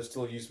possible to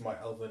still use my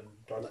elven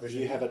dark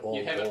vision? You have it all.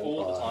 You have it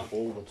all the time.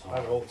 All the I have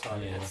time. it all the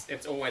time. Yeah.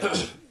 It's always on.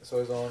 So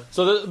it's on.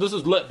 So this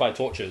is lit by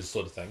torches,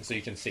 sort of thing, so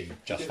you can see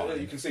just You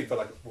fine. can see, but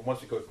like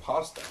once we go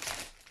past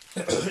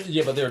that,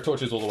 Yeah, but there are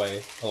torches all the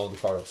way along the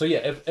corridor. So yeah,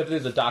 if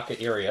there's a darker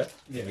area,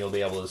 then Yeah. you'll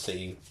be able to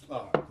see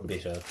oh,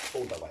 better,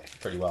 All the way.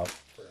 pretty well.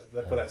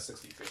 but that's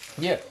 60 feet.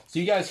 Yeah, so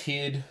you guys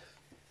head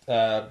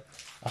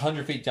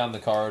 100 feet down the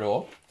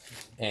corridor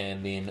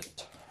and then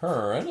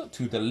turn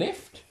to the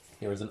left.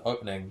 There is an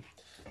opening.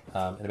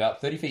 And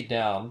about 30 feet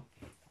down,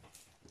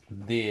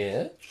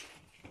 there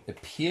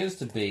appears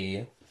to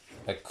be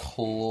a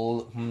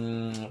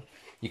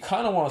you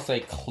kind of want to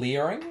say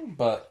clearing,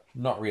 but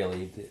not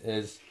really.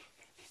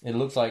 It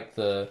looks like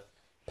the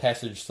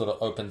passage sort of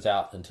opens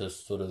out into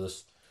sort of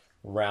this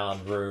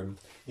round room.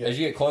 Yeah. As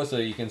you get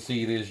closer, you can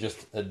see there's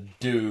just a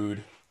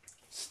dude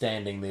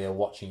standing there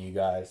watching you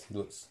guys. He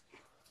looks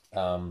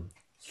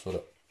sort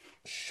of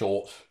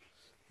short,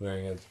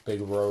 wearing a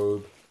big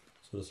robe,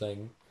 sort of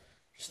thing.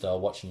 Just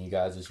watching you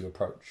guys as you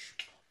approach.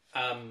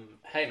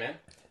 Hey man,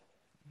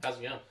 how's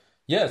it going?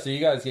 Yeah, so you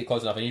guys get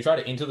close enough, and you try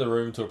to enter the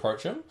room to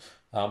approach him,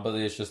 but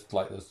there's just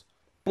like this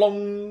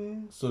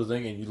blong sort of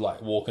thing, and you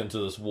like walk into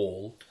this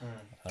wall.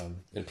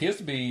 It appears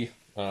to be,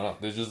 I don't know,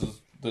 there's just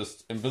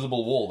this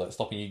invisible wall that's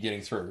stopping you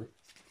getting through.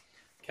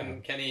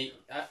 Can he?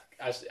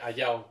 I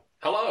yell,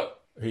 hello.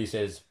 He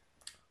says,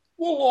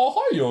 "Well,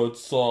 hiya,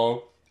 it's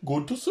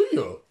good to see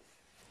you.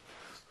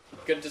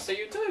 Good to see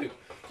you too.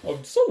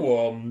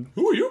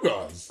 Who are you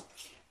guys?"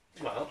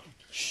 Well,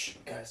 Shh,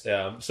 guys.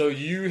 So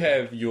you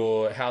have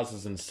your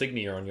house's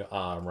insignia on your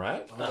arm,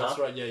 right? Oh, that's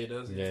right. Yeah, he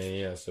does.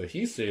 Yeah. So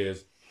he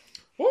says,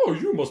 "Oh,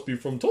 you must be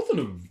from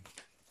Tottenham.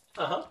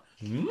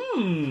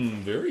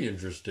 Very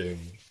interesting.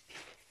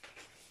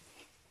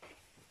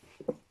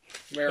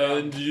 Where?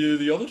 And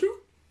the other two?"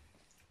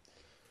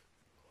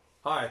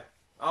 Hi.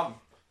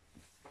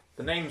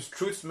 The name's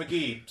Truth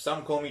McGee.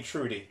 Some call me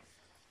Trudy.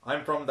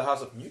 I'm from the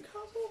House of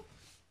Newcastle?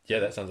 Yeah,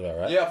 that sounds about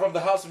right. Yeah, from the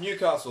House of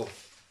Newcastle.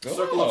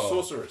 Circle of Oh.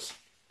 Sorcerers.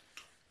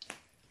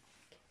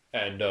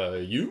 And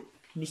you,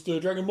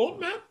 Mr. Dragonborn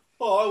man?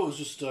 Oh, I was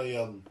just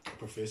a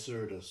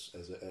professor at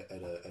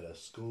a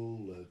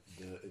school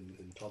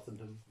in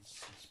Tottenham.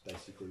 It's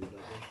basically what I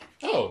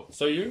was. Oh,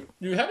 so you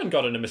haven't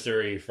got an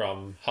emissary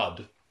from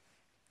HUD?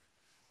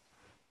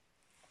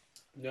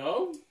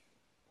 No.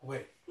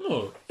 Wait.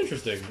 Oh,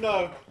 interesting.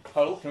 No,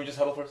 Huddle? Can we just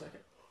huddle for a second?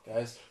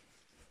 Guys,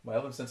 my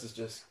elven senses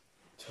just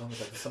tell me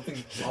that there's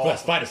something My off.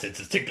 spider sense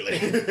is tickling.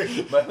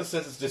 My elven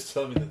senses just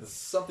tell me that there's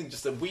something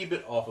just a wee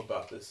bit off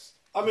about this.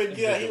 I mean,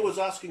 yeah, he was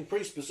asking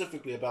pretty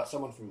specifically about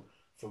someone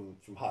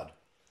from HUD.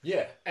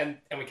 Yeah. And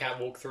we can't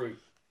walk through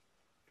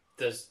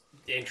this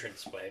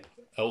entrance way.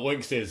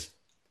 Link says,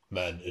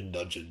 "Man in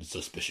dungeon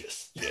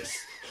suspicious." Yes.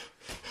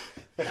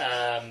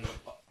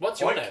 What's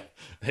your Oink. name?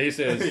 He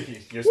says,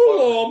 You're spot on.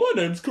 "Well, my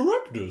name's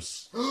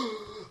Caractus.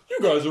 You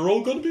guys are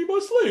all going to be my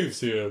slaves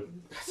here.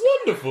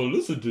 Wonderful,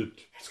 isn't it?"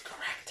 It's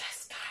correct,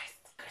 guys.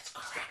 It's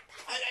correct.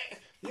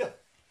 Yeah.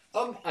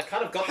 I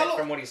kind of got How that long-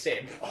 from what he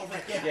said. Oh,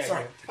 right, yeah. Yeah,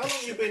 Sorry. okay. How long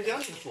have you been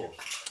down here for?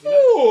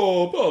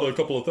 Oh, about a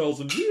couple of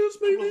thousand years,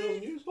 Couple of maybe.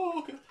 thousand years? Oh,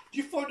 okay. Do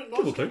you find it Give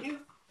or nice down take. here?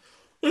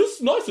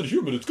 It's nice and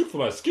humid. It's good for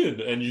my skin.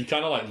 And you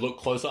kind of like look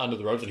closer under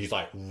the robes, and he's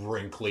like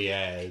wrinkly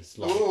as,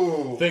 like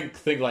Ooh.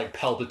 think like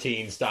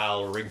Palpatine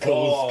style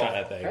wrinkles Oh. kind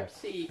of thing.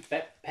 Perhaps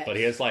But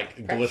he has like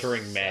Perhaps,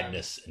 glittering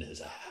madness in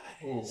his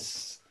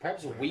eyes.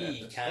 perhaps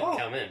we can't Oh.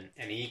 come in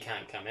and he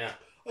can't come out.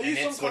 Are And you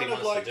that's some what he kind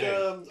of wants like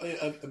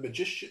to do. a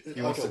magician, like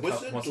wants a to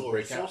wizard wants to or a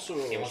break out.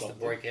 sorcerer He or wants to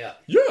something? break out.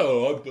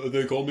 Yeah,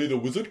 they call me the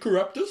Wizard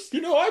Caraptus.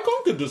 You know, I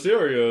conquered this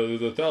area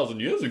 1,000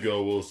 years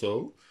ago or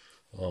so.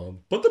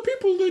 But the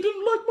people, they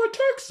didn't like my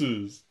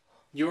taxes.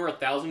 You were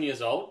 1,000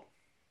 years old?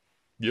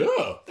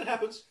 Yeah. That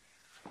happens.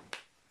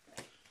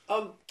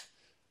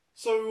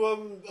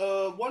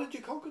 Why did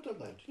you conquer the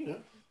land? You know,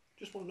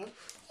 just want to know.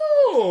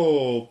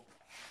 Oh.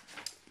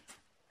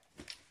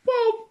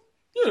 Well,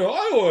 you know,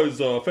 I always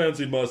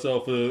fancied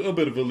myself a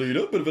bit of a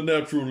leader, a bit of a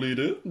natural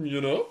leader,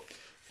 you know.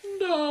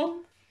 And,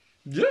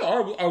 yeah,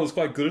 I was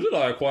quite good at it.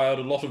 I acquired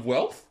a lot of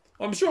wealth.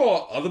 I'm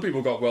sure other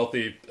people got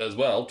wealthy as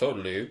well,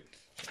 totally.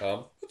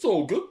 It's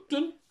all good,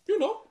 and, you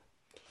know,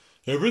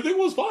 everything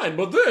was fine.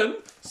 But then,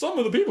 some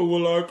of the people were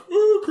like,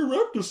 "Oh,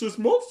 Caractus, this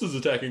monster's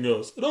attacking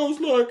us." And I was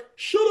like,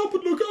 "Shut up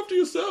and look after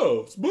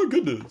yourselves. My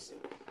goodness.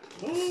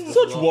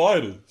 Such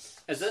whiters."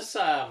 Is this,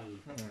 are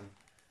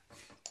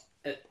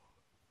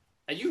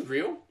you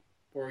real?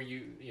 Or are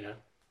you, you know?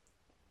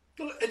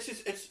 Well,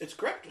 it's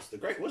Gracchus, the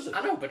Great Wizard.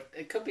 I know, but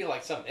it could be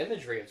like some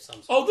imagery of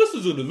some sort. Oh, this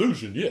is an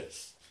illusion,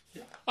 yes.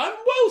 I'm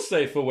well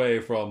safe away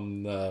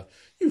from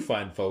you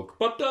fine folk.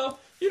 But,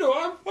 you know,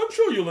 I'm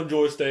sure you'll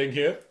enjoy staying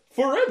here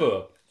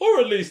forever. Or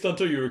at least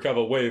until you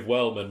recover Wave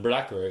Whelm and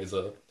Black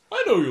Razor.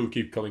 I know you'll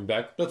keep coming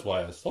back. That's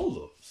why I stole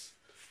those.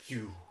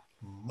 You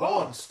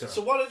monster.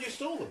 So why did you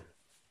steal them?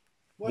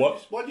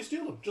 What? Why did you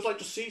steal them? Just like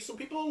to see some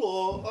people,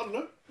 or I don't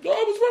know. I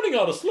was running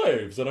out of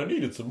slaves and I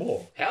needed some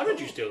more. How did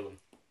you steal them?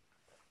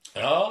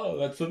 Ah,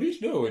 that's for me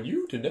to know and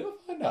you to never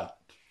find out.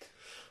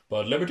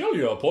 But let me tell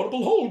you, a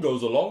portable hole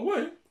goes a long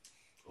way.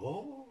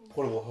 Oh,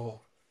 Portable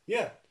hole.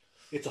 yeah,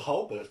 it's a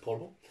hole, but it's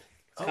portable.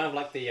 It's kind of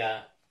like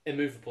the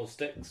immovable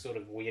stick sort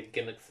of weird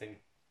gimmick thing.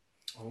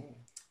 Oh.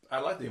 I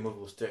like the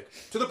immovable stick.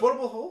 To the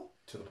portable hole.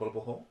 To the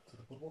portable hole. To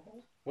the portable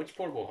hole. Which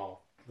portable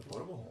hole? To the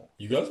portable hole.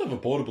 You guys have a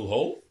portable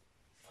hole?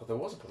 I thought there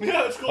was a portable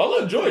Yeah, it's cool. I'll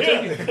enjoy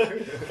taking...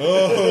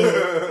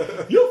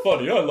 You're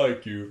funny, I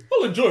like you.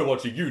 I'll enjoy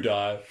watching you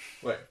die.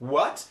 Wait,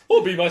 what?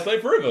 Or be my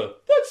slave forever.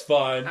 That's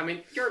fine. I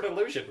mean, you're a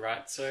delusion,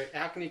 right? So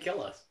how can you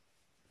kill us?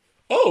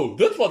 Oh,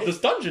 that's what this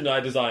dungeon I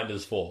designed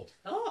is for.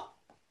 Oh.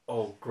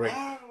 Oh, great.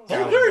 Oh,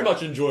 I very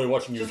much enjoy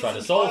watching you So try to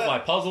this solve entire- my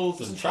puzzles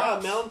this and entire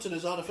traps. mountain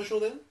is artificial,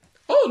 then?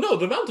 Oh no,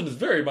 the mountain is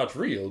very much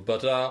real,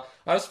 but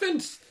I've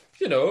spent,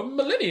 you know,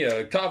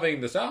 millennia carving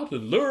this out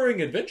and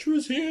luring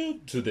adventurers here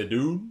to their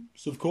doom.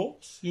 names, of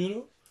course, you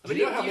know. I mean,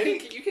 Do you know how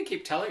many? you can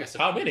keep telling us.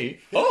 How many?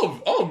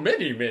 Oh,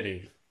 many,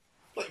 many.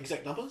 Like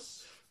exact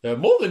numbers?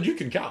 More than you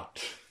can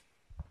count.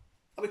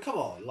 I mean, come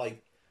on,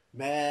 like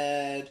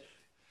mad,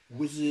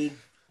 wizard,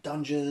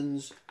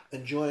 dungeons,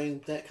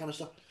 enjoying that kind of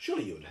stuff.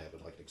 Surely you would have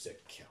like an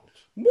exact count.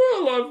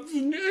 Well, I've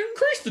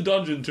increased the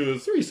dungeon to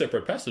 3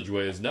 separate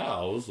passageways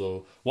now,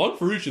 so 1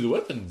 for each of the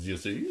weapons, you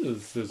see.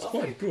 It's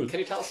quite good. Can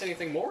you tell us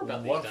anything more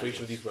about One these for each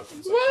of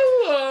dungeons? these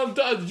weapons.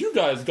 Well, you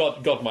guys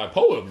got my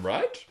poem,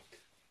 right?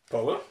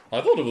 Poem?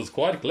 I thought it was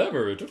quite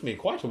clever. It took me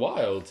quite a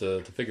while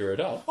to figure it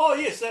out. Oh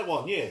yes, that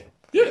one. Yeah.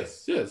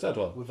 Yes, that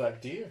one. With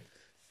that deer.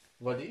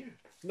 What deer?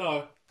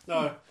 No. The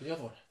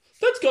other one.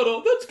 That's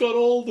got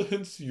all the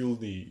hints you'll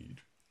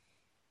need.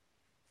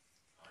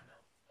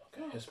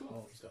 Okay, his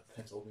poem's got the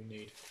hints all we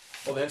need.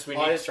 All the hints we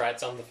Oh, need. that's right.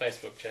 It's on the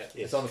Facebook chat.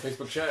 Yes. It's on the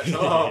Facebook chat.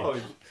 Oh,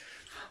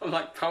 I'm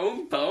like,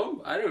 poem?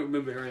 I don't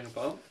remember hearing a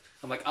poem.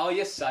 I'm like, oh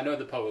yes, I know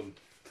the poem.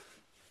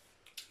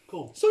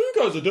 Cool. So you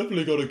guys are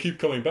definitely going to keep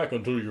coming back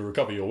until you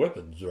recover your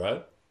weapons,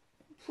 right?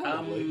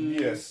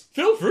 yes.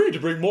 Feel free to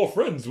bring more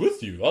friends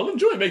with you. I'll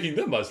enjoy making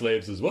them my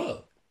slaves as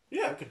well.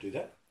 Yeah, I could do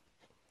that.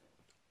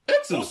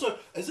 Excellent. Also,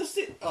 is this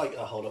the like?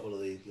 Hold up, one of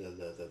the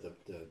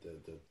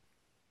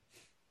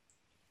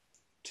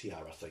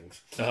tiara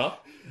things. Uh-huh.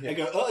 And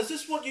go. Oh, is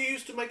this what you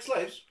use to make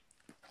slaves?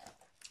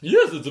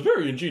 Yes, it's a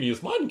very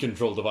ingenious mind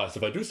control device,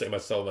 if I do say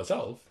so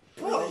myself.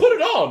 Oh, Put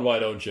it on, why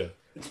don't you?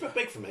 it's a bit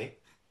big for me.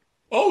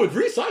 Oh, it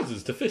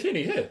resizes to fit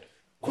any head.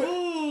 Quick,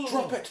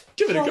 drop it.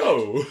 Give it a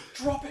go.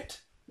 Drop it.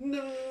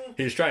 No,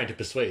 He's trying to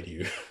persuade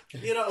you.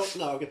 you know,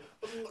 no. Okay.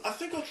 I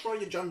think I'll try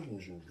your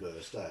dungeon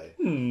first, eh?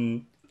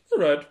 All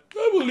right,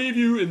 I will leave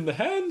you in the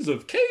hands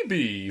of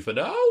KB for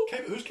now.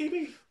 Who's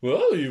KB?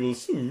 Well, you will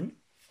soon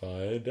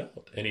find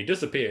out. And he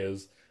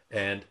disappears,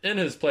 and in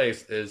his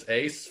place is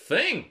a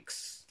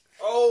sphinx.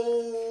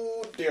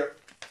 Oh dear.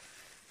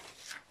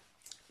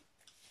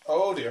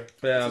 Oh dear.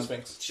 It's a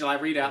sphinx. Shall I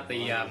read out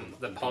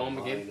the poem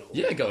again?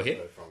 Yeah, go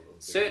ahead.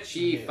 Search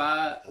ye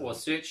far or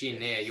search ye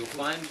near, you'll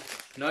find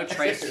no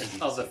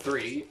trace of the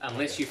 3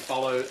 unless you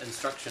follow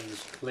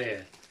instructions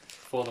clear.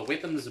 For the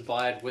weapons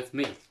abide with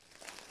me.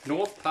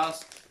 North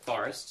past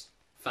forest,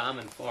 farm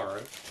and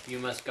furrow, you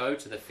must go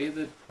to the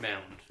feathered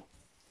mound.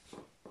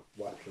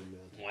 White Plume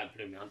Mountain. White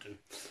Blue Mountain.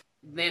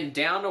 Then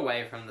down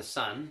away from the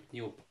sun,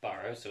 you'll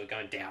burrow, so we're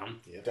going down.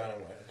 Down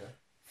and away,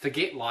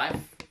 Forget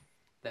life.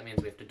 That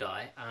means we have to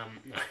die.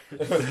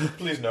 okay.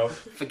 Please no.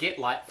 Forget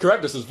life.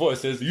 Caractus's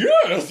voice says,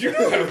 yes, you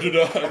do have to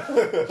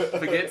die.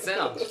 Forget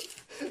sound.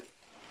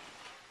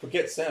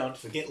 Forget sound.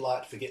 Forget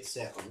light, forget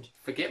sound.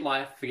 Forget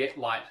life, forget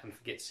light, and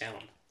forget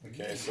sound.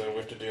 Okay, so we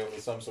have to deal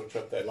with some sort of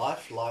trip there.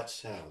 Life, light,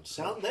 sound.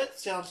 Sound. That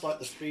sounds like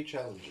the 3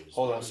 challenges.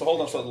 Hold on. So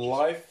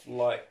life,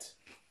 light,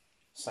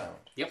 sound.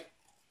 Yep.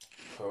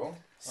 Cool.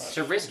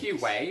 To rescue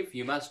Wave,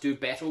 you must do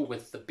battle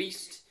with the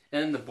beast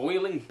in the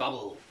boiling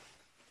bubble.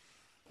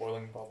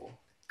 Boiling bubble.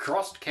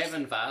 Crossed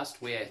cavern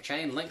vast, where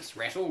chain links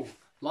rattle,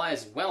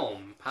 lies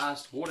Whelm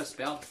past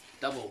waterspout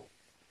double.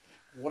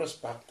 What is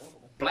back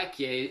double? Black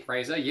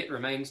razor yet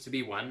remains to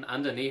be won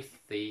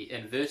underneath the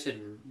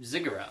inverted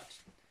ziggurat.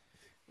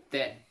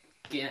 That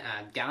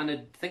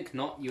garnered, think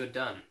not you are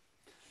done.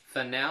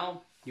 For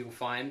now you'll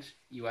find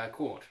you are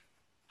caught.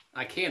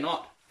 I care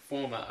not,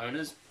 former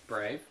owners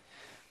brave,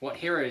 what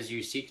heroes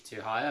you seek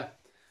to hire.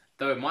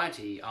 Though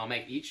mighty, I'll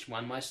make each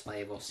one my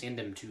slave or send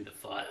him to the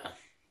fire.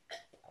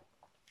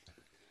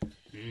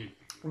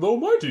 Though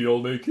mighty, I'll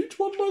make each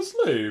one my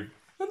slave,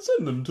 and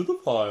send them to the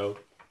fire.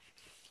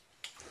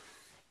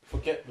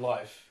 Forget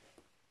life.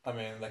 I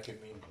mean, that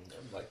could mean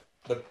like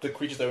the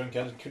creatures that were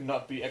encountered could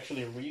not be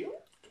actually real.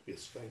 Could be a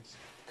sphinx.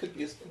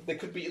 They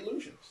could be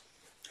illusions.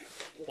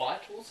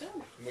 Light or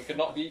sound?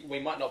 We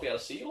might not be able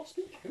to see or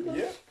speak. Who knows?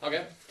 Yeah.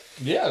 Okay.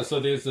 Yeah, so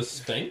there's the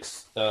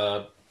Sphinx,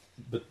 but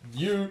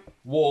you,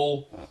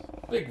 wall,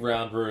 big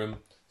round room,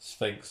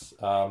 Sphinx,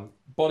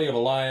 body of a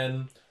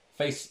lion,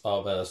 face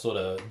of a sort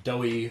of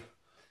doughy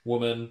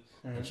woman,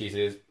 and she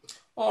says,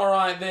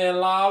 "Alright there,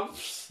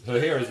 loves." Her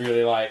hair is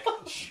really like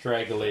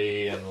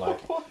straggly and like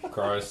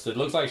gross. It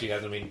looks like she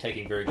hasn't been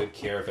taking very good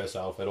care of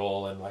herself at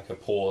all, and like her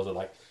paws are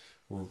like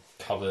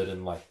covered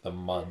in like the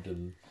mud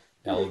and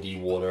algae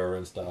water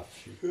and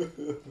stuff.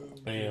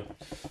 Yeah.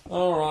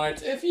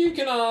 Alright, if you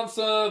can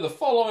answer the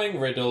following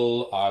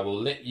riddle, I will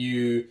let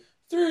you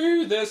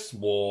through this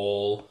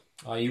wall.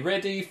 Are you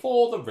ready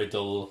for the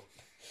riddle?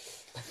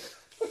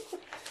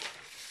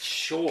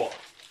 Sure.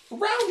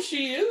 Round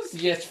she is,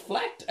 yet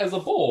flat as a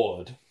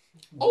board.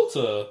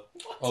 Altar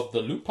of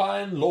the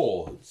Lupine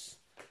Lords.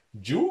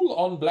 Jewel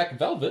on black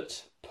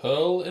velvet,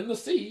 pearl in the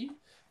sea.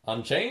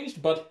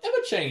 Unchanged but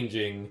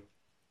ever-changing,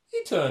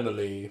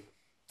 eternally.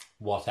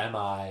 What am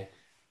I?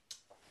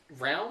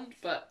 Round,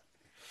 but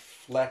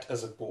Flat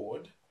as a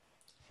board.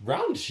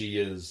 Round she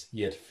is,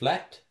 yet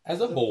flat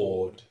as a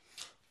board.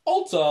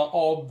 Altar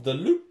of the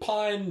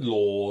Lupine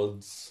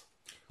Lords.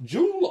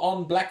 Jewel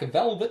on black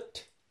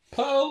velvet,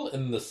 pearl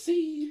in the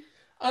sea.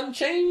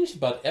 Unchanged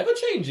but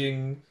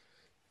ever-changing,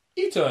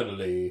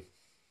 eternally.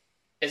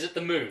 is it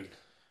the moon?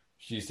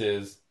 She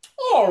says,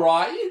 All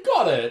right, you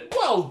got it.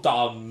 Well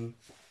done.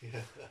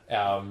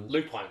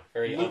 Lupine,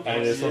 very And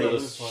there's sort of Yeah,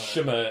 this lupine.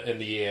 shimmer in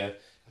the air,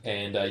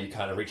 and you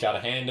kind of reach out a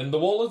hand, and the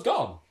wall is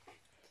gone.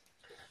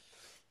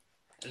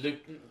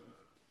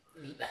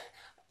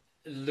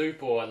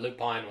 Loop or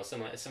lupine or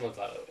similar to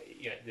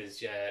that.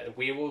 There's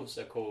werewolves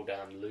are called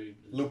Lupins.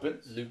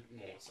 loop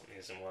or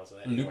something similar to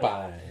that.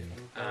 Lupine.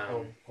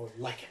 Or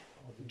like it.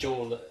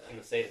 Jewel in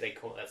the state they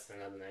call that's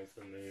another name for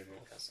the moon. Or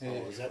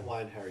Oh, is that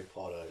why in Harry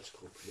Potter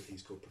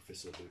he's called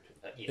Professor Lupin?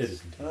 yes. It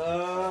is.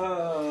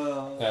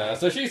 Oh.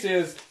 So she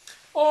says,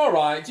 "All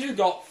right, you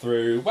got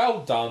through.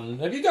 Well done.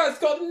 Have you guys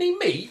got any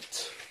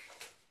meat?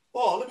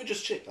 Oh, let me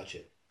just check that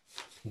shit.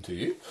 Do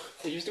you?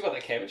 You still got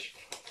that cabbage?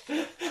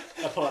 I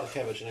pull out the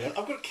cabbage and I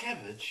go, I've got a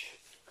cabbage.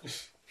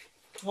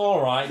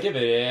 All right, give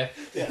it here.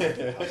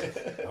 Yeah.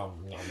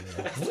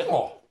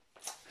 Oh,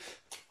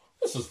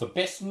 this is the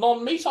best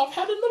non-meat I've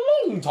had in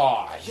a long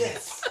time.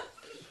 Yes.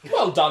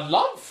 Well done,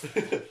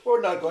 love.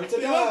 We're not going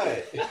to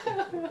die.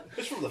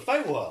 It's from the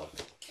Feywild.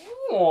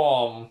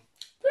 Oh,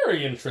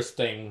 very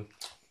interesting.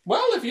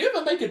 Well, if you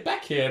ever make it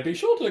back here, be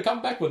sure to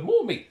come back with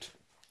more meat."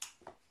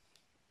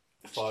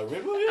 If I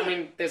remember, yeah. I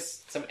mean,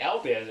 there's some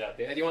owlbears out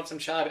there. Do you want some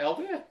charred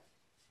owlbear?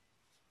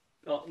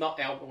 Not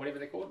owl, whatever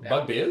they're called.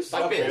 Bugbears?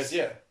 Bugbears.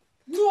 Yeah.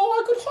 No,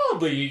 I could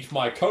hardly eat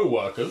my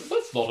co-workers.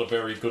 That's not a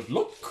very good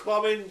look.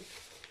 Well, I mean,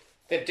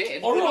 They're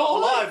dead. Oh, they're not no.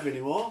 alive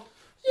anymore.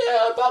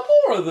 Yeah, but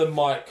more of them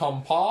might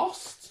come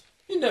past.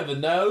 You never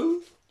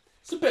know.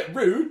 It's a bit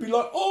rude. Be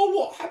like, "Oh,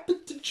 what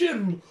happened to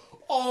Jim?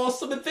 Oh,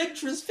 some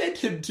adventurers fed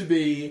him to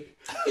me."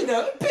 You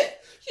know, a bit.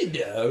 You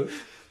know,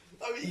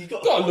 I mean, you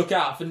got gotta look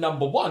out for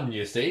number one.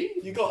 You see.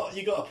 You got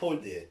a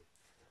point there.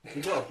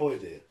 You got a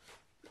point there.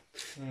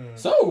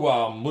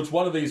 So, which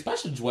one of these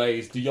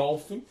passageways do y'all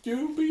think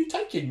you'll be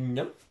taking?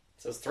 So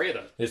there's three of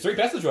them. There's 3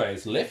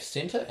 passageways: left,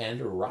 centre,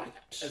 and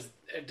right.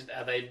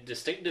 Are they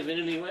distinctive in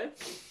any way?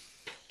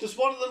 Does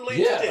one of them lead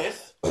Yeah. to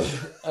death?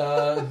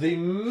 The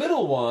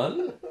middle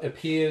one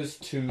appears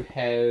to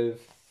have.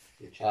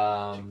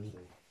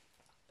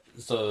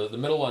 So the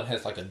middle one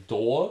has like a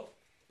door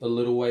a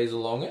little ways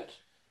along it.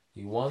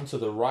 The one to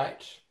the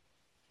right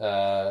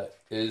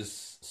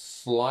is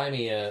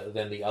slimier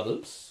than the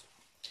others.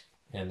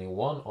 And the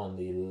one on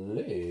the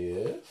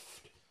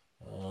left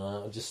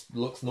just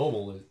looks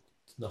normal. There's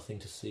nothing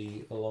to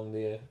see along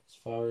there as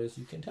far as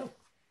you can tell.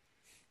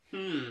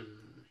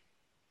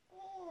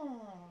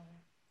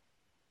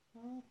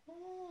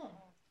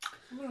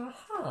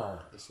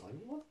 The slimy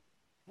one?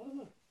 I don't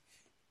know.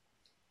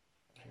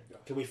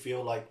 Can we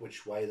feel like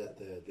which way that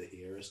the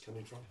air is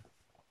coming from?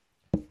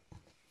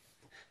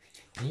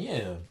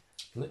 Yeah.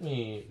 Let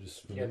me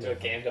just You have to do a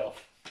Gandalf.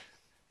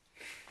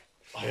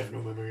 I have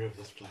no memory of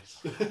this place.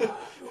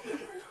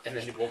 And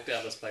then you walked out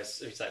of this place.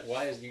 He's like,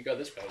 why did you go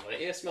this way? Well,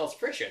 the air smells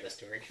fresher in this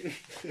direction.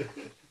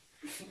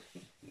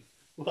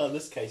 Well, in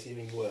this case,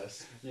 even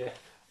worse. Yeah.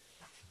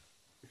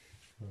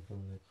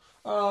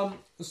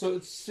 So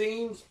it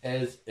seems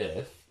as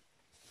if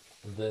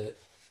the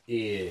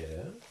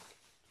air.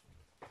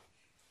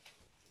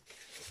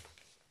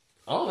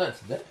 Oh, that's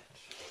that.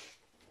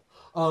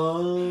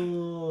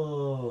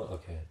 Oh,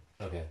 okay.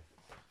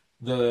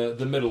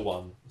 The middle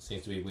one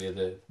seems to be where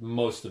the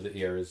most of the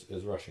air is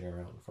rushing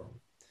around from.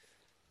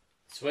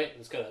 Sweet,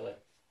 let's go that way.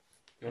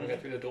 You want to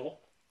go through the door?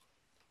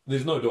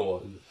 There's no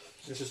door.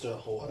 It's just a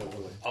hallway.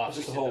 Oh, It's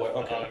just a hallway,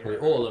 okay.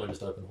 All of them are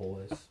just open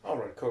hallways. All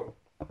right, cool.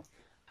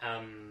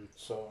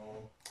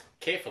 So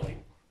Carefully,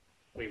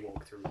 we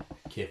walk through.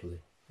 Carefully.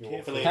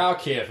 Carefully. How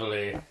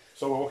carefully?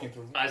 So we're walking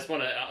through. I just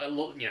want to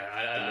look. You know,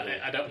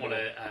 I don't want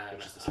to.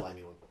 Which is the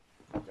slimy one.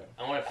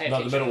 I want to pay No,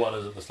 attention. the middle one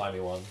isn't the slimy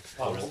one.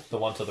 Oh, The- really? The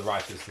one to the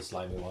right is the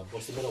slimy one.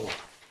 What's the middle one?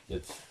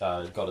 It's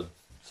got a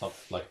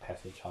like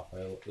passage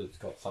halfway. It's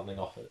got something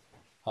off it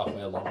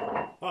halfway along.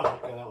 Oh,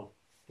 okay, that one.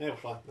 Yeah, we're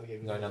fine. Okay.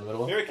 Going down the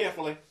middle one. Very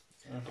carefully.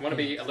 I want to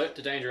be alert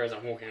to danger as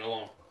I'm walking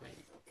along.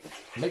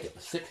 Make a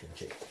perception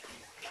check.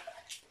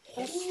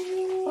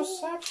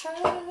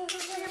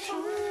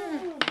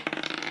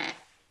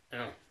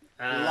 Oh.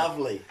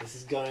 Lovely. This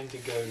is going to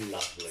go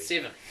lovely.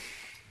 7.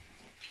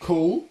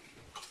 Cool.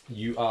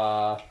 You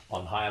are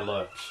on high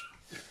alert.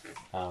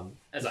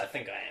 As I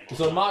think I am.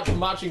 So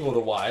marching order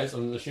wise,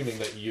 I'm assuming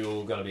that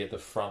you're going to be at the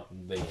front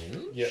then.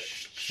 Yeah.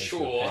 Since you're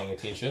Sure. Paying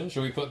attention.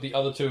 Should we put the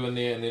other two in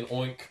there and then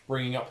Oink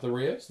bringing up the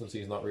rear since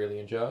he's not really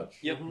in charge?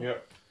 Yep.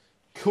 Yep.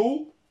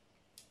 Cool.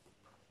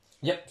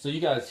 Yep. So you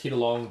guys head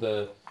along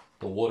the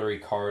watery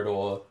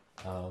corridor.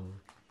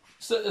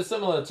 So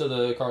similar to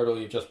the corridor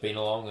you've just been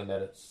along, in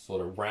that it's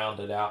sort of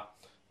rounded out.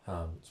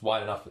 It's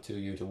wide enough for two of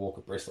you to walk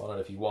abreast on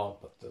it if you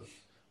want, but the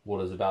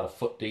water's about a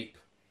foot deep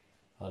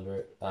under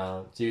it.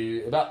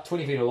 So about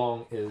 20 feet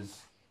along is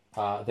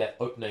that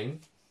opening.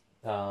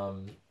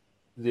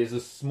 There's a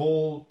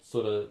small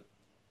sort of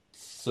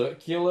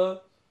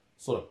circular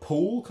sort of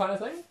pool kind of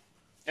thing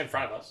In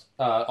front of us.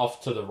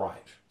 off to the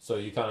right. So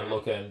you kind of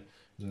look in,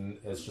 and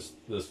it's just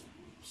this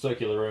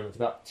circular room. It's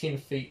about 10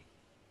 feet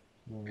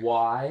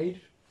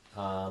wide.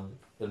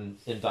 In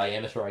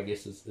diameter, I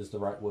guess is the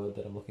right word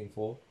that I'm looking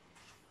for.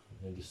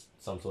 And just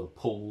some sort of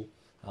pool.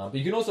 But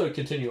you can also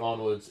continue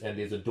onwards, and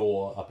there's a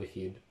door up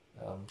ahead.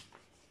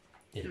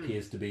 It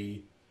appears to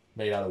be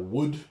made out of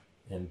wood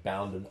and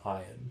bound in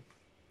iron.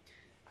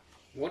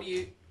 What do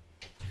you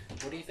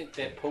think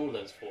that pool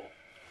is for?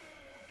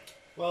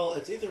 Well,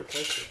 it's either a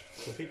place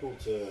for people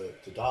to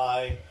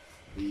die,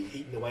 be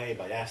eaten away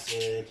by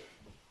acid,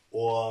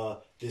 or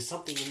there's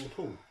something in the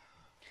pool.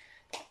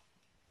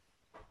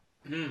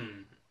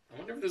 I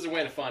wonder if there's a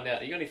way to find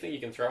out. You got anything you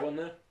can throw in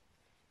there?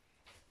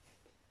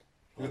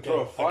 You can throw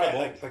a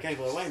fireball. I gave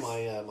away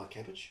my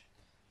cabbage.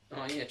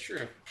 Oh yeah,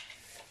 true.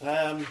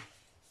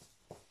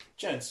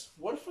 Gents,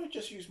 what if I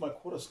just use my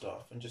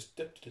quarterstaff and just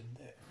dipped it in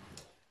there?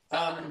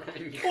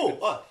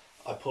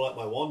 I pull out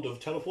my wand of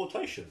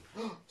teleportation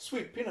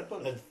Sweet peanut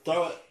butter. and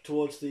throw it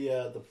towards the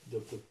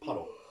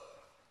puddle.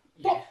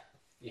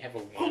 You have a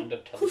wand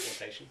of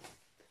teleportation.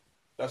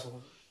 That's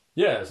all.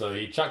 Yeah, so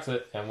he chucks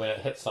it, and when it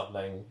hits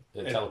something,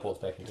 it teleports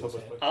back into his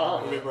hand.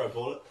 Oh, Remember I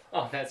bought it?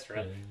 oh, that's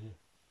right.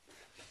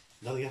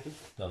 Nothing happened?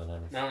 Nothing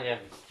happens. No, yeah.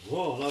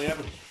 Whoa, nothing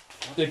happened.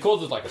 It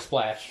causes like a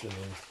splash, and then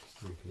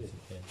reappears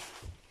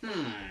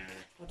again.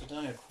 What did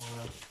I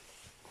acquire?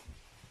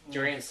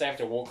 Durian safe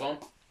to walk on.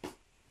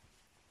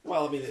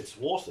 Well, I mean, it's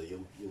water.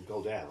 You'll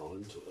go down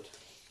into it.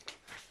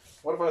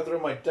 What if I throw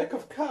my deck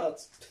of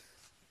cards?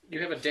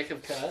 You have a deck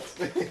of cards.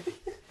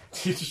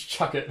 You just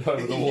chuck it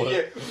over the water.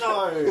 Yeah.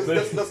 No!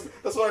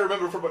 That's what I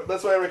remember from.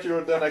 That's why I actually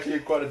wrote down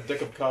quite a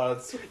deck of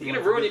cards. You're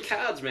gonna ruin your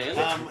cards, man.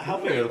 How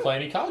We're going to big? play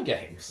any card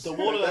games. The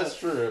water. That's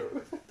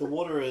true. The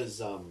water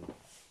is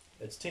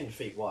it's 10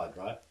 feet wide,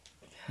 right?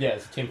 Yeah,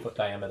 it's a 10-foot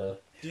diameter.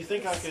 Do you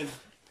think I could?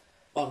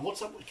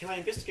 What's up? Can I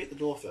investigate the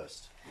door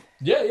first?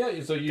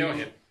 Yeah, so you Go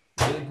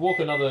ahead. walk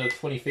another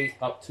 20 feet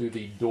up to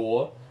the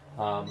door.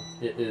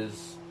 It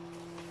is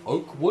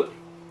oak wood,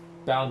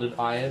 bound in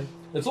iron.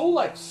 It's all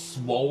like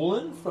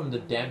swollen from the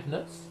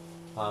dampness.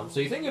 So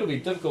you think it'll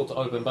be difficult to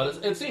open,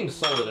 but it seems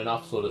solid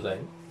enough, sort of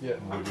thing. Yeah.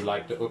 Would you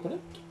like to open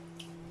it?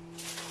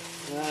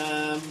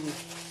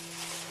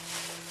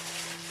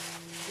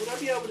 Would I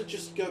be able to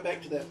just go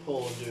back to that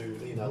pool and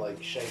do,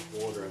 like shape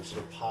water and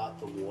sort of part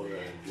the water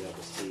and be able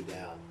to see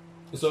down?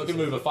 So it can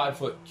move a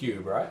 5-foot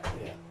cube, right?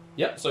 Yeah.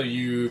 Yep, so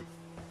you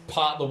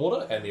part the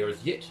water, and there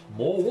is yet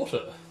more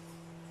water.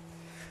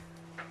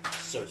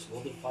 So it's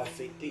more than 5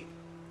 feet deep.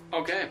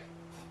 Okay.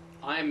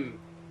 I'm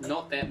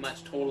not that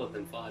much taller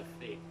than 5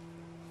 feet.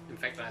 In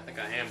fact, I think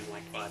I am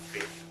like 5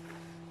 feet.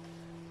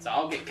 So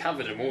I'll get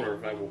covered in water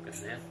if I walk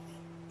in there.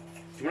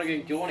 Do you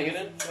want to get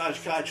in? Can I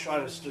try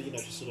to just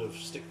sort of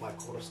stick my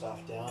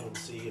quarterstaff down and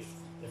see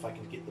if I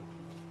can get the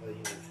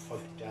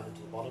poke down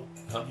into the bottom?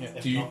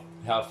 If Do you? not-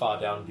 How far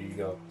down do you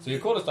go? So your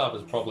quarterstaff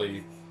is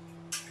probably,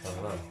 I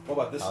don't know, What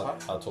about this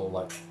height? how tall,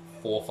 like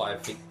 4 or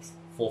 5 feet,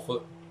 4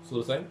 foot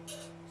sort of thing.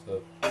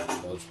 So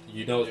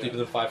it's deeper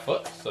than 5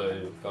 foot, so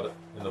you've got it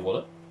in the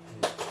water.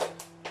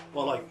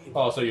 Well, like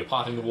Oh, so you're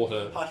parting the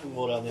water, parting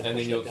water and then and then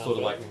pushing you're it down sort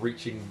of to like it.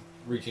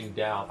 reaching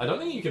down. I don't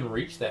think you can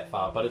reach that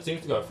far, but it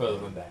seems to go further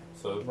than that.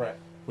 So Right.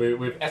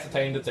 we've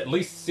ascertained it's at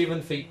least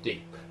 7 feet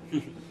deep.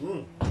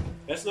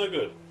 That's no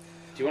good.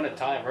 Do you want to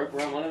tie a rope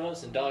around one of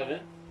us and dive in?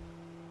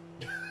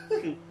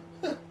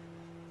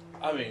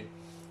 I mean,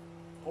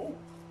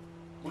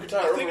 we can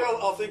tie a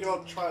rope. I think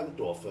I'll try the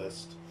door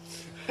first.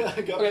 Go.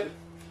 Okay.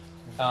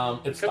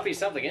 It's Could stuck. be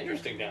something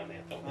interesting down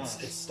there, though.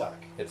 It's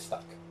stuck. It's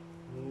stuck.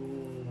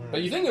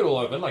 But you think it'll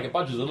open, like it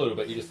budges a little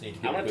bit, you just need to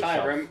I get a want good to tie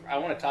shove. I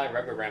want to tie a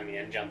rope around me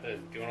and jump in.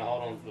 Do you want to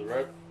hold on to the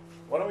rope?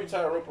 Why don't we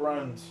tie a rope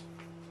around?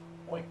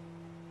 Oink.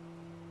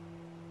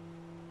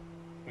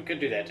 We could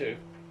do that too.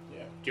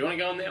 Yeah. Do you want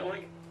to go in there,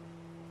 Oink?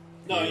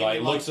 No, he you like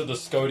can, looks at the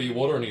Scody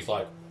water and he's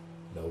like,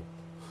 no.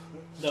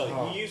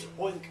 No, you use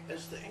oink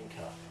as the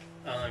anchor.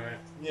 Oh, right.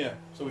 Yeah.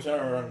 So we tie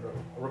a rope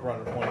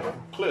around the point.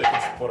 Clearly,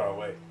 can support our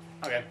weight.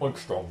 Okay. Oink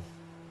strong.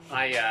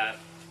 I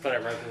put a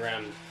rope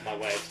around my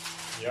waist.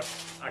 Yep.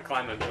 I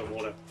climb into the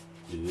water.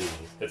 Yeah,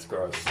 it's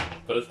gross.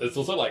 But it's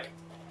also like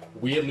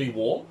weirdly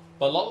warm.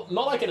 But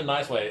not like in a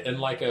nice way. In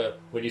like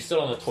when you sit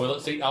on the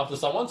toilet seat after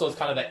someone, so it's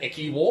kind of that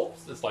icky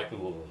warmth. It's like,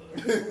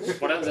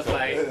 What happens if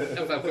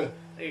I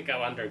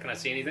go under? Can I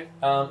see anything?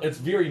 it's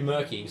very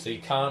murky, so you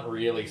can't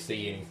really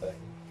see anything.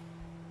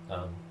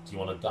 Do you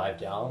want to dive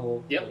down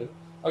or? Yep.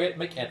 Okay,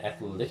 make an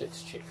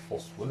athletics check for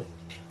swimming.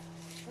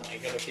 Oh, you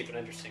gotta keep it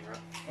interesting, right?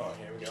 Oh,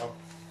 here we go.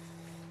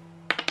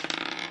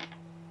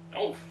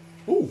 Oh,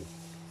 Ooh.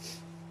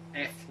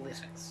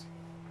 athletics.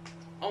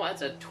 Oh,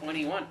 that's a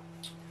 21.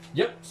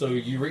 Yep. So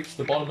you reach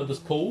the bottom of this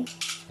pool,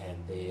 and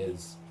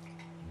there's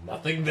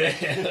nothing there.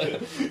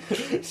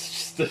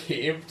 It's just an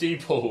empty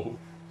pool.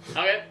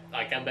 Okay,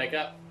 I come back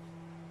up.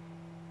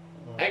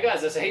 Hey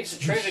guys, there's heaps of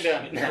treasure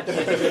down here.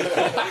 There's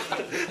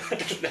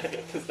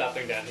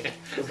nothing down here.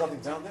 There's nothing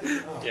down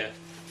there? Oh, Yeah.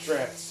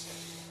 Drats.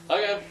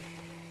 Okay.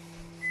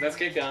 Let's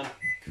keep going.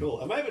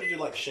 Cool. Am I able to do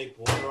like shape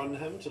water on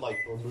him to like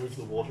remove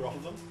the water off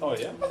of him? Oh,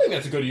 yeah? I think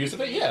that's a good use of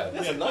it. Yeah.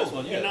 That's a nice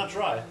one, You can yeah. now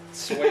try.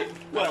 Sweet.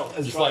 Well,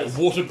 as Just dry like as-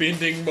 water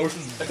bending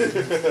motions.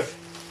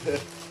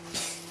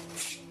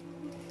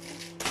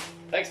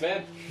 Thanks,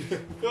 man.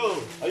 Cool.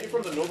 Are you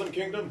from the Northern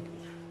Kingdom?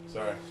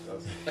 Sorry.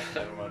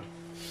 Never mind.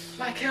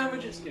 My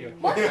cabbages. Anyway.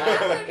 Let's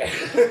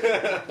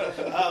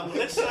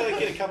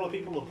get a couple of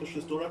people to push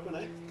this door open,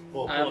 eh?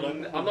 Or pull it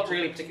open. I'm not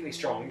really particularly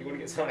strong. You want to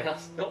get someone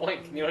else?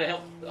 Like, you want to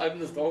help open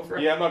this door for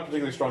him? Yeah, I'm not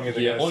particularly strong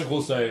either. Yeah, guys. Oink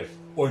will say,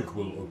 Oink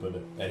will open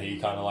it. And he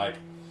kind of like,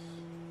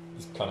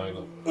 just kind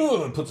of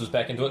like, puts his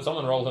back into it.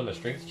 Someone roll him a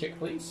strength check,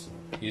 please.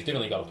 He's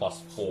definitely got a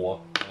 +4.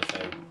 I'm going to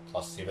say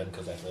 +7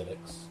 because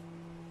athletics.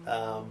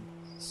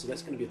 So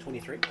that's going to be a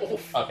 23.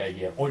 Okay,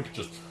 yeah. Oink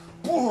just...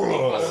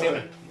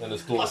 +7. And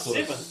this door Plus sort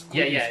of 7?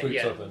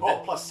 squeaks open.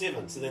 Oh,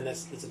 +7. So then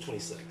it's a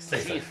 26.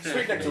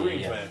 Sweet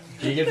nectarines, man.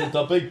 He gives it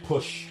a big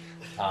push,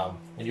 and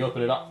you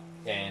open it up,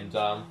 and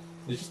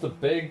there's just a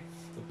big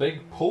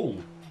pool.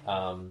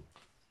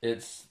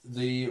 It's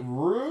the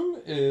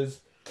room is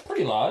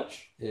pretty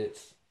large.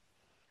 It's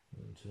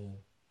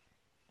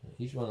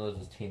each one of those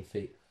is 10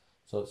 feet,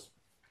 so it's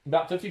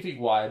about 50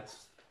 feet wide,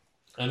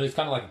 and there's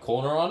kind of like a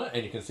corner on it,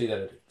 and you can see that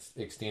it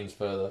extends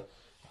further.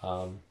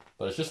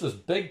 But it's just this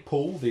big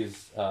pool.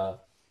 There's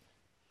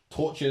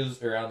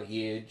torches around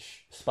the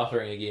edge,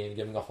 sputtering again,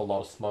 giving off a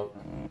lot of smoke.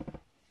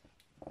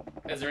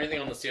 Is there anything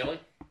on the ceiling?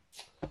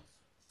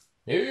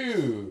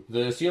 No,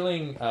 the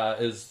ceiling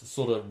is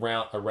sort of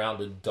a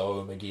rounded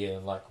dome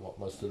again, like what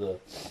most of the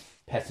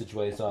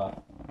passageways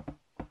are.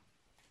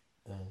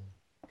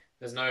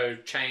 There's no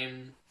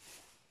chain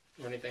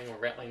or anything or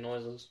rattling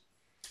noises.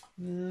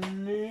 No.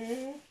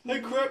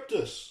 Hey,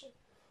 Cryptus.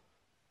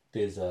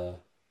 There's no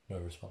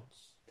response.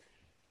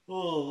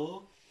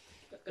 Oh.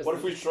 What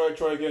if we try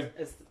again?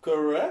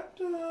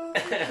 Correct?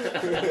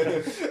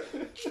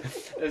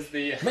 Is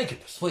the Make a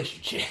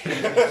persuasion check.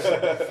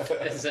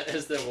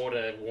 is the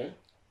water warm?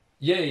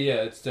 Yeah,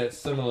 it's that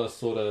similar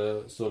sort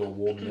of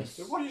warmness.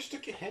 So why do you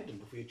stick your hand in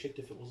before you checked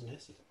if it wasn't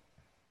acid?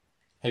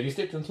 Have you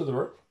stepped into the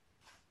room?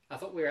 I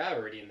thought we were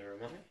already in the room,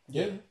 aren't we?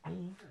 Yeah.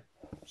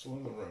 So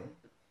in the room.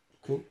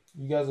 Cool.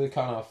 You guys are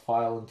kind of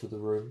file into the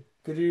room.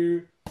 Could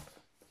you?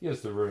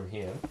 Here's the room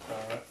here,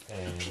 Alright.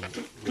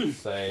 and let's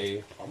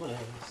say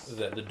Ominous.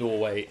 that the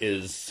doorway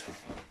is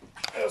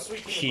Oh,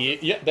 sweet. here.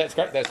 Yeah, that's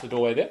great. That's the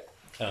doorway there.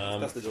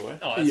 That's the doorway.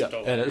 Oh, that's Yeah, a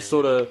dog. and it's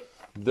sort of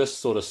this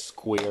sort of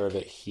square of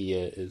it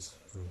here is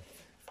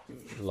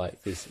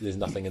like there's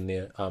nothing in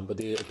there, but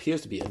there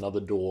appears to be another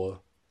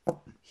door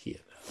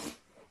here.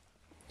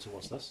 So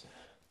what's this?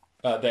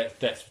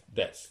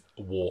 That's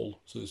a wall.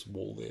 So there's a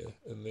wall there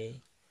and there.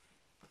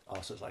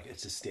 Oh, so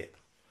it's a step.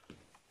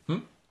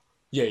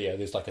 Yeah.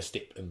 There's like a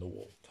step in the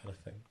wall kind of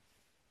thing.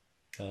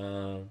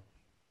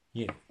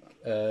 Yeah.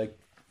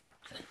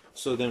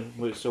 So then,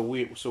 where are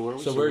we? So where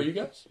are you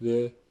guys?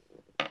 There.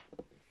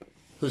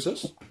 Who's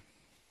this?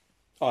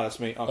 Oh, that's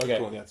me. Okay.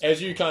 Cool, yeah.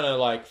 As you kind of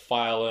like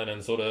file in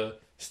and sort of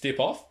step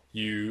off,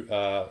 you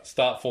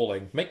start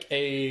falling. Make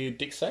a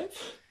dex save.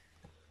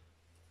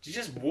 Did you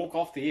just walk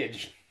off the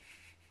edge?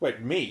 Wait,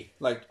 me?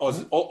 Like, is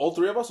it all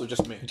three of us or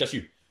just me? Just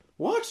you.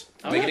 What?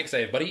 Make a dex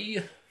save, buddy.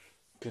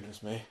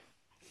 Goodness me.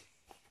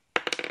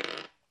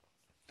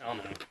 Oh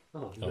no.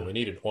 Oh, Oh, we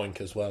need an oink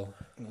as well.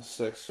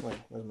 6. Wait,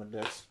 where's my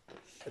dex?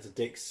 It's a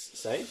dex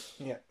save.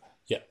 Yeah.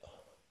 Yeah.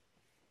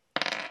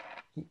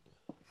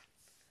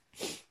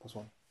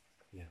 +1.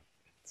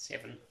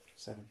 7.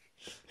 7.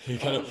 You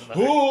kind of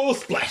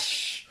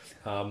splash.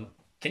 Can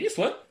you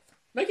swim?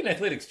 Make an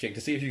athletics check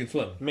to see if you can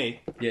swim.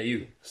 Me? Yeah,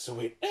 you.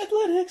 Sweet.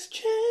 Athletics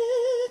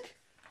check.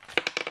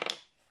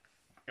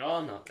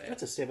 Oh, not bad.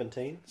 That's a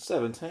 17.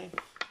 17.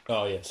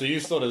 Oh yeah. So you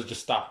sort of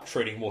just start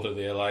treading water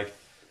there, like,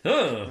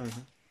 huh.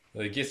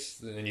 I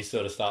guess, and then you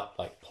sort of start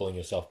like pulling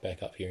yourself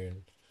back up here,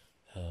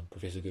 and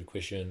Professor Good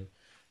Question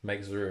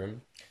makes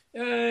room.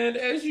 And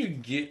as you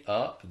get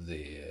up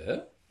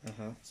there,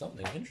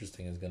 something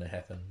interesting is going to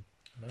happen.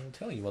 And I will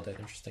tell you what that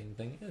interesting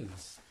thing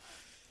is.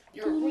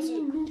 You're a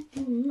wizard.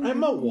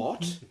 I'm a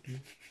what?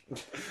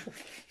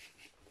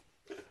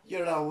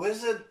 You're a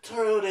wizard,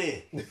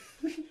 Trudy.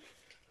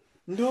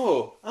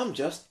 No, I'm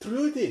just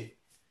Trudy.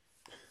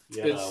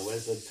 You're It's- a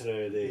wizard,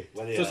 Trudy.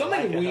 Whether So you something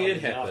like it or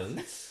weird not.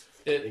 happens.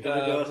 You're It,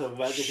 gonna go to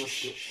magical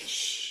school.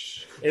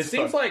 it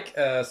seems like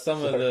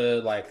some of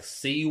the like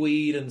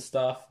seaweed and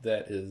stuff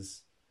that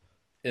is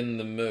in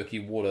the murky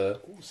water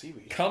Ooh,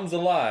 seaweed. comes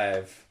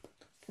alive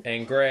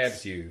and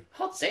grabs you.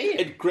 Hot sand.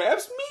 It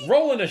grabs me?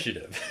 Roll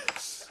initiative.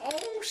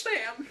 Oh,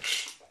 Sam.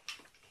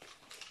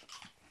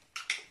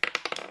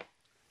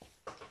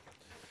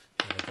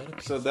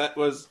 So that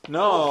was...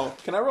 No.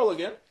 Can I roll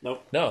again? No.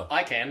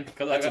 I can,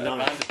 because I got a 9.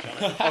 advantage on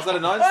it. Oh, is that a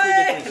 9?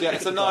 Sweet difference. Yeah,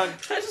 it's a 9.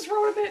 I just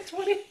rolled a bit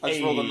 20. I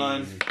just rolled a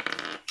 9.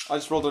 I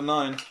just rolled a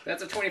 9.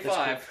 That's a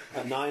 25.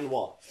 A 9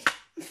 what?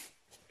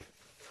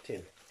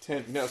 10.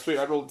 10. Yeah, sweet.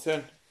 I rolled a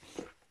 10.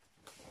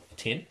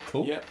 10.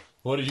 Cool. Yeah.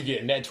 What did you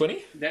get? Nat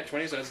 20? That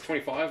 20, so it's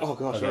 25. Oh,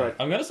 gosh, Okay. alright.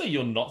 I'm going to say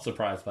you're not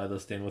surprised by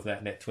this then with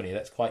that Nat 20.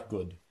 That's quite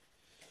good.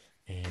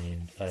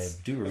 And I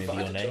do remember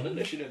your Advantage on name.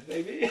 initiative,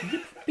 baby.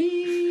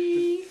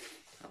 Beep.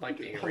 I like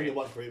getting I mean, the red.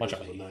 one previous Watch was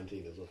out. a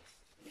 19 as well.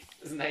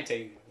 It's an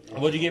 18.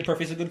 What'd you get,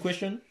 Professor Good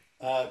Question?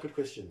 Good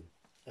question.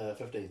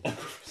 15.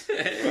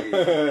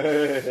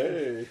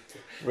 Hey.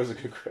 Was a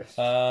good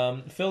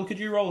question. Phil, could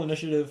you roll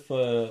initiative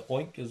for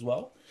Oink as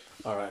well?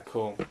 Alright,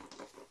 cool.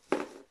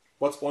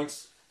 What's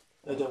points?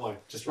 Don't worry.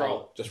 Just roll.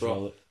 roll. Just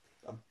roll. it.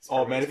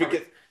 Oh man, if we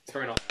get It's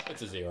probably not.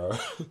 It's a 0.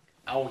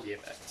 Oh yeah,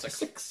 but it's like,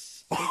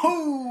 6.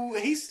 Oh,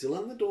 he's still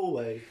in the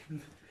doorway.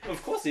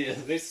 of course he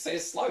is.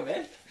 He's slow,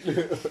 man.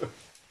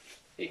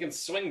 He can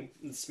swing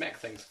and smack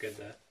things good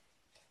there.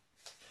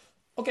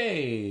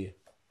 Okay.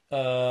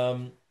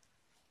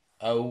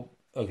 Oh,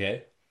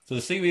 okay. So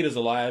the seaweed is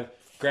alive,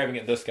 grabbing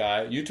at this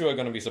guy. You two are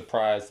going to be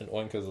surprised and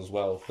oinkers as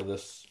well for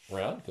this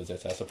round, because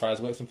that's how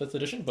surprise works in 5th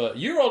edition. But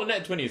you rolled a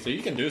net 20, so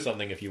you can do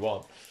something if you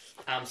want.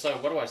 So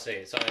what do I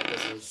see? So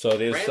this is So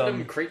there's random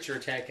some... creature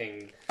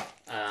attacking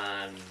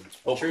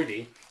Oh.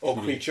 Trudy. or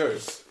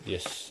creatures.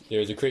 Yes, there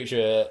is a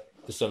creature,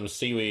 some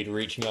seaweed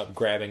reaching up,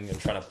 grabbing, and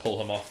trying to pull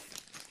him off.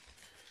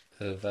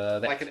 Of,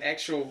 that. Like an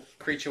actual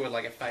creature with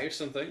like a face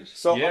and things.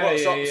 So, Yeah,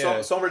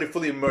 yeah. so I'm already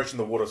fully immersed in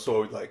the water.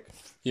 So like,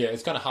 Yeah,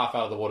 it's kind of half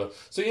out of the water.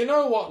 So you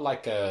know what,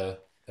 like, the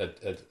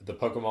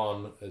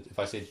Pokemon, if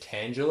I said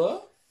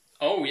Tangela,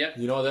 Oh yeah.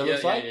 you know what that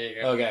looks like?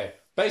 Yeah. Okay,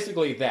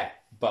 basically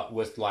that, but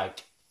with,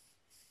 like,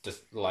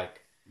 just,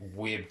 like,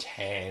 webbed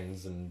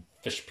hands and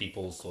fish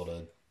people sort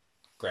of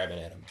grabbing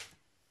at him.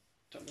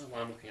 Don't know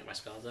why I'm looking at my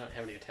spells. I don't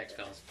have any attack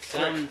spells.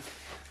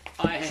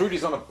 Correct.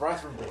 Trudy's on a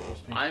bathroom break.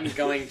 I'm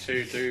going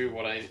to do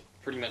what I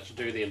pretty much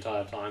do the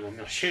entire time. I'm going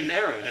to shoot an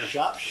arrow at him.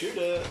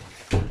 Sharpshooter.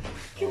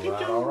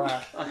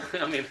 Alright.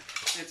 I mean,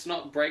 it's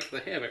not break the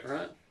habit,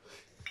 right?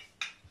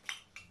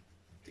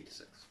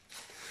 D6.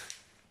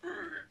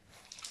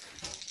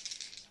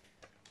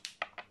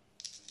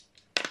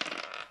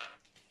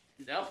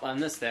 Nope, I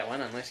missed that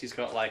one unless he's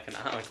got like an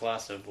armor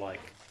class of like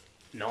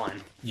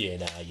 9.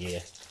 Yeah, yeah.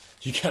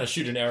 You kind of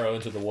shoot an arrow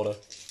into the water.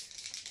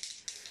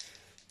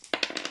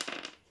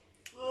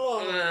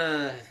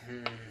 Uh,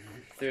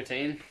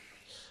 13.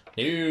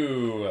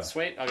 Ew.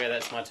 Sweet. Okay,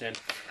 that's my turn.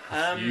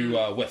 You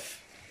whiff.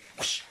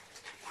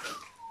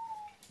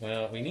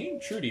 Well, we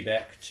need Trudy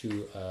back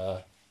to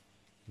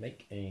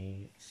make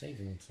a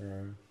saving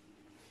throw.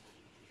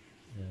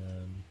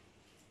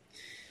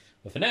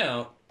 But for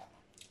now,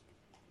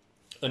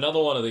 another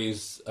one of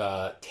these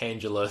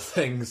Tangela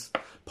things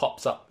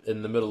pops up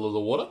in the middle of the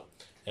water,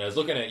 and it's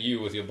looking at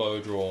you with your bow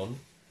drawn,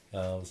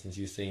 since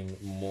you seem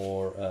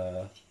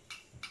more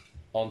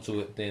onto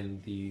it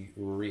than the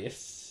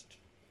rest.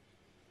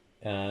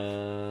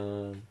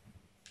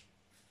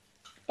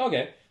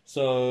 Okay,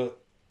 so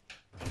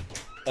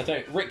I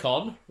think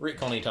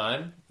retconny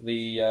time.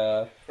 The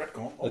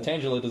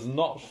Tangela does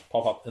not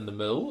pop up in the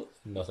middle.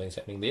 Nothing's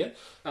happening there.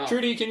 Oh.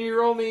 Trudy, can you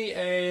roll me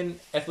an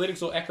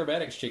athletics or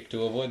acrobatics check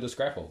to avoid the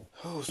grapple?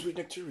 Oh, sweet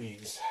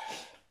nectarines.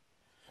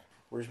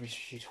 Where's me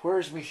sheet?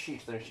 Where's me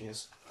sheet? There she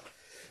is.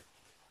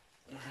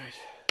 Alright.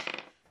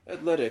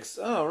 Athletics.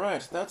 Oh,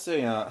 right. That's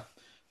a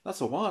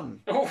 1.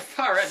 Oh,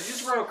 far out. Did you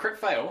just roll a crit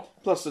fail?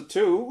 Plus a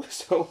 2,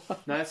 so...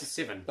 No, that's a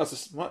 7.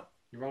 That's a... What?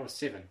 You rolled a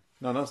 7.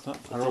 No, it's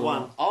not. That's a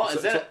 1. Oh,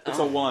 is that? It's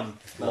a 1.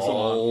 That's a 1.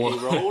 Oh. He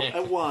rolled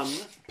a 1.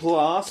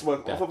 Plus,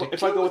 well,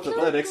 if I go with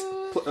athletics...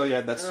 Oh,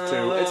 yeah, that's a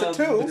 2. It's a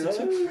 2. It's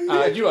a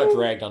 2. You are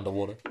dragged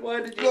underwater.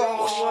 Why did you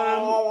roll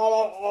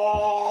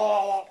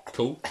 1?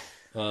 Cool.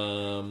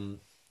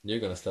 You're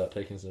gonna start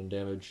taking some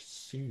damage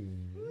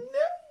soon. No.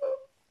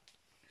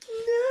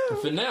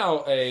 For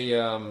now,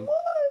 a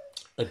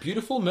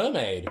beautiful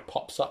mermaid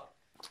pops up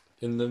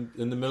in the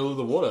middle of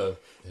the water.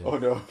 Oh,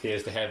 no.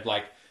 Appears to have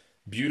like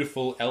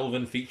beautiful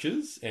elven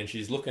features, and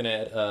she's looking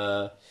at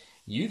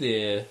you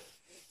there,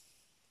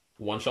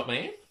 one shot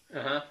man,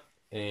 Uh-huh.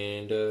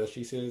 and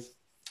she says,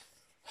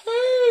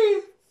 "Hey,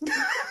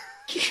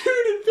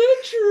 cute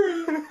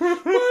adventurer,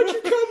 why'd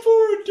you come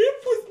for a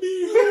dip with me,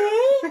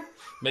 huh?"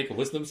 Make a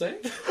wisdom save.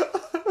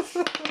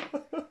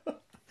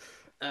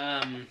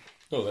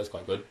 Oh, that's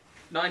quite good.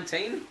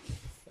 19?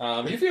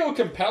 You feel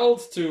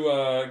compelled to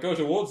go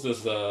towards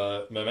this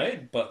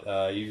mermaid,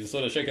 but you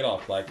sort of shake it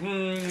off, like,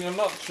 I'm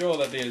not sure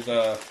that there's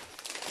not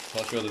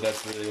sure that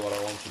that's really what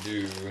I want to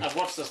do. I've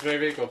watched this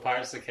movie called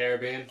Pirates of the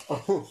Caribbean.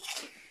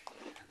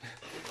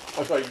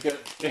 Oh, sorry, you can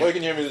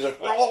hear me. There's like...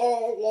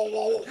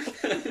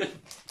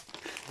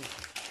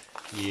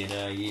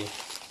 Yeah.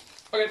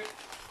 Okay,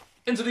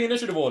 into the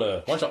initiative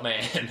order. One shot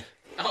man.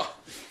 Oh,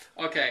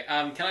 okay.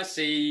 Can I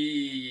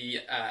see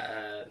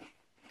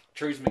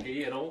Trues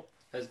McGee at all?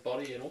 His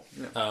body at all?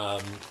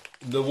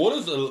 The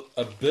water's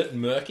a bit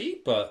murky,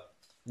 but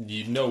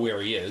you know where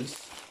he is.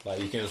 Like,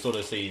 you can sort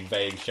of see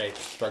vague shapes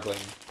struggling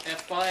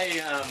If I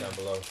down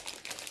below.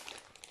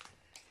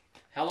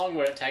 how long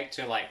would it take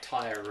to like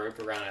tie a rope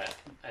around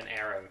an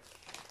arrow?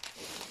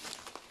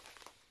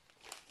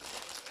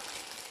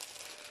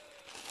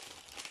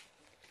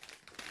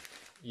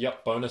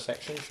 Yep, bonus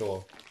action,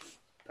 sure.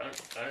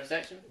 Bonus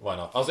action? Why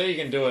not? I'll say you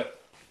can do it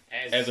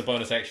as a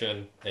bonus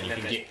action, and you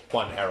And can then- get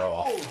one arrow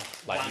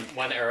off. Like,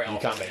 one arrow. you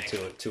off can't the make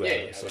thing. two Yeah,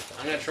 arrows. yeah. So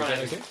I'm gonna try Does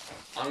that and- make sense?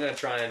 I'm gonna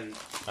try and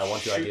I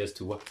want your shoot ideas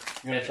to work.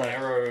 You're an gonna try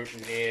arrow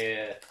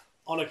near.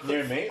 On a near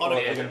crit, me? on, Or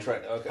a, you're gonna try...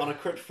 Okay. on a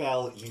crit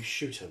fail, you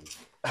shoot him.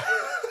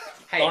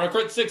 Hey, On a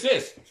crit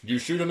success, you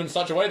shoot him in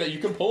such a way that you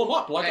can pull him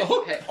up like a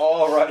hook. hey,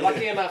 All right.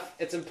 lucky enough,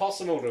 it's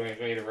impossible for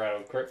me to roll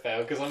a crit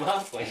fail because I'm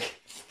halfling.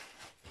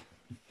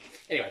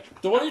 Anyway,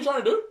 So what are you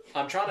trying to do?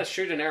 I'm trying to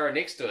shoot an arrow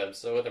next to him,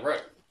 so with a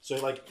rope. So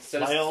like So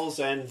it's- flails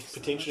and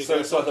potentially. So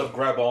go sort something. of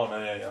grab on.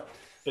 Yeah.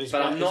 But he's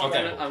But I'm not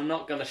Okay. gonna. I'm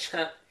not gonna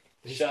shut.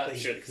 He's- Shut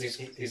he's- shoot because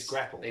he's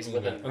grappled. He's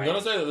within. I'm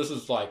gonna say that this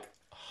is like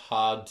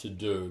hard to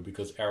do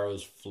because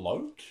arrows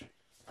float,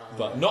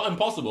 but not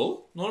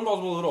impossible. Not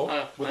impossible at all.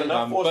 With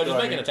enough force But just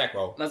make driving. an attack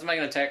roll. Let's make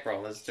an attack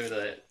roll. Let's do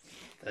the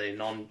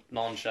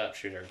non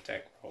sharpshooter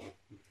attack roll.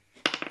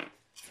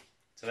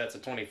 So that's a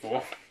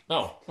 24.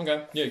 Oh,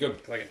 okay. Yeah,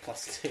 good. I get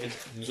plus 10.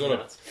 You sort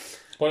of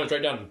point it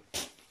straight down.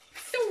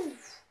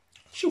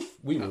 Shoof.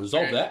 We will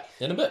resolve Okay. that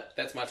in a bit.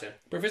 That's my turn.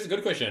 Professor,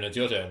 good question. It's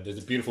your turn. There's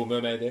a beautiful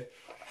mermaid there.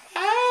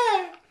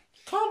 Ah,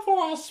 come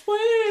for a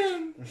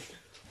swim.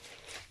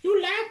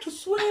 You like to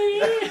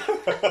swim.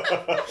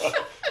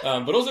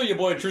 But also your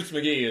boy Truth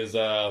McGee is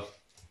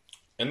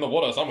in the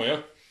water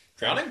somewhere.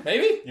 Drowning,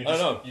 maybe? I don't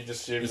know. You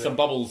just There's some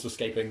bubbles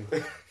escaping.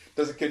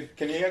 Does it?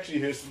 Can you actually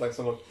hear some, like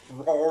someone?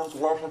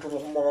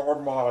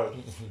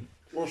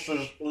 This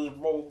is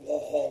evil.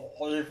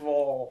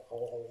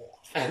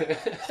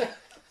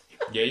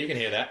 Yeah, you can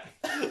hear that.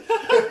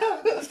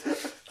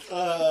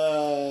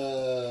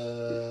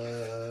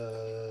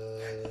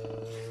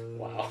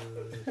 Wow.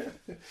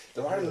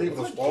 Did I leave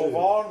the stove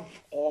on?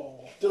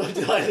 Oh,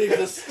 Did I leave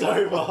the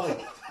stove on?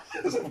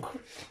 I'm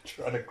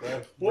trying to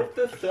grab. What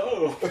the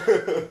stove?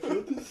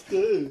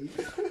 The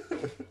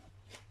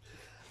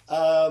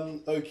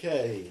stove.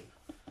 Okay.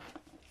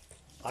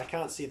 I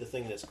can't see the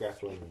thing that's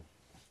grappling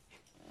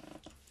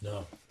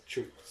No.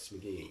 Troops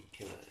McGee,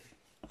 can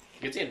I?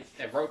 You can see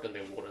a rope in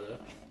the water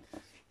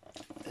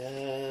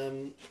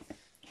though.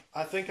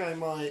 I think I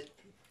might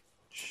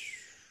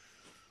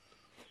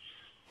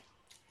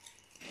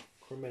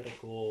chromatic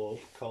or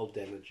cold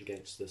damage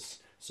against this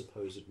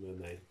supposed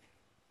mermaid.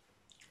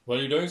 What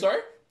are you doing,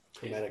 sorry?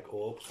 Chromatic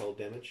orb, cold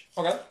damage.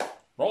 Okay.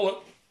 Roll it.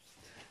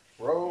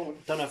 Roll.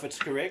 Don't know if it's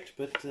correct,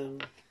 but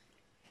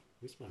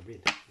where's my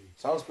red?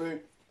 Sounds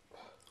good.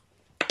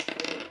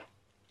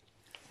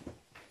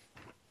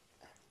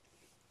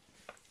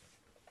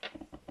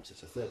 So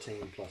it's a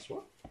 13 plus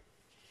what?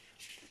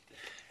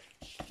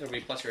 It'll be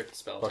plus your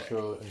spell Plus attack.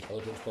 your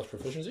intelligence plus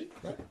proficiency.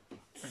 Right.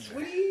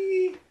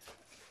 Sweet!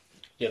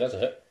 Yeah, that's a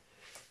hit.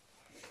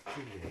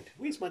 D8.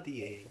 Where's my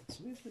D8?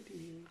 Where's my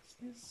D8?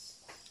 This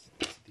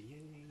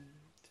D8.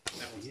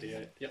 That one's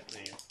D8. Yep,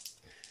 there you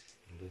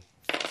go.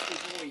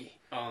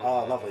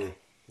 Oh, lovely.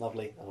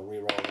 Lovely. I'll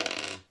re-roll that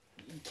one.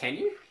 Can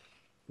you?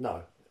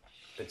 No,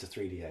 it's a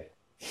 3D8.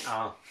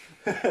 Ah.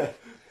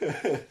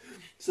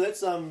 So that's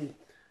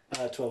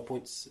 12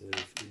 points of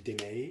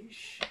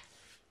damage.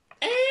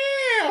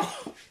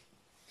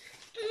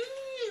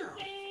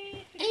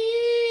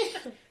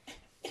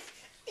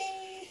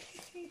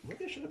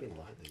 Maybe I should have been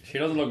lightning. She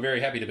doesn't look very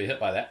happy to be hit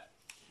by that.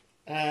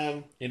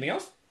 Anything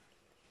else?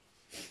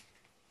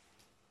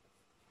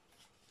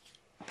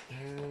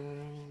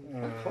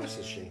 How close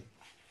is she?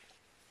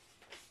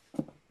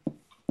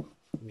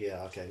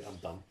 Yeah, okay, I'm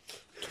done.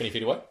 20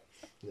 feet away.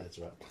 That's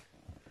right.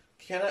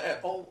 Can I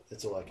at all?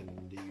 That's all I can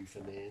do for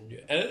now.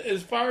 And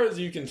as far as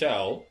you can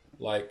tell,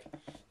 like,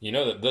 you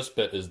know that this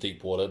bit is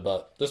deep water,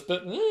 but this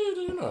bit, I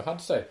don't know, hard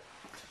to say.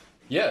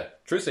 Yeah,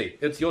 Trucy,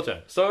 it's your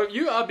turn. So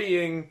you are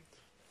being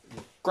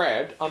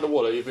grabbed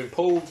underwater. You've been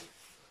pulled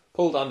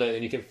under,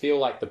 and you can feel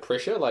like the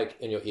pressure, like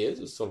in your ears.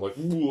 It's sort of like,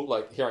 ooh,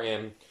 like here I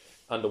am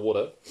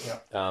underwater,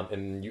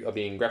 and you are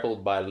being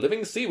grappled by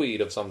living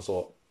seaweed of some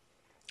sort,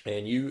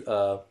 and you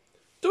are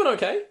doing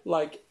okay.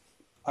 Like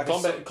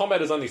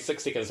combat is only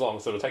 6 seconds long,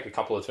 so it'll take a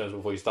couple of turns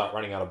before you start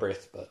running out of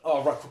breath. But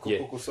Oh, right, cool.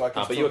 Yeah. So I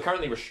can. but you are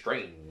currently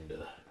restrained.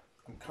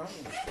 I'm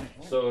currently restrained.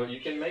 So you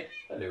can make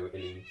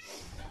You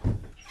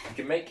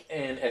can make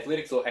an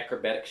athletics or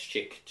acrobatics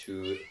check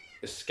to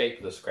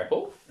escape this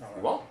grapple if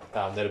you want.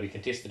 That'll be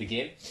contested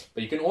again,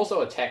 but you can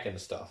also attack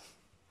and stuff.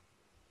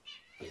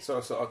 So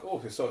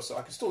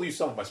I can still use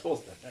some of my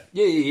spells then.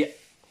 Yeah.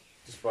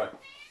 Just right.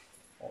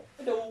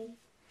 Hello.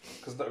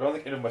 Because I don't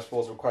think any of my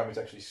spells require me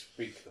to actually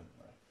speak them.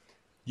 Right?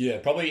 Yeah,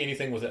 probably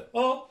anything with it.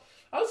 Well,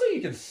 I would say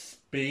you can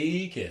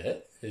speak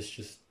it. It's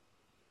just,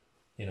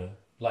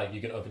 like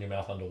you can open your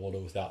mouth underwater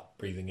without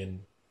breathing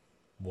in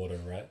water,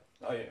 right?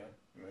 Oh yeah.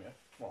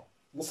 Well,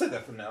 we'll say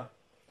that for now.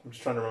 I'm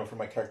just trying to remember from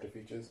my character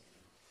features.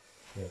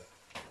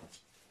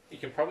 You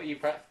can probably,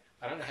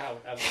 I don't know how,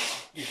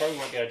 you probably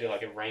won't be able to do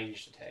like a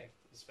ranged attack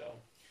spell.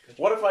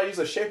 What if I use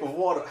a shape of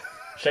water?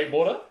 Shape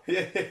water?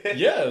 Yeah.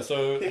 Yeah,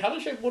 so how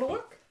does shape water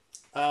work?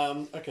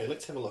 Okay,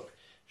 let's have a look.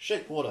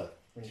 Shape water.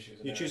 When you choose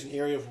You choose an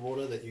area of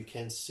water that you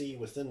can see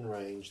within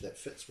range that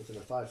fits within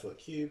a 5-foot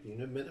cube. You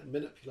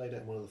manipulate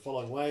it in one of the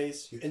following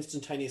ways. You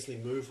instantaneously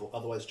move or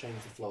otherwise change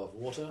the flow of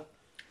water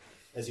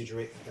as you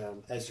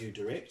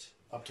direct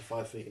up to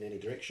 5 feet in any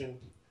direction.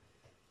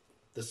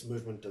 This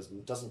movement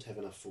doesn't have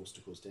enough force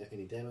to cause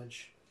any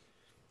damage.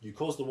 You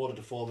cause the water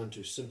to form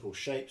into simple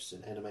shapes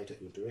and animate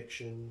at your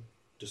direction.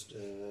 Just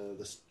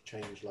this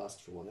change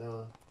lasts for 1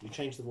 hour. You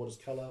change the water's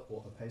colour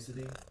or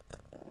opacity. There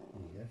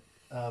you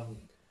go.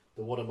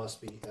 The water must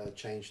be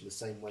changed in the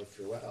same way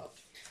throughout.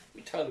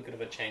 We totally could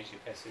have changed the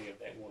opacity of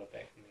that water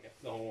back in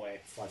the whole way.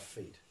 5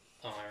 feet.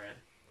 Oh,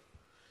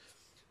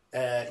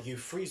 alright. You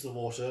freeze the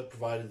water,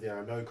 provided there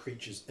are no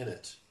creatures in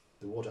it.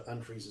 The water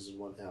unfreezes in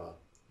 1 hour.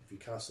 If you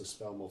cast a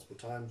spell multiple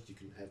times, you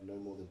can have no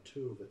more than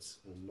 2 of its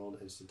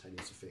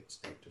non-instantaneous effects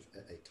active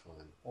at a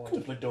time. Well, I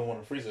definitely don't want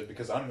to freeze it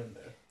because I'm in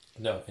there.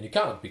 No, and you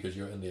can't because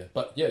you're in there.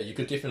 But yeah, you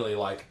could definitely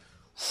like,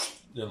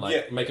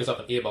 make yourself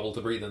an air bubble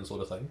to breathe in,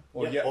 sort of thing.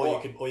 Or,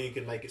 or you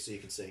can make it so you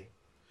can see.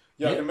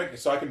 I can make it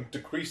so I can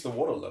decrease the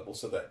water level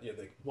so that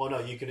they. Well, no,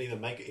 you can either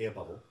make an air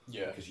bubble.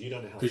 Yeah. Because you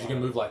don't know how. Because you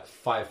can move like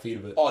 5 feet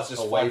of it. Oh, it's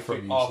just away 5 from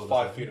feet. you. Oh, sort of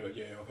 5 thing. feet of it.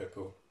 Yeah. Okay.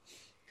 Cool.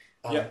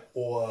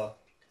 Or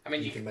I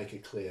mean, you can make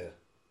it clear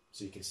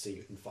so you can see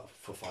it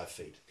for 5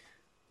 feet.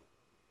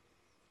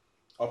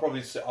 I'll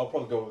probably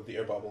go with the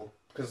air bubble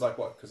because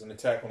Because an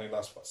attack only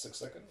lasts about 6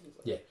 seconds.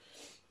 Yeah.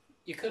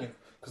 you could.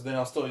 Because then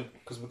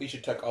because with each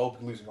attack I'll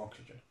be losing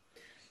oxygen.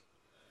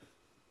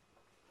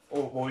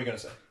 Or what were you gonna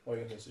say? What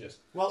were you gonna suggest?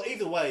 Well,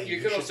 either way, You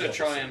could should also be able to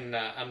try see. and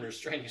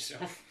unrestrain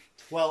yourself.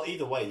 Well,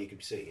 either way, you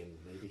could see, and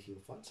maybe he'll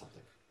find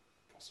something.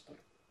 Possibly.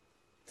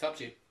 It's up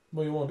to you.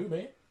 What do you want to do,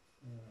 man?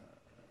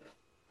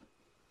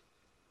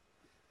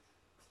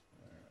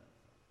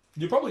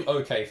 You're probably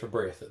okay for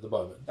breath at the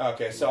moment.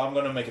 Okay, so I'm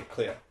gonna make it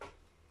clear.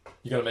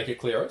 You're going to make it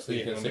clearer so you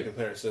I'm can gonna see. make it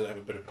clear so I have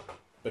a bit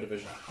of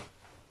vision.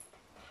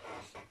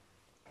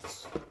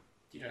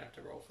 You don't have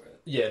to roll for it.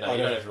 Yeah, no, Oh, you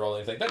no. don't have to roll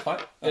anything. That's fine.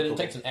 Oh, It cool.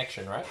 takes an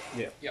action, right?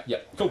 Yeah. Yeah,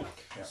 cool.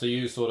 Yeah. So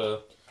you sort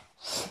of...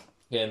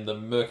 And the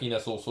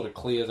murkiness all sort of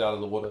clears out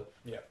of the water.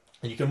 Yeah.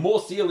 And you can more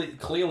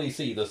clearly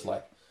see this,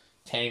 like,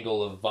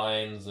 tangle of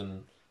vines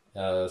and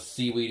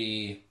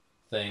seaweedy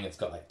thing. It's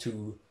got, like,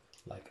 2,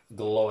 like,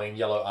 glowing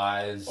yellow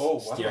eyes Oh,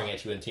 wow. staring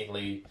at you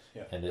intently.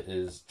 Yeah. And it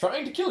is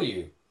trying to kill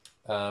you.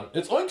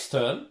 It's Oink's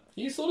turn.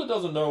 He sort of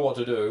doesn't know what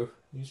to do.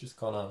 He's just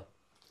kind of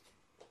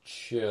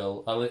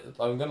chill.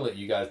 I'm going to let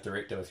you guys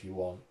direct him if you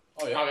want.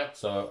 Oh yeah. Okay.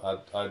 So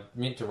I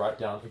meant to write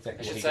down I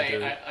exactly should what he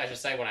can say. do. I should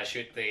say when I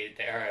shoot the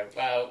arrow.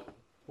 Well,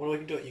 Well, we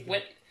can do it. You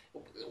can.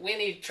 when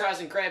he tries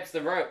and grabs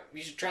the rope,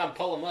 you should try and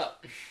pull him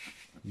up.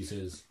 He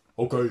says,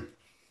 "Okay."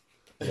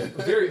 Yeah.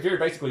 Very, very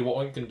basically, what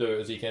Oink can do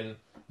is he can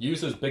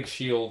use his big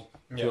shield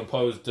to Yeah.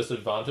 impose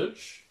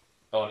disadvantage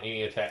on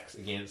any attacks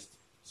against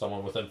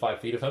someone within 5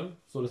 feet of him,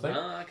 sort of thing.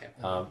 Oh,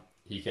 okay.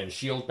 He can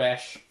shield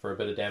bash for a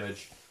bit of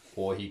damage,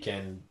 or he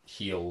can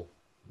heal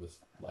with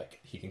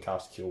he can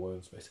cast Cure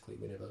Wounds basically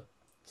whenever.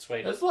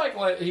 Sweet. It's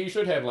like he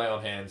should have lay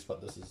on hands,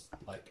 but this is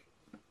like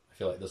I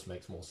feel like this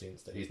makes more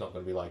sense that he's not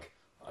going to be like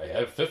I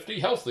have 50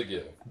 health to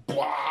give.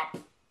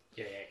 Bwop!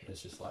 Yeah.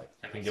 It's just like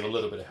That he can makes give a sense.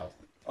 little bit of health.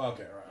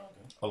 Okay. Right.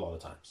 Okay. A lot of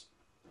times.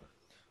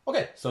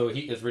 Okay, so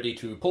he is ready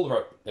to pull the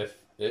rope if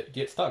it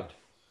gets tugged.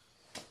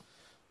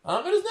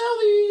 It is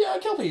now the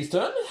Kelpie's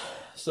turn.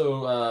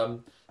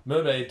 So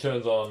Mermaid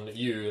turns on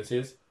you and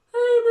says,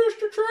 "Hey,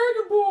 Mr.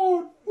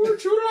 Dragonborn,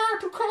 would you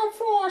like to come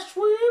for a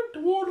swim?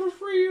 The water's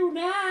real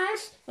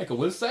nice." Make a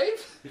whiz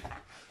save.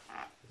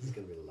 This is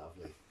going to be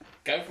lovely.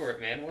 Go for it,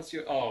 man. What's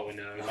your? Oh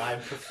no.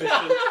 I'm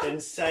proficient in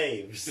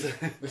saves.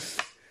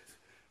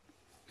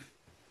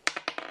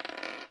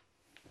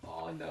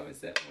 Oh no. Is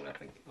that what I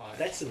think? Oh,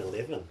 That's an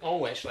 11.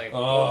 oh actually.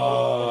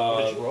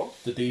 What did you roll?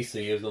 The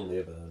DC is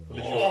 11.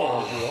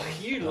 Oh,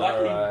 you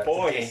lucky Alright.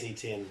 boy. DC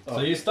 10. So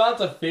you start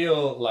to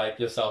feel like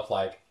yourself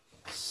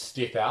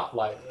step out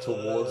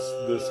towards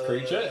this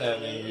creature,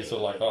 and then you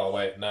sort of oh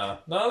wait, no,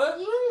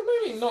 that's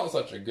maybe not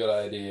such a good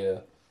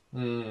idea.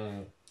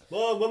 Mom,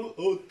 Mama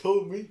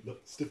told me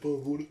not to step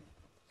on water.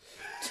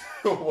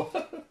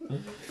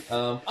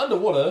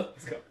 Underwater,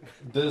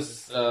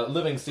 this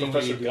living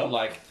Professor seaweed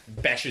Gump.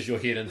 bashes your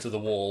head into the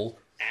wall.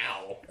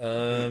 Ow.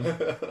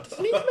 Does it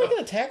need to make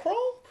an attack roll?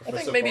 I think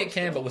Professor maybe it Fox.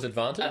 can, but with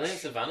advantage. I think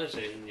it's advantage.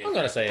 In I'm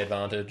gonna say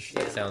advantage.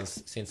 That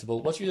sounds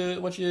sensible. What's your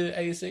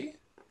AUC?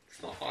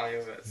 It's not high,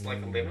 is it? It's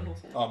like 11 or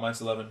something. Oh, mine's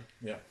 11.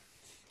 Yeah.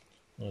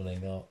 What do they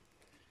got?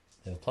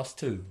 They have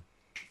 +2.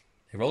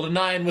 He rolled a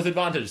 9 with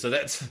advantage, so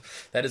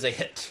that is a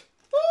hit.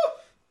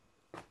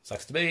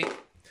 Sucks to be.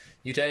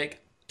 You take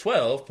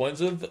 12 points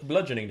of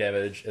bludgeoning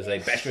damage as they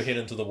bash your head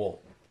into the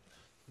wall.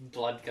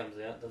 Blood comes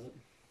out, does it?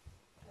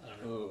 I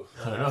don't know. Ooh.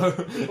 I don't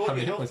know. How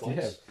many hit points do you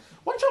have?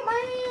 What's your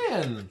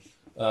man?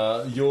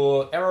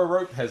 Your arrow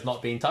rope has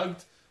not been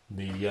tugged.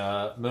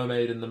 The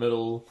mermaid in the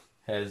middle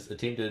has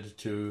attempted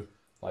to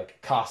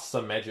cast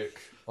some magic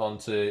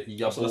onto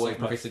your Also, that's boy, like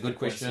my Professor Good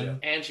points, Question.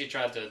 And she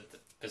tried to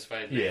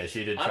persuade me. Yeah,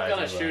 she did I'm try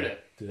gonna to shoot her.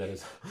 do that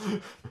as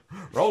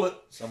roll it.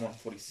 So I'm on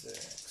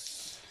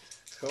 46.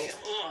 Cool.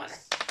 Come on.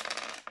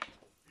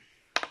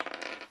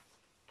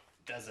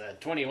 Does a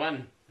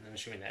 21. I'm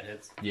assuming that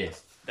hits.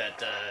 Yes. That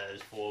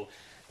does 4.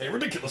 A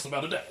ridiculous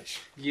amount of damage.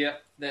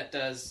 Yep, that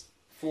does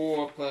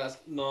 4 plus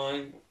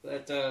 9.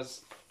 That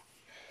does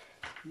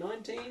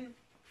 19.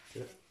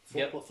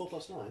 Yep. 4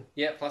 plus 9.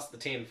 Yeah, plus the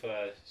 10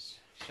 for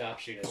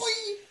sharpshooters.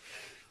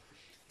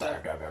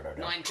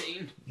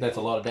 19. That's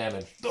a lot of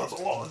damage. That's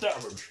a lot of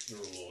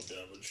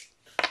damage.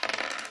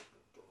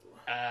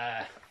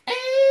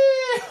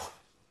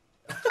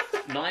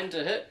 9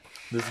 to hit.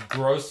 This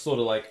gross sort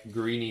of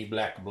greeny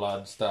black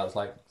blood starts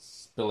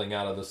spilling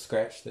out of the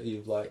scratch that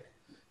you've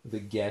the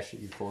gash that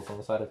you've caused on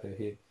the side of her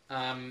head.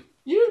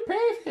 You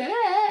pay for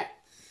that.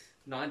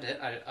 No, I did.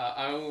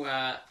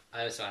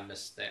 So I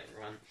missed that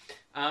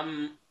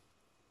one.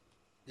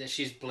 That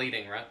she's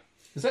bleeding, right?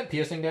 Is that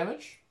piercing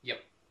damage? Yep.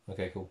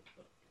 Okay, cool.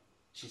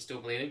 She's still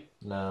bleeding.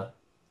 Nah,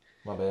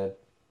 my bad.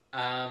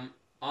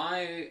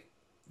 I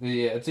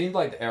Yeah, it seemed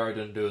like the arrow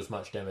didn't do as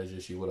much damage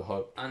as you would have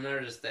hoped.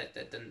 noticed that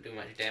didn't do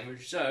much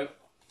damage, so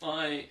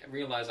I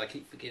realize I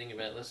keep forgetting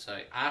about this. So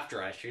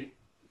after I shoot,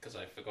 because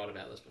I forgot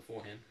about this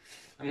beforehand,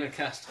 I'm going to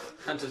cast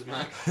Hunter's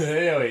Mark.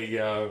 There we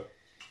go.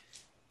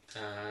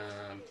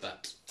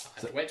 But I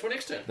have to wait till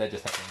next turn. That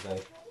just happened,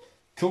 eh?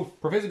 Cool.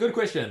 Professor, good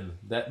question.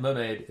 That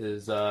mermaid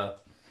is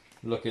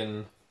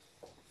looking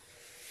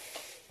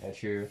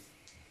at you.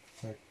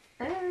 Like,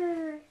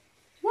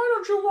 why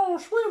don't you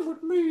want to swim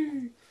with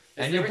me?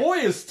 And your boy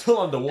is still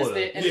underwater.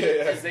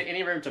 Is there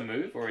any room to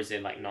move, or is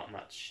there like not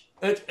much?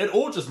 It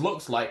all just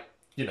looks like,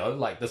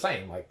 like the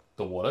same. Like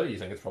the water, you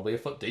think it's probably a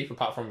foot deep,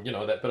 apart from,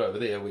 that bit over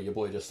there where your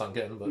boy just sunk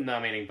in. But No,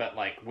 meaning, but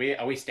like, where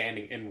are we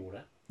standing in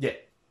water? yeah,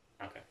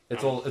 Okay.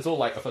 it's all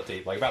like a foot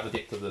deep, like about the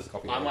depth of this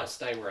copy. I might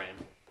stay where I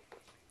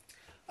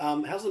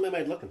am. How's the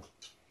mermaid looking?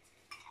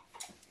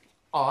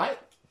 Alright.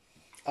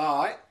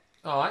 Alright.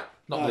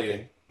 Not Okay.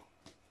 bleeding.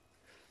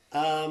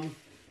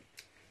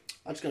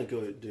 I'm just going to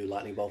go do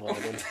lightning bolt on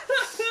him.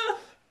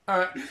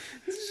 Alright.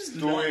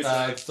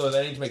 Noise. So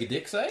they need to make a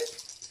dex save.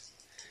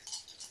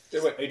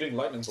 Yeah, wait, are you doing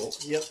lightning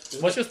bolt? Yep.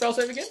 What's your spell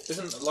save again?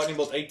 Isn't lightning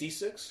bolt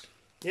 8d6?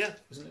 Yeah.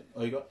 Isn't it?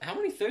 Oh, you got? How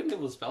many third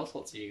level spell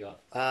slots have you got?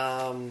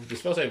 Your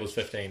spell save was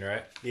 15,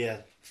 right? Yeah.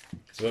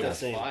 So we're gonna-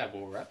 15.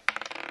 Fireball, right?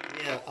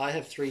 Yeah, I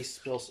have three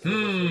spell slots. Oh,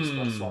 you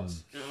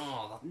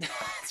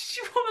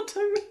want to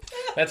do?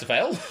 That's a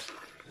fail.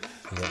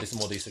 There's some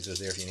more d6s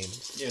there if you need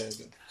them. Yeah.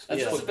 Good.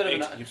 That's Yeah. a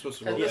bit of an. You're supposed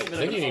to That's roll a that. bit I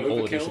think of you an need all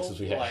the overkill. d6s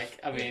we have. Like,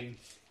 I mean,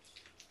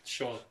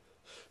 sure.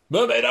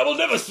 Mermaid, I will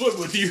never swim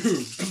with you!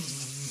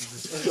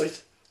 It's like,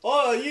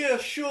 oh, yeah,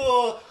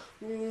 sure.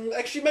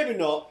 Actually, maybe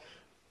not.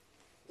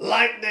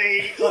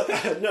 Lightning!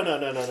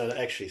 No.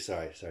 Actually,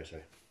 sorry.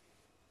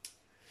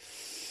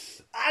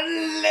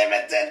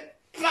 Unlimited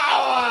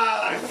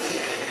power!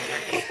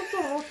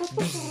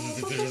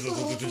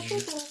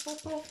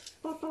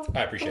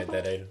 I appreciate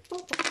that, Aiden.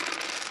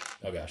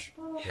 Oh gosh.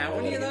 How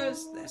many of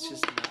those? That's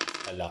just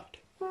nuts. A lot.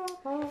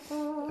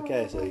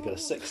 Okay, so you've got a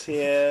 6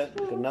 here,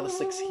 you've got another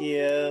 6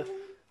 here.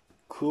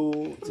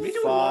 Cool. It's We a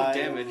do a lot of 5.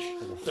 damage.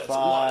 That's a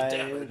lot of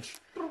damage.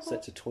 So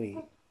that's a 20.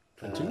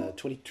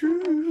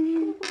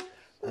 22.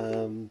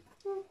 The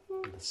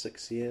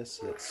 6 here,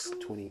 so that's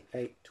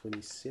 28,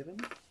 27.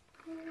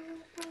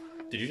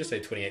 Did you just say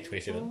 28,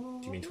 27?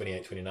 Do you mean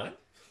 28, 29?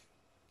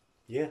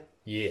 Yeah.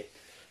 Yeah.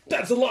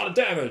 That's a lot of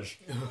damage!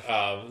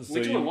 So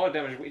We do a you, lot of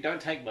damage. We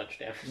don't take much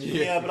damage.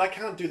 Yeah, but I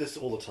can't do this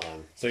all the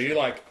time. so you,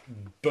 like,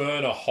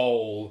 burn a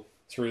hole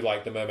through,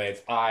 like, the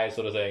mermaid's eye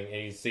sort of thing,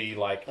 and you see,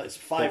 like... It's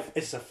 5.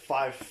 It's a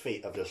 5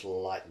 feet of just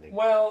lightning.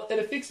 Well, it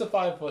affects a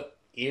 5-foot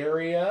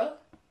area,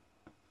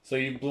 so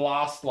you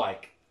blast,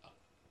 like,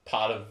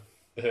 part of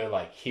her,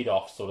 like, head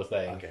off sort of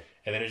thing. Okay.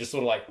 And then it just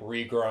sort of, like,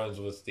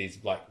 regrows with these,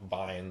 like,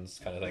 vines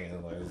kind of thing,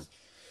 and those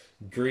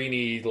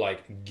greeny,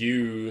 like,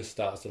 goo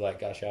starts to, like,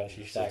 gush out.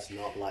 She's So like... it's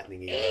not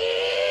lightning either.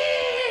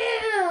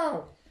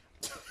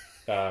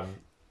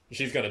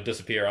 She's going to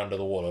disappear under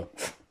the water.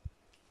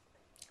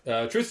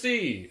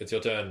 Trusty, it's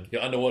your turn.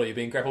 You're underwater. You're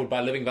being grappled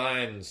by living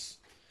vines.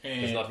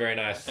 It's not very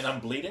nice. And I'm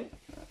bleeding?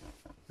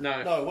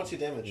 No. No, what's your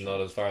damage? Not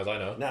as far as I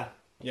know. Nah.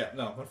 Yeah,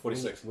 no,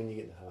 146. When you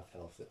get to half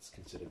health, that's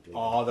considered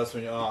bleeding. Oh, that's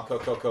when you... Oh,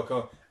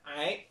 cool.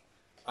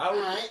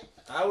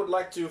 I would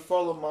like to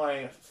follow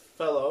my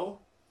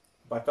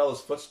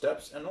fellow's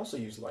footsteps and also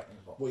use lightning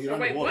bolt. Well, you're Oh,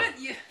 wait, underwater.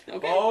 what? Yeah.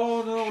 Okay.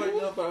 Oh, no, wait,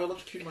 no, but I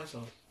electrocute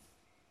myself.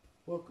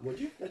 Well, would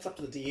you? That's up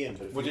to the DM.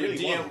 But if Would you you,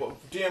 really DM,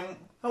 want- DM,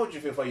 how would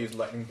you feel if I used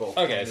lightning bolt?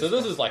 Okay, on so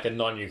this one? is like a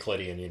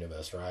non-Euclidean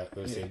universe, right?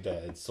 We've seen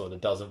that it sort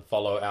of doesn't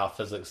follow our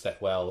physics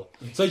that well.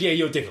 So yeah,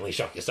 you'll definitely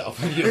shock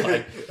yourself if you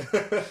like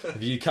if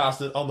you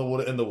cast it on the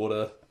water in the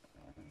water.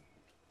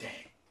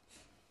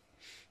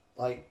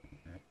 like,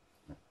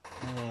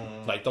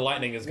 Like the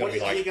lightning is going to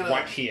be What are you like gonna-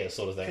 right here,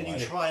 sort of thing. can you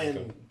like, try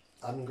and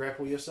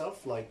ungrapple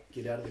yourself? Like,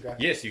 get out of the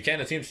grapple? Yes, you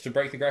can attempt to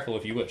break the grapple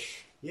if you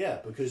wish. Yeah,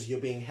 because you're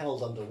being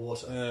held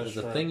underwater. There's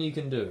a thing you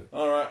can do.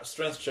 Alright,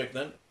 strength check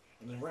then.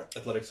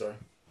 Athletics, sorry.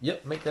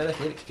 Yep, make that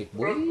athletics check,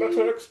 boy.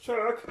 Athletics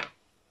check.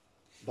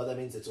 But that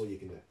means that's all you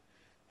can do.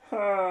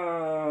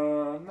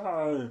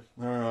 No.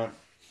 Alright.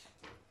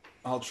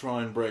 I'll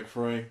try and break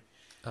free.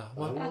 I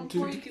want want to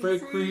to break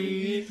break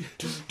free.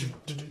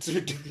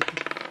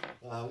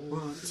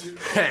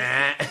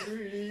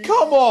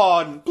 Come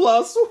on!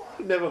 Plus...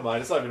 Never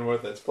mind, it's not even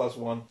worth it. It's plus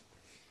 1.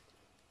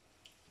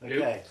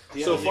 Okay.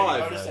 Do So have any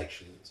 5. bonus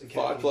actions? Okay.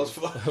 5 plus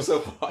 5, so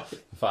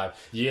 5.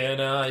 5. Yeah,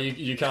 no,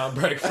 you can't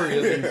break free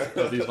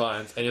of these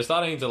vines, and you're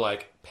starting to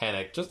like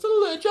panic just a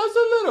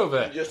little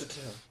bit. Just a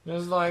turn.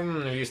 It's like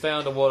if you stay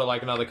underwater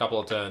like another couple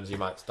of turns, you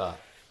might start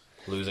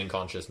losing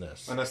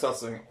consciousness. And I start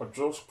saying, I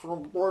just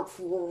can't break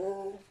free.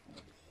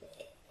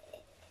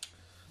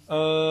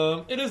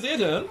 It is their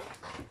turn.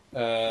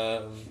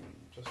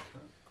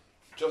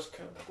 just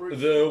can't breathe.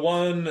 The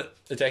one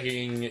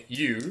attacking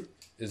you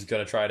is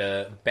going to try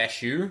to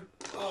bash you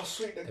Oh,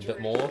 sweet. a bit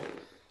more.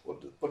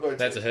 What do I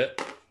That's a take?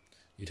 hit.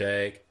 You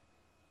take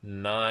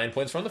 9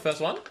 points from the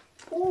first one.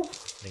 Ooh.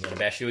 They're going to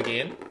bash you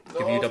again.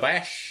 Give you the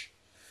bash.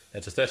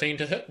 That's a 13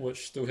 to hit,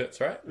 which still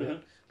hits, right? Mhm.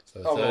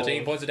 So Oh,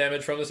 13 points of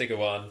damage from the second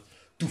one.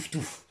 Doof,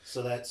 doof.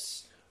 So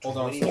that's Hold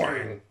on. 22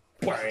 Bang.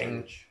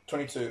 damage.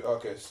 22.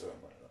 Okay, so.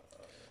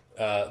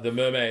 The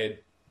mermaid.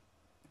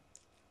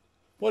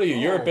 What are you?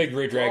 You're a Oh, big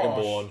red gosh.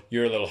 dragonborn.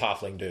 You're a little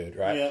halfling dude,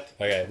 right? Yep.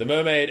 Okay. The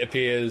mermaid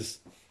appears,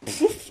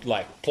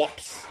 like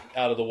plops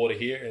out of the water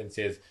here and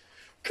says,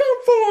 "Come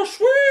for a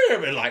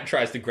swim!" and like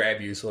tries to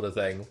grab you, sort of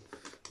thing.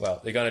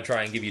 Well, they're going to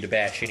try and give you the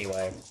bash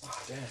anyway.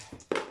 Ah,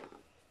 damn.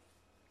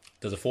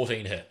 Does a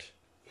 14 hit?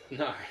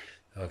 No.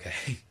 Okay.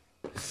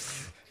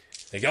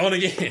 They're going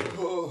again.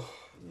 Oh,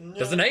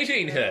 Does an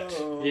 18 hit?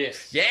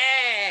 Yes.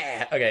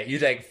 Yeah! Okay, you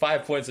take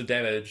 5 points of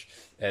damage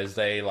as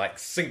they like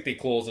sink their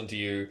claws into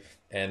you,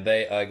 and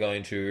they are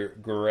going to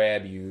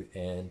grab you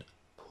and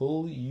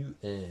pull you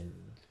in.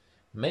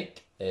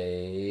 Make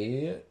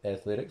a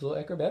athletics or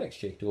acrobatics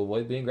check to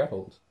avoid being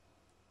grappled.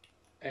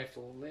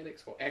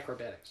 Athletics or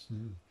acrobatics?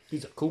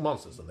 These are cool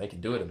monsters, and they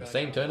can do it in the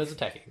same turn as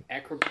attacking.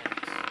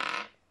 Acrobatics.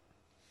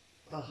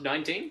 Oh.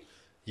 19?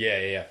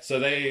 Yeah. So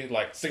they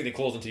like sink their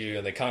claws into you,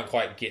 and they can't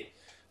quite get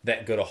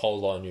that good a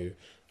hold on you.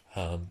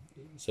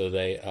 So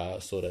they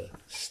are sort of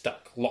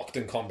stuck, locked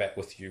in combat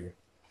with you.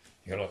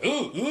 You're like,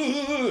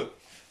 ooh.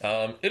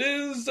 It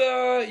is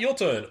your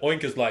turn.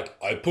 Oink is like,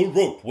 I pull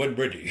rope when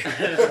ready.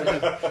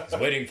 He's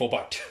waiting for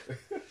bite.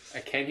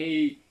 Can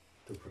he...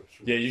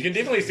 Yeah, you can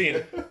definitely see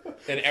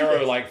an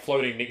arrow like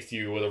floating next to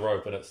you with a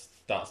rope, and it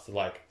starts to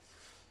like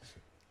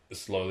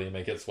slowly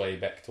make its way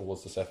back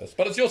towards the surface.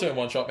 But it's your turn,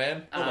 one shot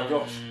man. Oh my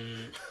gosh.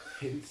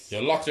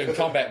 You're locked in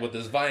combat with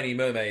this viney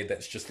mermaid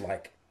that's just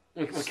like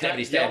We Stabby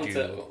can't stabbed yell you.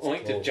 to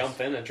Oink to Claws.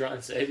 jump in and try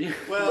and save you.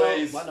 Well,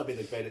 Please. might not be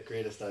the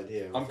greatest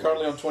idea. I'm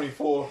currently on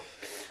 24.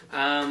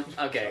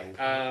 Okay.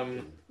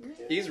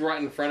 He's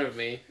right in front of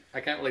me. I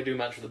can't really do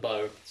much with the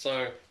bow.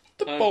 So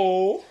the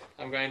ball.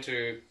 I'm going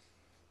to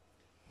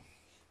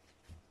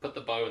put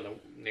the bow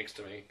next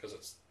to me because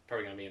it's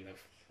probably going to be in the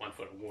 1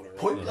 foot of water. Right?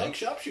 Point blank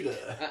sharpshooter.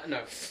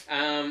 No.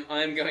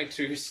 I'm going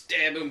to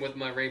stab him with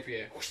my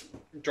rapier.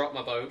 Drop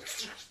my bow.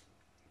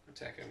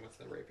 Attack him with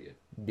the rapier.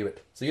 Do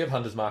it. So you have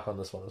Hunter's Mark on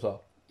this one as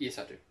well. Yes,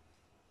 I do.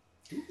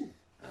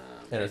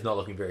 And it's not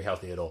looking very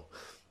healthy at all.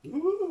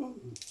 Ooh.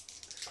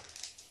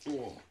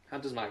 Oh,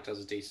 Hunter's Mark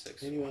does a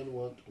d6. Anyone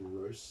want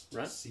roast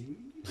Right. seaweed?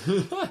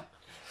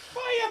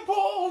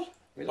 Fireball!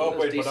 Where's Oh, all those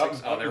wait, but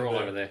D6? I'm they're all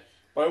there. over there.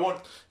 But I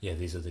want. Yeah,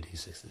 these are the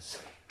D6s.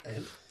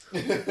 And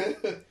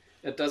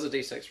It does a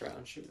d6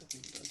 round. Shoot, I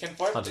think it does. Can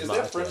fire. Hunter's Is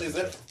Mark, that friendly? yeah, Is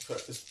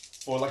that. Is,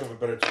 for lack of a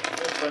better term, is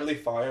that friendly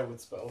fire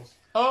with spells?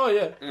 Oh,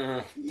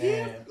 yeah.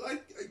 yeah,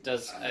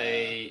 Does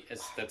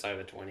that's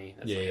over 20.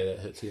 That's Yeah, that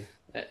hits you.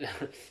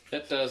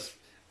 that does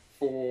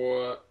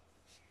for.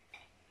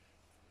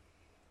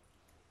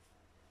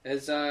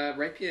 Is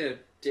rapier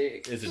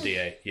dex? It's a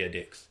D8. Yeah,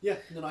 Dex. yeah.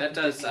 Then I That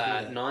can does definitely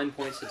do that. 9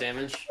 points of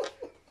damage.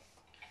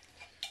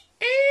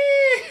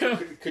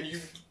 Can you.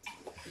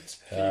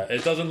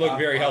 It doesn't look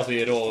very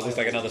healthy at all. It looks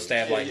like another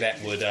stab like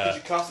that would Could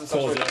you cast in such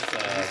a cause way its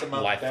that this amount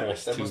of life damage,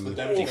 force that must to the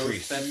damage goes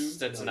decrease. to-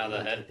 That's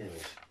another hit.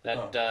 That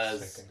Oh,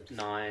 does second.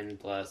 9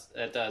 plus.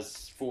 It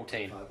does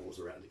 14. Fireballs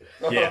around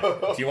here. Yeah.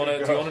 Do you want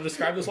to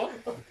describe this one?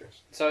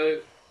 So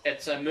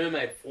it's a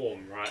mermaid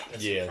form, right?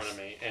 That's in Yes. front of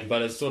me, and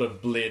But it's sort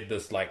of bled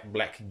this like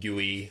black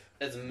gooey.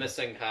 it's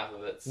missing half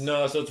of its.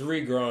 No, so it's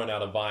regrown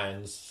out of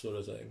vines, sort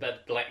of thing.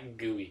 But black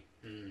gooey.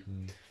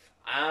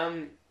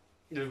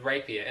 The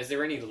rapier. Is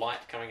there any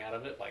light coming out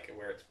of it, like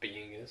where its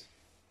being is?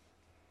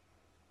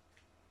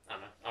 I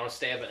don't know. I want to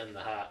stab it in the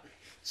heart,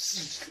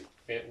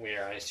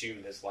 where I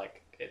assume there's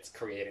like it's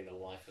creating the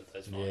life of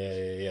those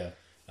vines. Yeah.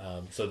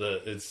 So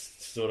it's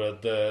sort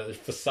of the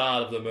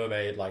facade of the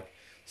mermaid like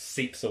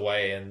seeps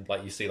away, and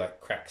like you see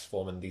like cracks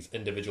form, and these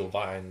individual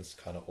vines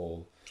kind of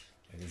all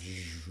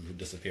like,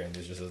 disappear, and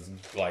there's just this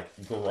like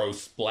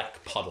gross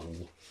black puddle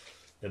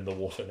in the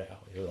water now.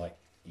 You're like,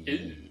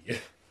 Ew. "Ew."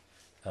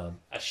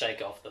 I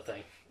shake off the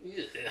thing.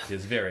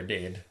 It's very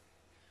dead.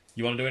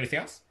 You want to do anything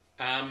else?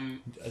 I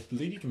I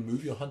believe you can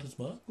move your hunter's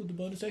mark with the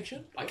bonus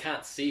action.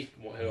 can't see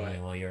who I Yeah,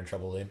 well, you're in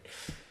trouble then.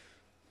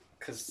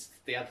 because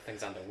the other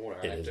thing's underwater.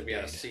 I It have is to be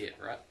able to indeed. see it,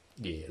 right?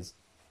 Yes.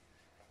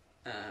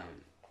 I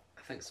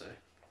think so.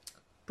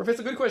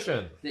 Professor, good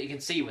question. That you can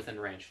see within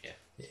range.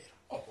 Yeah.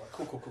 Oh,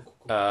 cool.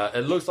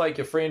 It looks like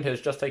your friend has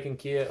just taken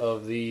care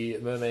of the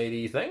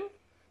mermaidy thing,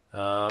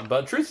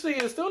 but truthfully,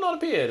 it's still not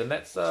appeared, and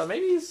that's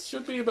maybe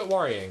should be a bit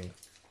worrying.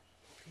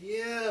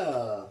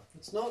 Yeah,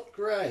 it's not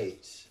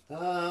great.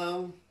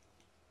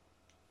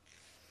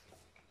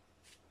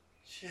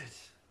 Shit.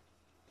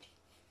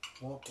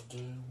 What to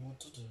do?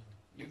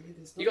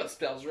 You got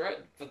spells, right,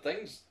 for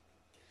things?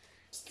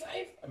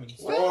 Slave? I mean,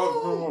 Well,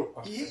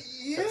 oh, yeah,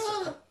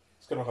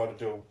 it's kind of hard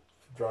to do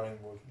drowning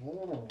with.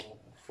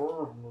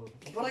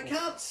 but I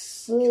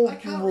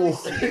can't really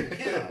see it,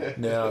 can I?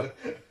 No,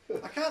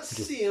 I can't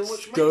see him,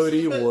 which makes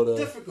Scody it a bit water.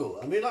 difficult.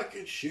 I mean, I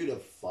could shoot a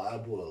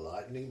fireball, a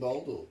lightning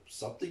bolt, or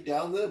something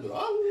down there, but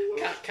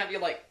I Can't you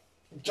like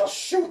Just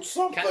shoot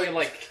something. Can't you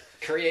like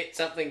create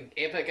something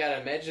epic out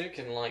of magic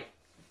and like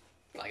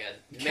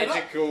a Can I-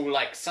 magical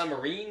like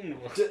submarine?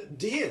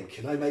 DM,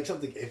 can I make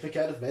something epic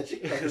out of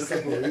magic, like a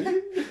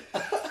submarine?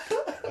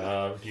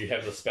 Do you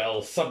have the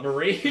spell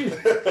submarine?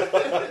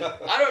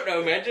 I don't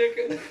know magic.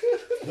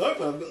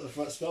 Nope, I've got the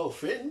front spell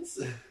friends.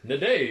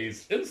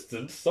 Nadee's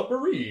instant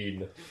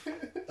submarine.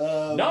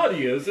 Um,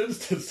 Nadia's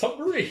instant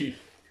submarine.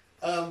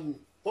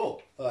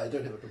 well, I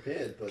don't have it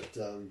prepared, but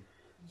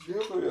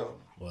Julia.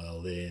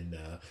 Well then,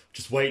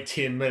 just wait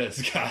 10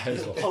 minutes,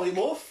 guys.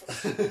 polymorph.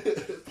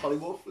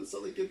 Polymorph is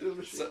something you can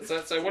do.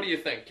 So what do you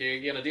think?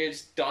 You're gonna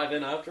just dive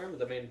in after him?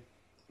 I mean,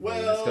 We're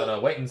just Well,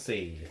 gonna wait and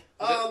see.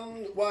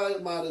 well, I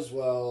might as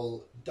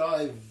well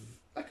dive.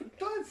 I could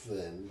dive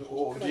then. But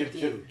Oh, what do can you, I do,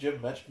 you, do you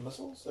have magic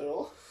missiles at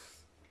all?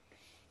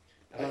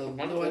 No,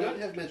 I don't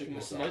have magic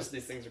missiles. Most of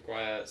these things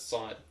require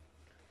sight.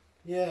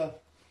 Yeah.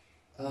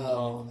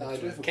 No, I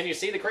do have a Can you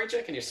see the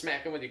creature? Can you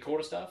smack him with your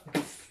quarterstaff?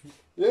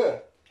 Yeah.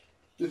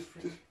 Just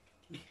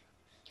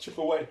chip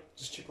away.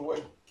 Just chip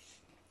away.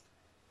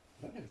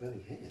 I don't have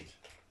burning hand.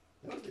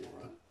 That would be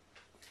alright.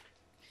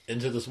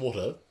 Into this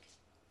water.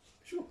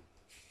 Sure.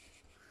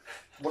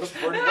 What does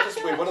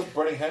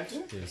burning hand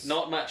do? Yes.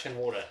 Not much in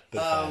water.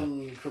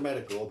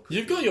 Chromatic orb.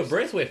 You've got your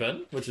breath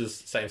weapon, which is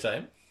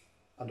same.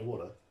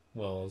 Underwater.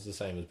 Well, it's the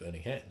same as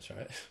burning hands,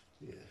 right?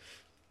 Yeah.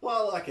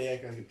 Well, okay, I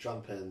could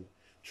jump in,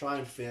 try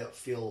and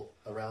feel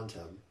around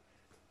him.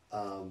 I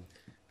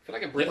feel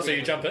like a Yeah, breath. so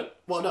you jump in.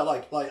 Well, no,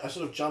 like I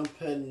sort of jump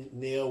in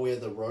near where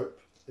the rope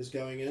is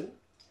going in.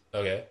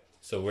 Okay.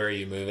 So where are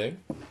you moving?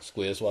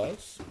 Squares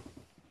wise.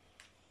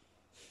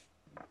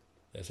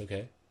 That's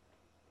okay.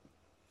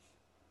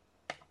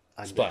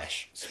 And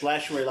Splash.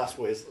 Splash where last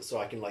was, so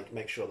I can like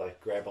make sure that I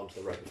grab onto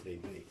the rope if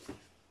need be.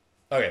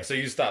 Okay, so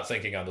you start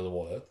sinking under the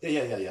water.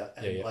 Yeah.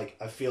 And Yeah. like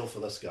I feel for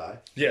this guy.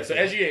 Yeah, so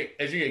as you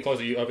get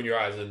closer, you open your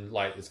eyes and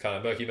like it's kind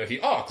of murky.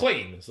 Oh,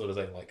 clean sort of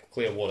thing, like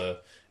clear water.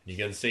 You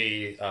can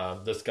see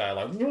this guy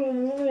like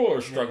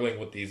struggling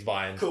with these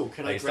vines. Cool.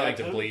 Can and I he's grab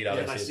starting him? to bleed out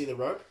Can of I his see head. the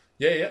rope?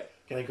 Yeah.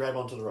 Can I grab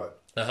onto the rope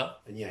Uh-huh.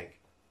 and yank?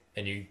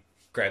 And you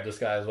grab this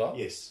guy as well?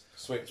 Yes.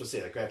 Sweet. Just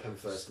I grab him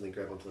first and then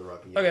grab onto the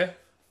rope and yank. Okay.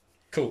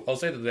 Cool. I'll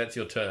say that that's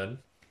your turn.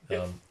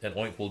 And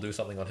Oink will do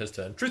something on his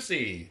turn.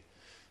 Trixie,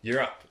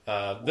 you're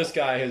up. This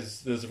guy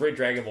this red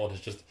dragonborn has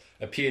just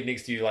appeared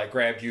next to you, like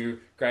grabbed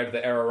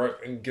the arrow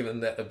rope and given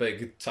that a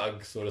big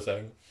tug sort of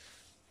thing.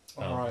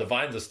 Alright. The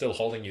vines are still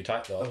holding you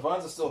tight The though.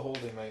 vines are still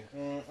holding me.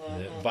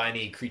 The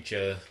viney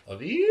creature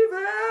of evil.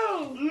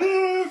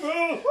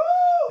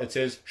 It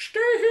says, "Stay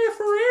here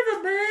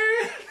forever,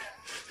 man."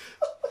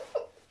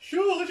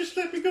 Sure, just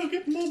let me go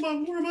get more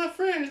of my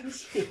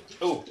friends.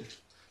 Oh.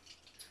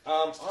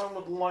 I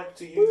would like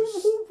to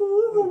use.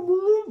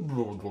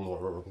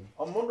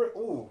 I'm wondering.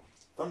 Ooh,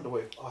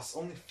 Thunderwave. Oh, it's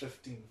only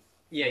 15.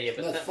 Yeah,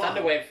 but That's fine.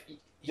 Thunderwave.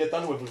 Yeah,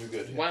 Thunderwave would be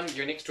good. One,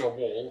 you're next to a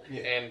wall,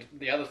 Yeah. and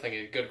the other thing,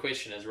 a good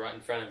question, is right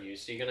in front of you,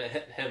 so you're gonna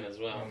hit him as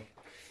well.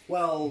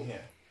 Well, Yeah.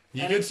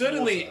 You And can it's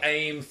certainly water.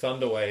 aim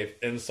Thunderwave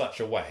in such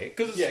a way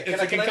because Yeah,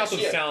 it's a can I concussive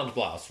just- yeah. sound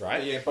blast,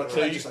 right? Yeah, but So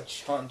can I you- just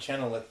like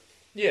channel it?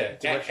 Yeah,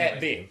 at Directionally.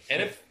 them.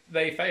 And if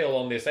they fail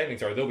on their saving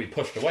throw, they'll be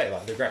pushed away.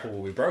 Like the grapple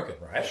will be broken,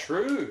 right?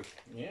 True.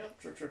 Yeah,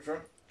 true.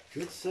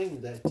 good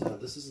thing that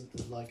this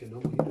isn't like a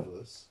normal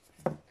universe.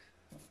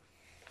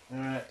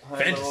 Alright.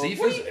 Fantasy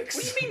What do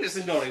physics. you mean this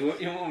is not a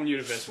normal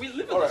universe? We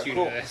live in Alright, this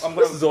cool. universe. I'm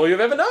This gonna is all you've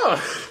ever known.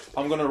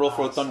 I'm gonna roll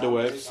for a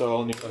Thunderwave, so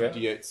I'll need Okay.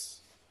 D8s.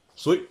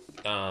 Sweet.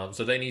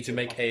 So they need to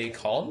make a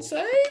con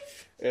save.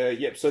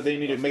 Yep. So they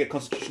need to make a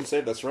Constitution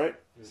save. That's right.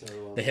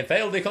 So They have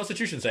failed their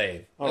Constitution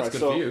save. That's Alright, good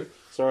so for you.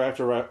 so I have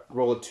to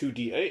roll a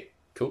 2d8.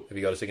 Cool. Have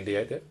you got a second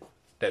D8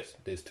 there?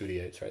 There's 2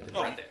 D8s right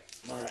there. Right there.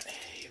 All right,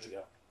 here we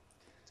go.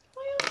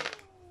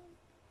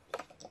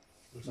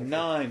 looks like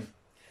 9.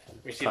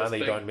 We see Finally,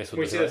 this big, don't mess with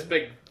we the see this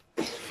terrain.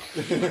 big.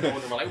 and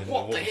we're like,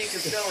 what the heck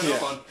is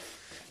going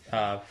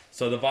on?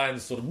 So the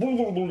vines sort of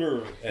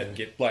and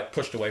get like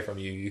pushed away from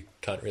you. You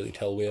can't really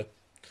tell where.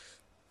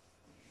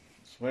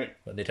 Wait,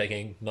 But they're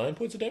taking 9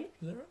 points of damage.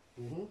 Is that right?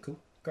 Mhm. Cool.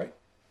 Great.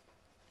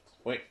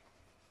 wait.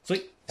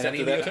 Sweet. Is And that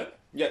after the end of that,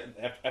 your turn?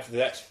 yeah. After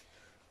that,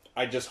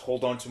 I just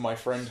hold on to my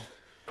friend.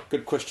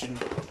 Good question,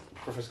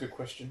 Professor. Good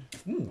question.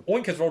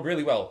 Oink has rolled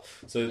really well.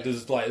 So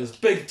there's like this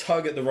big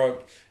tug at the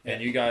rope,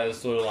 and you guys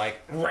sort of like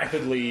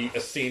rapidly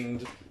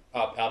ascend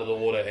up out of the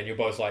water, and you're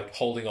both like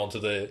holding onto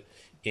the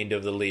end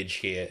of the ledge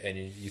here, and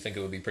you think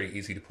it would be pretty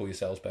easy to pull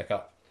yourselves back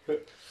up.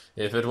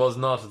 If it was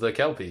not the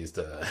Kelpie's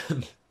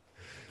turn.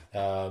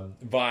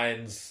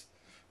 Vines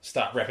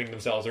start wrapping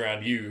themselves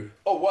around you,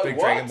 Oh, what? big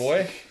what? dragon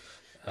boy.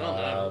 Oh,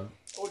 no.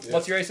 Oh, dear.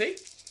 What's your AC?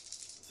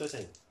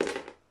 13.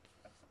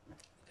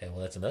 Okay, well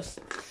that's a miss.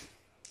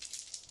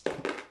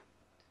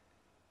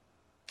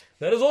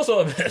 That is also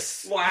a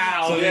miss.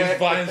 Wow. So yeah. these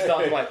vines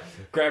start to like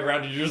grab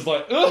around you, you're just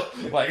like, ugh!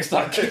 Like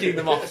start kicking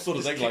them off, sort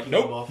of thing. Like, kicking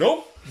them nope,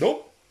 off.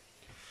 nope.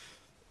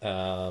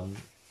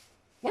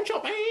 One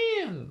shot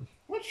man.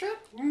 One shot,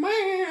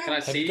 man. Can I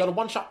Have see? you got a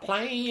one-shot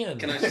plan?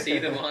 Can I see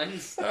the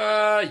vines?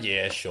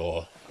 Yeah,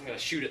 sure. I'm gonna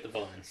shoot at the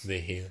vines. They're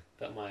here.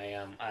 But my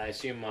I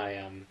assume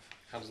my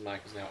Hunter's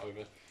mark is now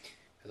over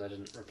because I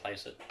didn't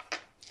replace it.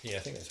 Yeah, I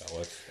think that's how it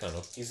works. I don't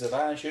know. He's a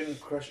vine shooting,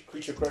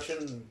 creature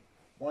crushing,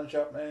 one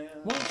shot man.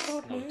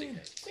 One-shot Not a man.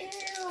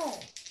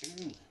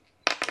 D8.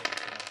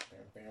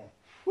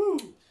 Woo.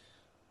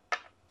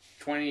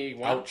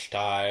 21. Ouch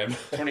time.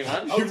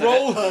 21.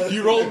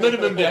 You roll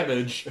minimum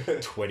damage.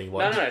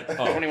 21. No,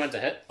 Oh. 21 to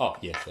hit. Oh,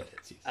 yes, that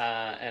hits.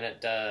 Yes. And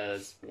it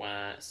does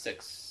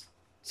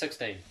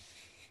 16.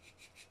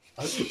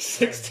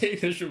 16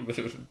 is your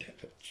minimum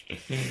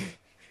damage.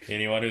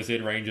 Anyone who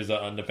said rangers are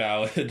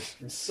underpowered.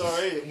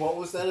 Sorry, what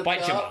was that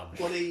Bite your about? mum.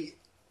 Bloody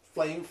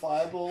flame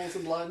fireballs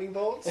and lightning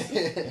bolts?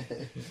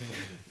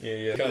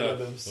 Yeah.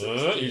 Minimum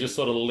 16. You just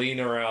sort of lean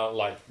around,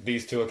 like,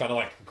 these two are kind of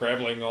like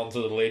grappling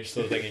onto the ledge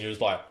sort of thing, and you're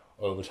just like,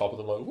 over top of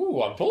them, like,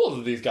 ooh, I'm taller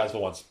than these guys for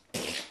once.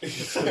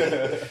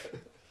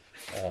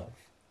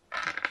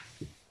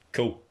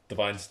 Cool. The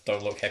vines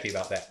don't look happy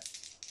about that.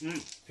 Have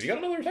you got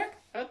another attack?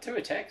 2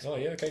 attacks. Oh,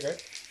 yeah, okay,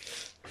 great.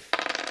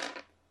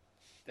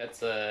 That's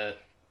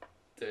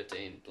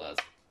 13 plus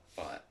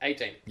 5.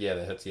 18. Yeah,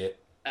 that hits yet.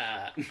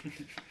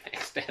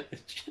 Max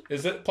damage.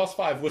 Is it plus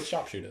 5 with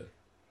sharpshooter?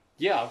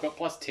 Yeah, I've got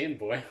plus 10,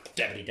 boy.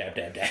 Dabbity dab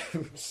dab dab.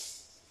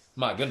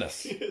 My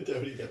goodness.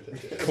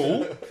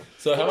 Cool. Cool.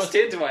 So how Plus much?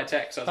 10 to my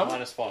attack, so it's How-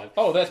 minus 5.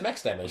 Oh, that's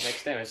max damage.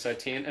 Max damage, so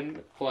 10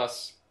 and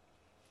plus.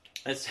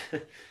 It's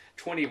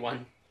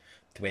 21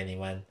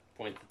 21.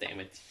 point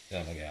damage.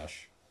 Oh my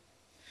gosh.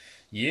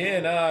 Yeah,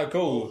 nah,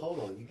 cool. Hold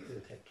on, you get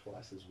attacked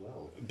twice as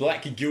well.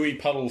 Black gooey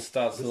puddle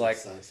starts to like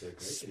Sounds so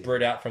great.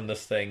 spread out from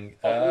this thing.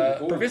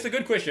 Oh, ooh. Professor,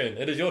 good question.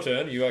 It is your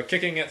turn. You are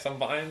kicking at some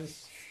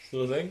vines,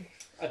 sort of thing,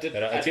 I did.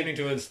 that are attempting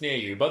to ensnare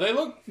you, but they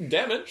look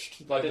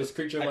damaged. Like this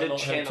creature I might did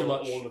not have too channel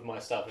much. all of my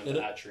stuff in into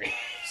it. archery.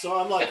 So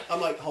I'm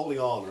like holding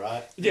on,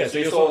 right? Yeah, so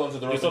you're you're sort sort, onto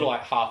the you're rope sort of and-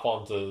 like half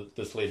onto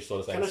this ledge, sort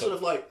of thing. Can I So- sort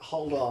of like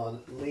hold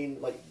on,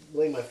 lean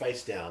my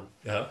face down,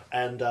 uh-huh.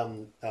 and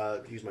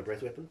use my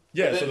breath weapon?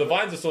 Yeah, so the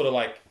vines are sort of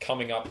like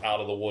coming up out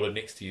of the water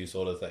next to you,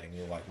 sort of thing.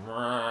 You're like,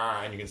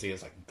 "Mrrr," and you can see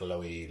it's like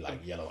glowy,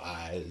 like yellow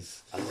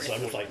eyes. And so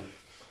I'm just like,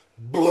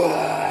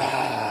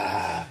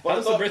 blah. How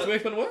does the breath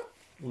weapon work?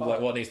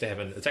 Like, what needs to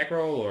happen? Attack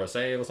roll or a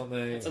save or something?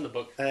 It's in the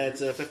book. It's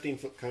a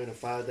 15-foot cone of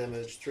fire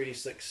damage,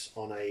 3d6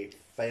 on a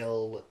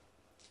fail.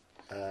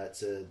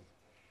 It's a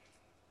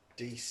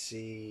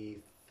DC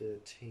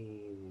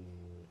 13.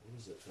 What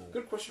is it?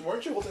 Good question.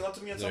 Weren't you holding on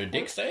to me at Is some there a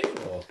point? dick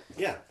save? Or?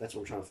 Yeah, that's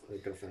what I'm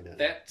going to find out.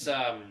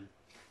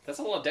 That's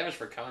a lot of damage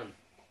for a cone.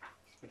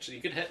 Which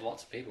you could hit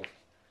lots of people.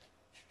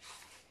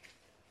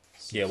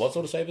 Yeah, what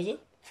sort of save is it?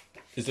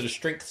 Is it a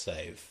strength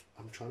save?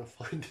 I'm trying to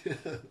find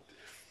out.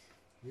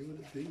 Where would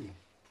it be?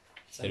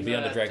 It'd be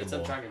under Dragonborn. It's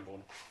in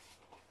Dragonborn.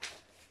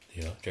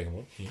 Yeah,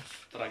 Dragonborn. Yes.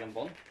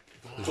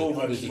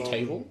 Dragonborn. Is it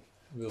table?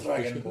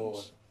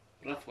 Dragonborn.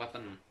 Breath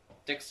weapon.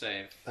 Dex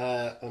save.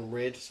 I'm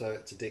red, so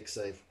it's a dex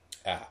save.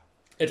 Ah,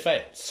 it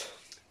fails.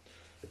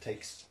 It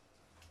takes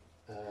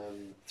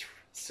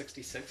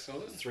 66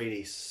 was it?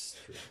 3d.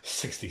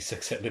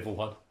 66 at level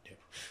 1. Yeah.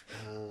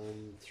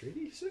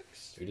 3d6?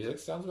 3d6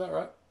 sounds about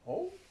right.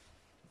 Oh,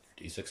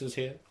 D6 is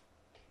here.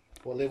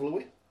 What level are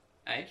we?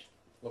 8.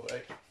 level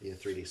 8. Yeah,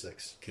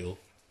 3d6. Cool.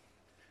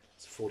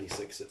 It's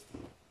 46.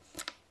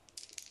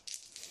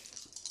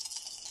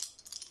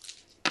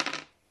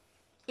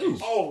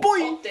 Oh,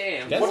 boy!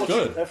 damn. That's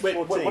good. Wait,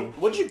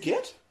 what'd you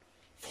get?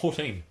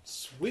 14.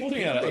 Sweet.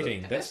 14 out of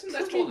 18. That's That's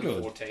more pretty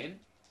than good. 14.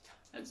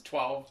 That's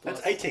 12.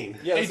 That's plus- 18.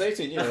 Yeah, that's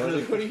 18. Yeah,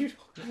 what are you?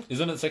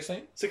 Isn't it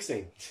 16?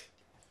 16.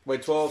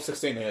 Wait, 12,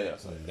 16. Yeah.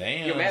 So.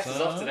 Damn. Your maths is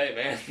son. off today,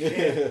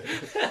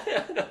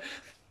 man.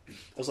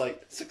 I was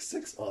like,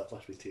 6. Oh, that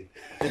must be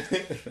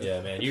 10.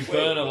 Yeah, man. You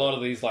burn a lot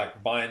of these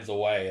like vines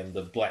away, and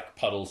the black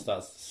puddle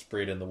starts to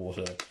spread in the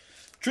water.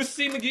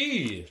 Trissy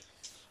McGee.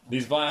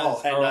 These vines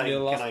Oh, and are on your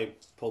can last. I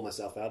pull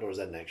myself out, or is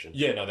that an action?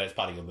 Yeah, no, that's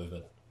part of your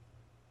movement.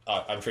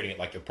 I'm treating it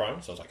like you're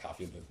prone, so it's like half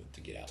your movement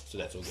to get out. So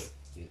that's all good.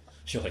 Yeah.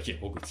 You're like, yeah,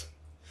 all good.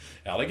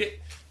 Now they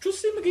get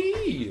Trissy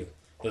McGee.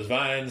 Those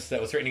vines that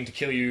were threatening to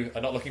kill you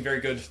are not looking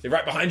very good. They're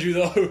right behind you,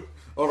 though.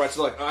 All right,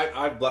 so like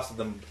I blasted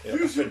them.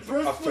 Use your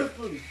breath I've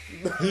been-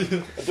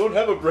 weapon! I don't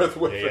have a breath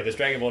weapon. Yeah, this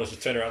dragonborn is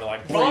just turned around and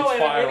like Blow breathes it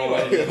fire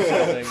anyway. away. Or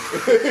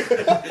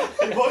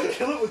something. You won't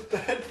kill it with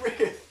bad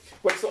breath!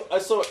 Wait, so I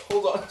saw it.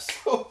 Hold on.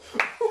 So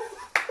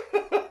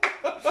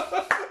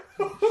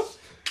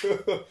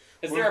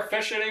Is there a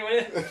fish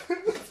anywhere?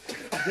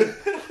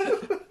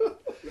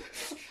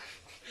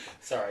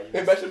 Sorry. You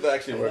imagine if that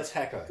actually Oh, works.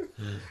 that's Hacko.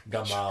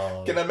 Come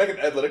on. Can I make an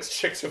athletics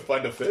check to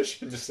find a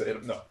fish and just say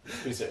it? No.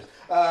 Be serious.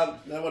 That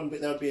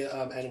would be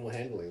animal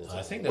handling. Or I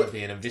something. think that would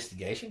be an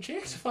investigation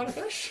check to find a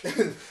fish.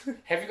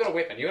 Have you got a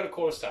weapon? You got a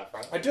quarterstaff,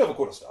 right? I do have a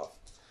quarterstaff.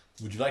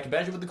 Would you like to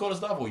badger with the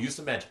quarterstaff or use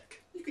some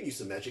magic? You can use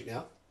some magic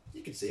now.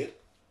 You can see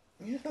it.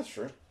 Yeah, that's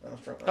true.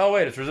 That's true. Oh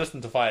wait, it's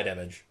resistant to fire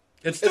damage.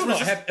 It's still It's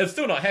not. It's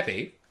still not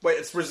happy. Wait,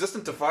 it's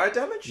resistant to fire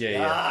damage? Yeah,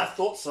 yeah. Ah, I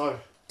thought so.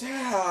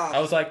 Damn. I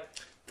was like,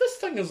 this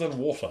thing is in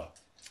water.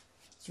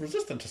 It's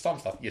resistant to some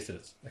stuff. Yes, it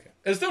is. Okay.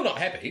 It's still not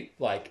happy.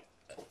 Like,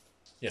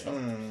 you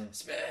know.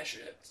 Smash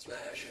it.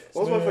 Smash it.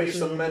 What if I use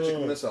some magic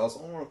missiles?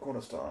 I want a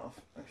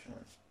quarterstaff. Actually,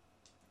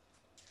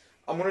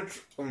 I'm gonna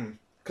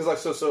because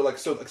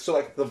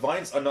like the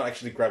vines are not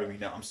actually grabbing me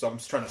now. I'm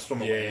just trying to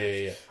swim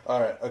away. Yeah.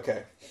 All right.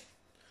 Okay.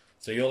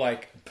 So you're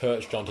like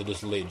perched onto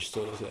this ledge,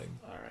 sort of thing.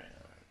 All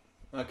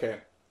right. Okay.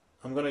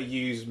 I'm gonna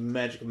use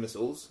magic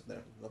missiles.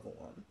 They're level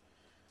 1.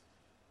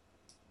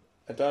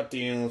 A dart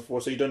deals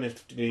 4, so you don't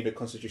have to need a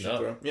Constitution No,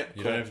 throw. Yeah.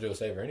 you don't have to do a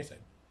save or anything.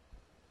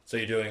 So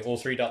you're doing all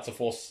 3 darts of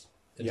force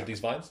into Yeah. these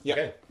vines. Yeah.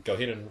 Okay, go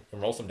ahead and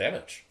roll some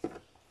damage.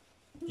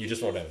 You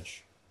just roll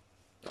damage.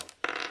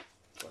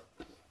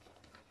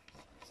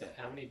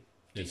 How many?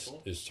 It's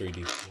D4?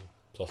 3d4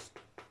 plus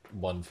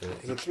 1 for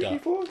Is it each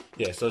dart. 3d4?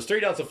 Yeah, so it's 3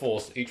 darts of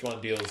force. Each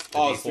one deals a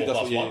Oh, d4 so plus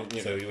that's what- 1.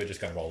 yeah. So you were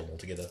just going to roll them all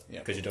together Yeah.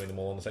 because you're doing them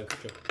all on the same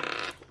creature.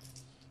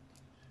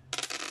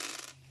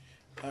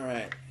 All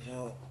right.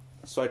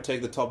 So I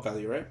take the top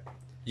value, right?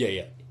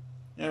 Yeah.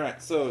 All right.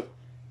 So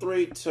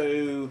 3,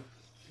 2,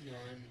 9.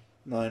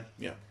 9.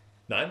 Yeah.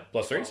 9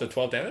 plus 3, so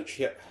 12 damage.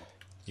 Yeah.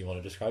 You want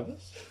to describe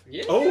this?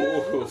 Yeah.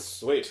 Oh,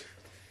 sweet.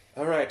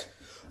 All right.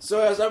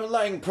 So as I'm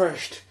lying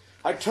perched,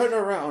 I turn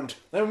around,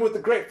 and with the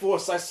great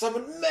force, I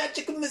summon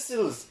magic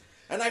missiles,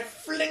 and I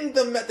fling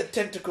them at the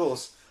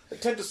tentacles. The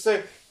tentacles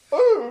say,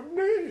 "Oh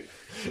no!"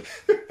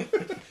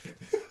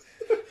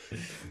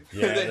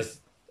 Yeah, and, then, this-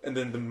 and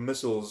then the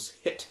missiles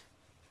hit.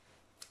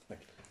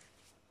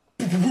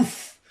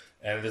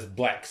 and this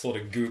black sort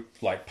of goop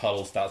like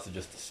puddle starts to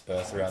just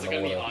disperse around Is it the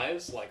got any water.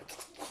 eyes? Like.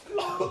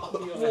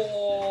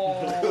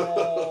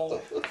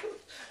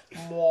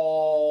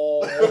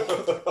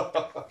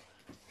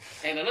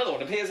 And another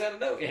one appears out of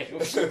nowhere.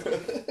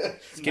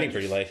 It's getting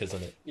pretty late,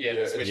 isn't it? Yeah,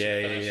 Yeah, switch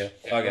Yeah. finish.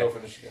 Okay. Go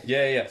finish again.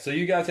 Yeah. So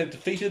you guys have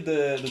defeated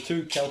the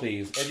 2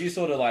 kelpies, and you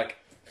sort of like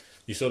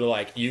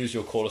use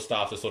your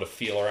quarterstaff to sort of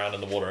feel around in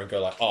the water and go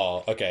like,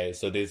 oh, okay,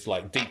 so there's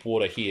like deep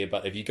water here,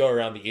 but if you go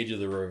around the edge of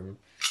the room,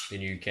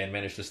 then you can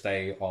manage to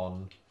stay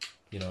on,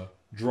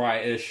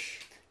 dry-ish.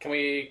 Can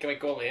we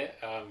call it?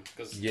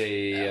 Because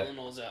Yeah.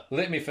 Eleanor's out.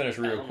 Let me finish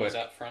real Eleanor's quick.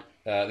 out front.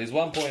 There's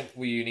one point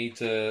where you need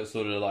to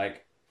sort of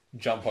like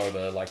jump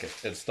over, like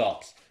it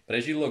stops. But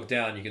as you look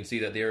down, you can see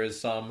that there is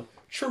some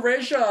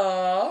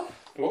treasure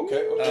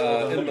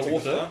Okay. in the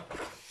water.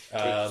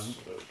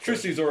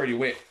 Trucy's already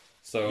wet,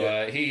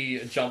 so he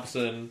jumps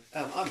in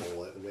I'm all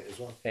wet as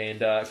well. and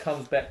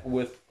comes back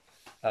with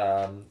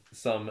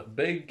some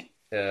big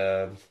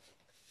wet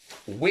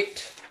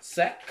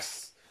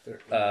sacks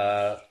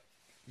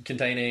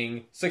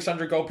containing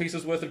 600 gold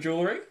pieces worth of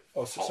jewelry.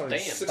 Oh, 600, damn.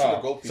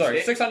 600 gold pieces.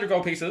 Sorry, 600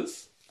 gold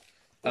pieces.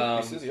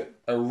 Gold pieces, yeah.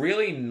 A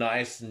really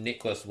nice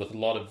necklace with a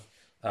lot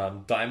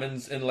of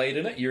diamonds inlaid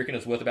in it. You reckon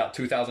it's worth about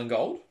 2,000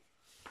 gold?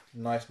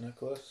 Nice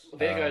necklace.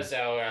 There goes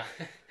our.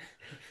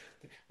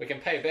 We can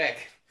pay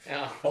back.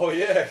 Oh,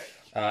 yeah.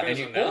 And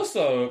you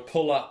also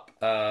pull up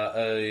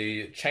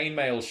a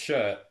chainmail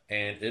shirt,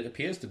 and it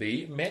appears to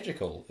be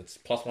magical. It's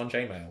 +1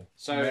 chainmail.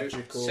 So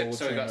Magical so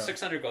we got chainmail.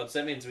 600 gold. So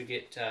that means we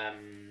get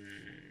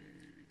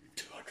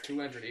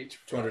 200 each.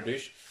 200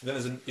 each.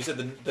 Then you said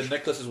the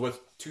necklace is worth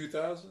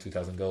 2,000?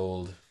 2,000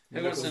 gold.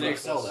 Who wants the We'll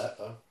necklace? sell that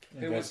though.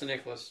 Who wants the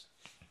necklace?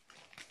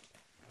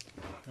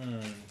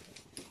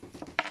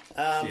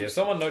 Yeah,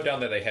 someone note down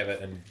that they have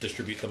it and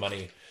distribute the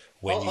money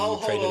when I'll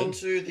you trade hold it on in.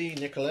 to the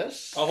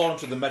Nicholas. I'll hold on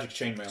to the magic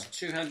chainmail.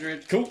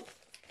 200 Cool.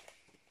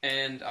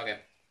 and okay.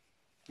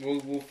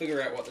 We'll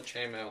figure out what the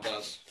chainmail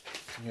does.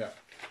 Yeah.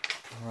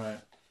 Alright.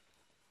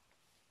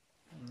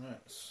 Alright,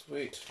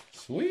 sweet.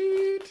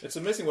 Sweet. It's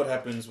amazing what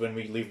happens when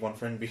we leave one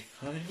friend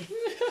behind.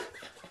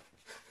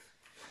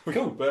 We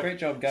Cool. go back. Great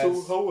job, guys.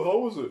 So how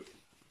was it?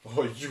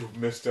 Oh, you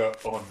missed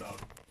out on a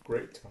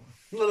great time.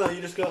 No,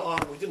 you just go, oh,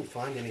 we didn't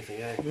find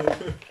anything, eh?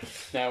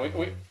 Now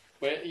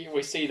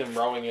we see them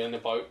rowing in a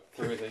boat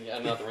through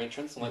another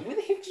entrance. I'm like, where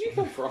the heck did you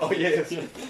come from? Oh, yes.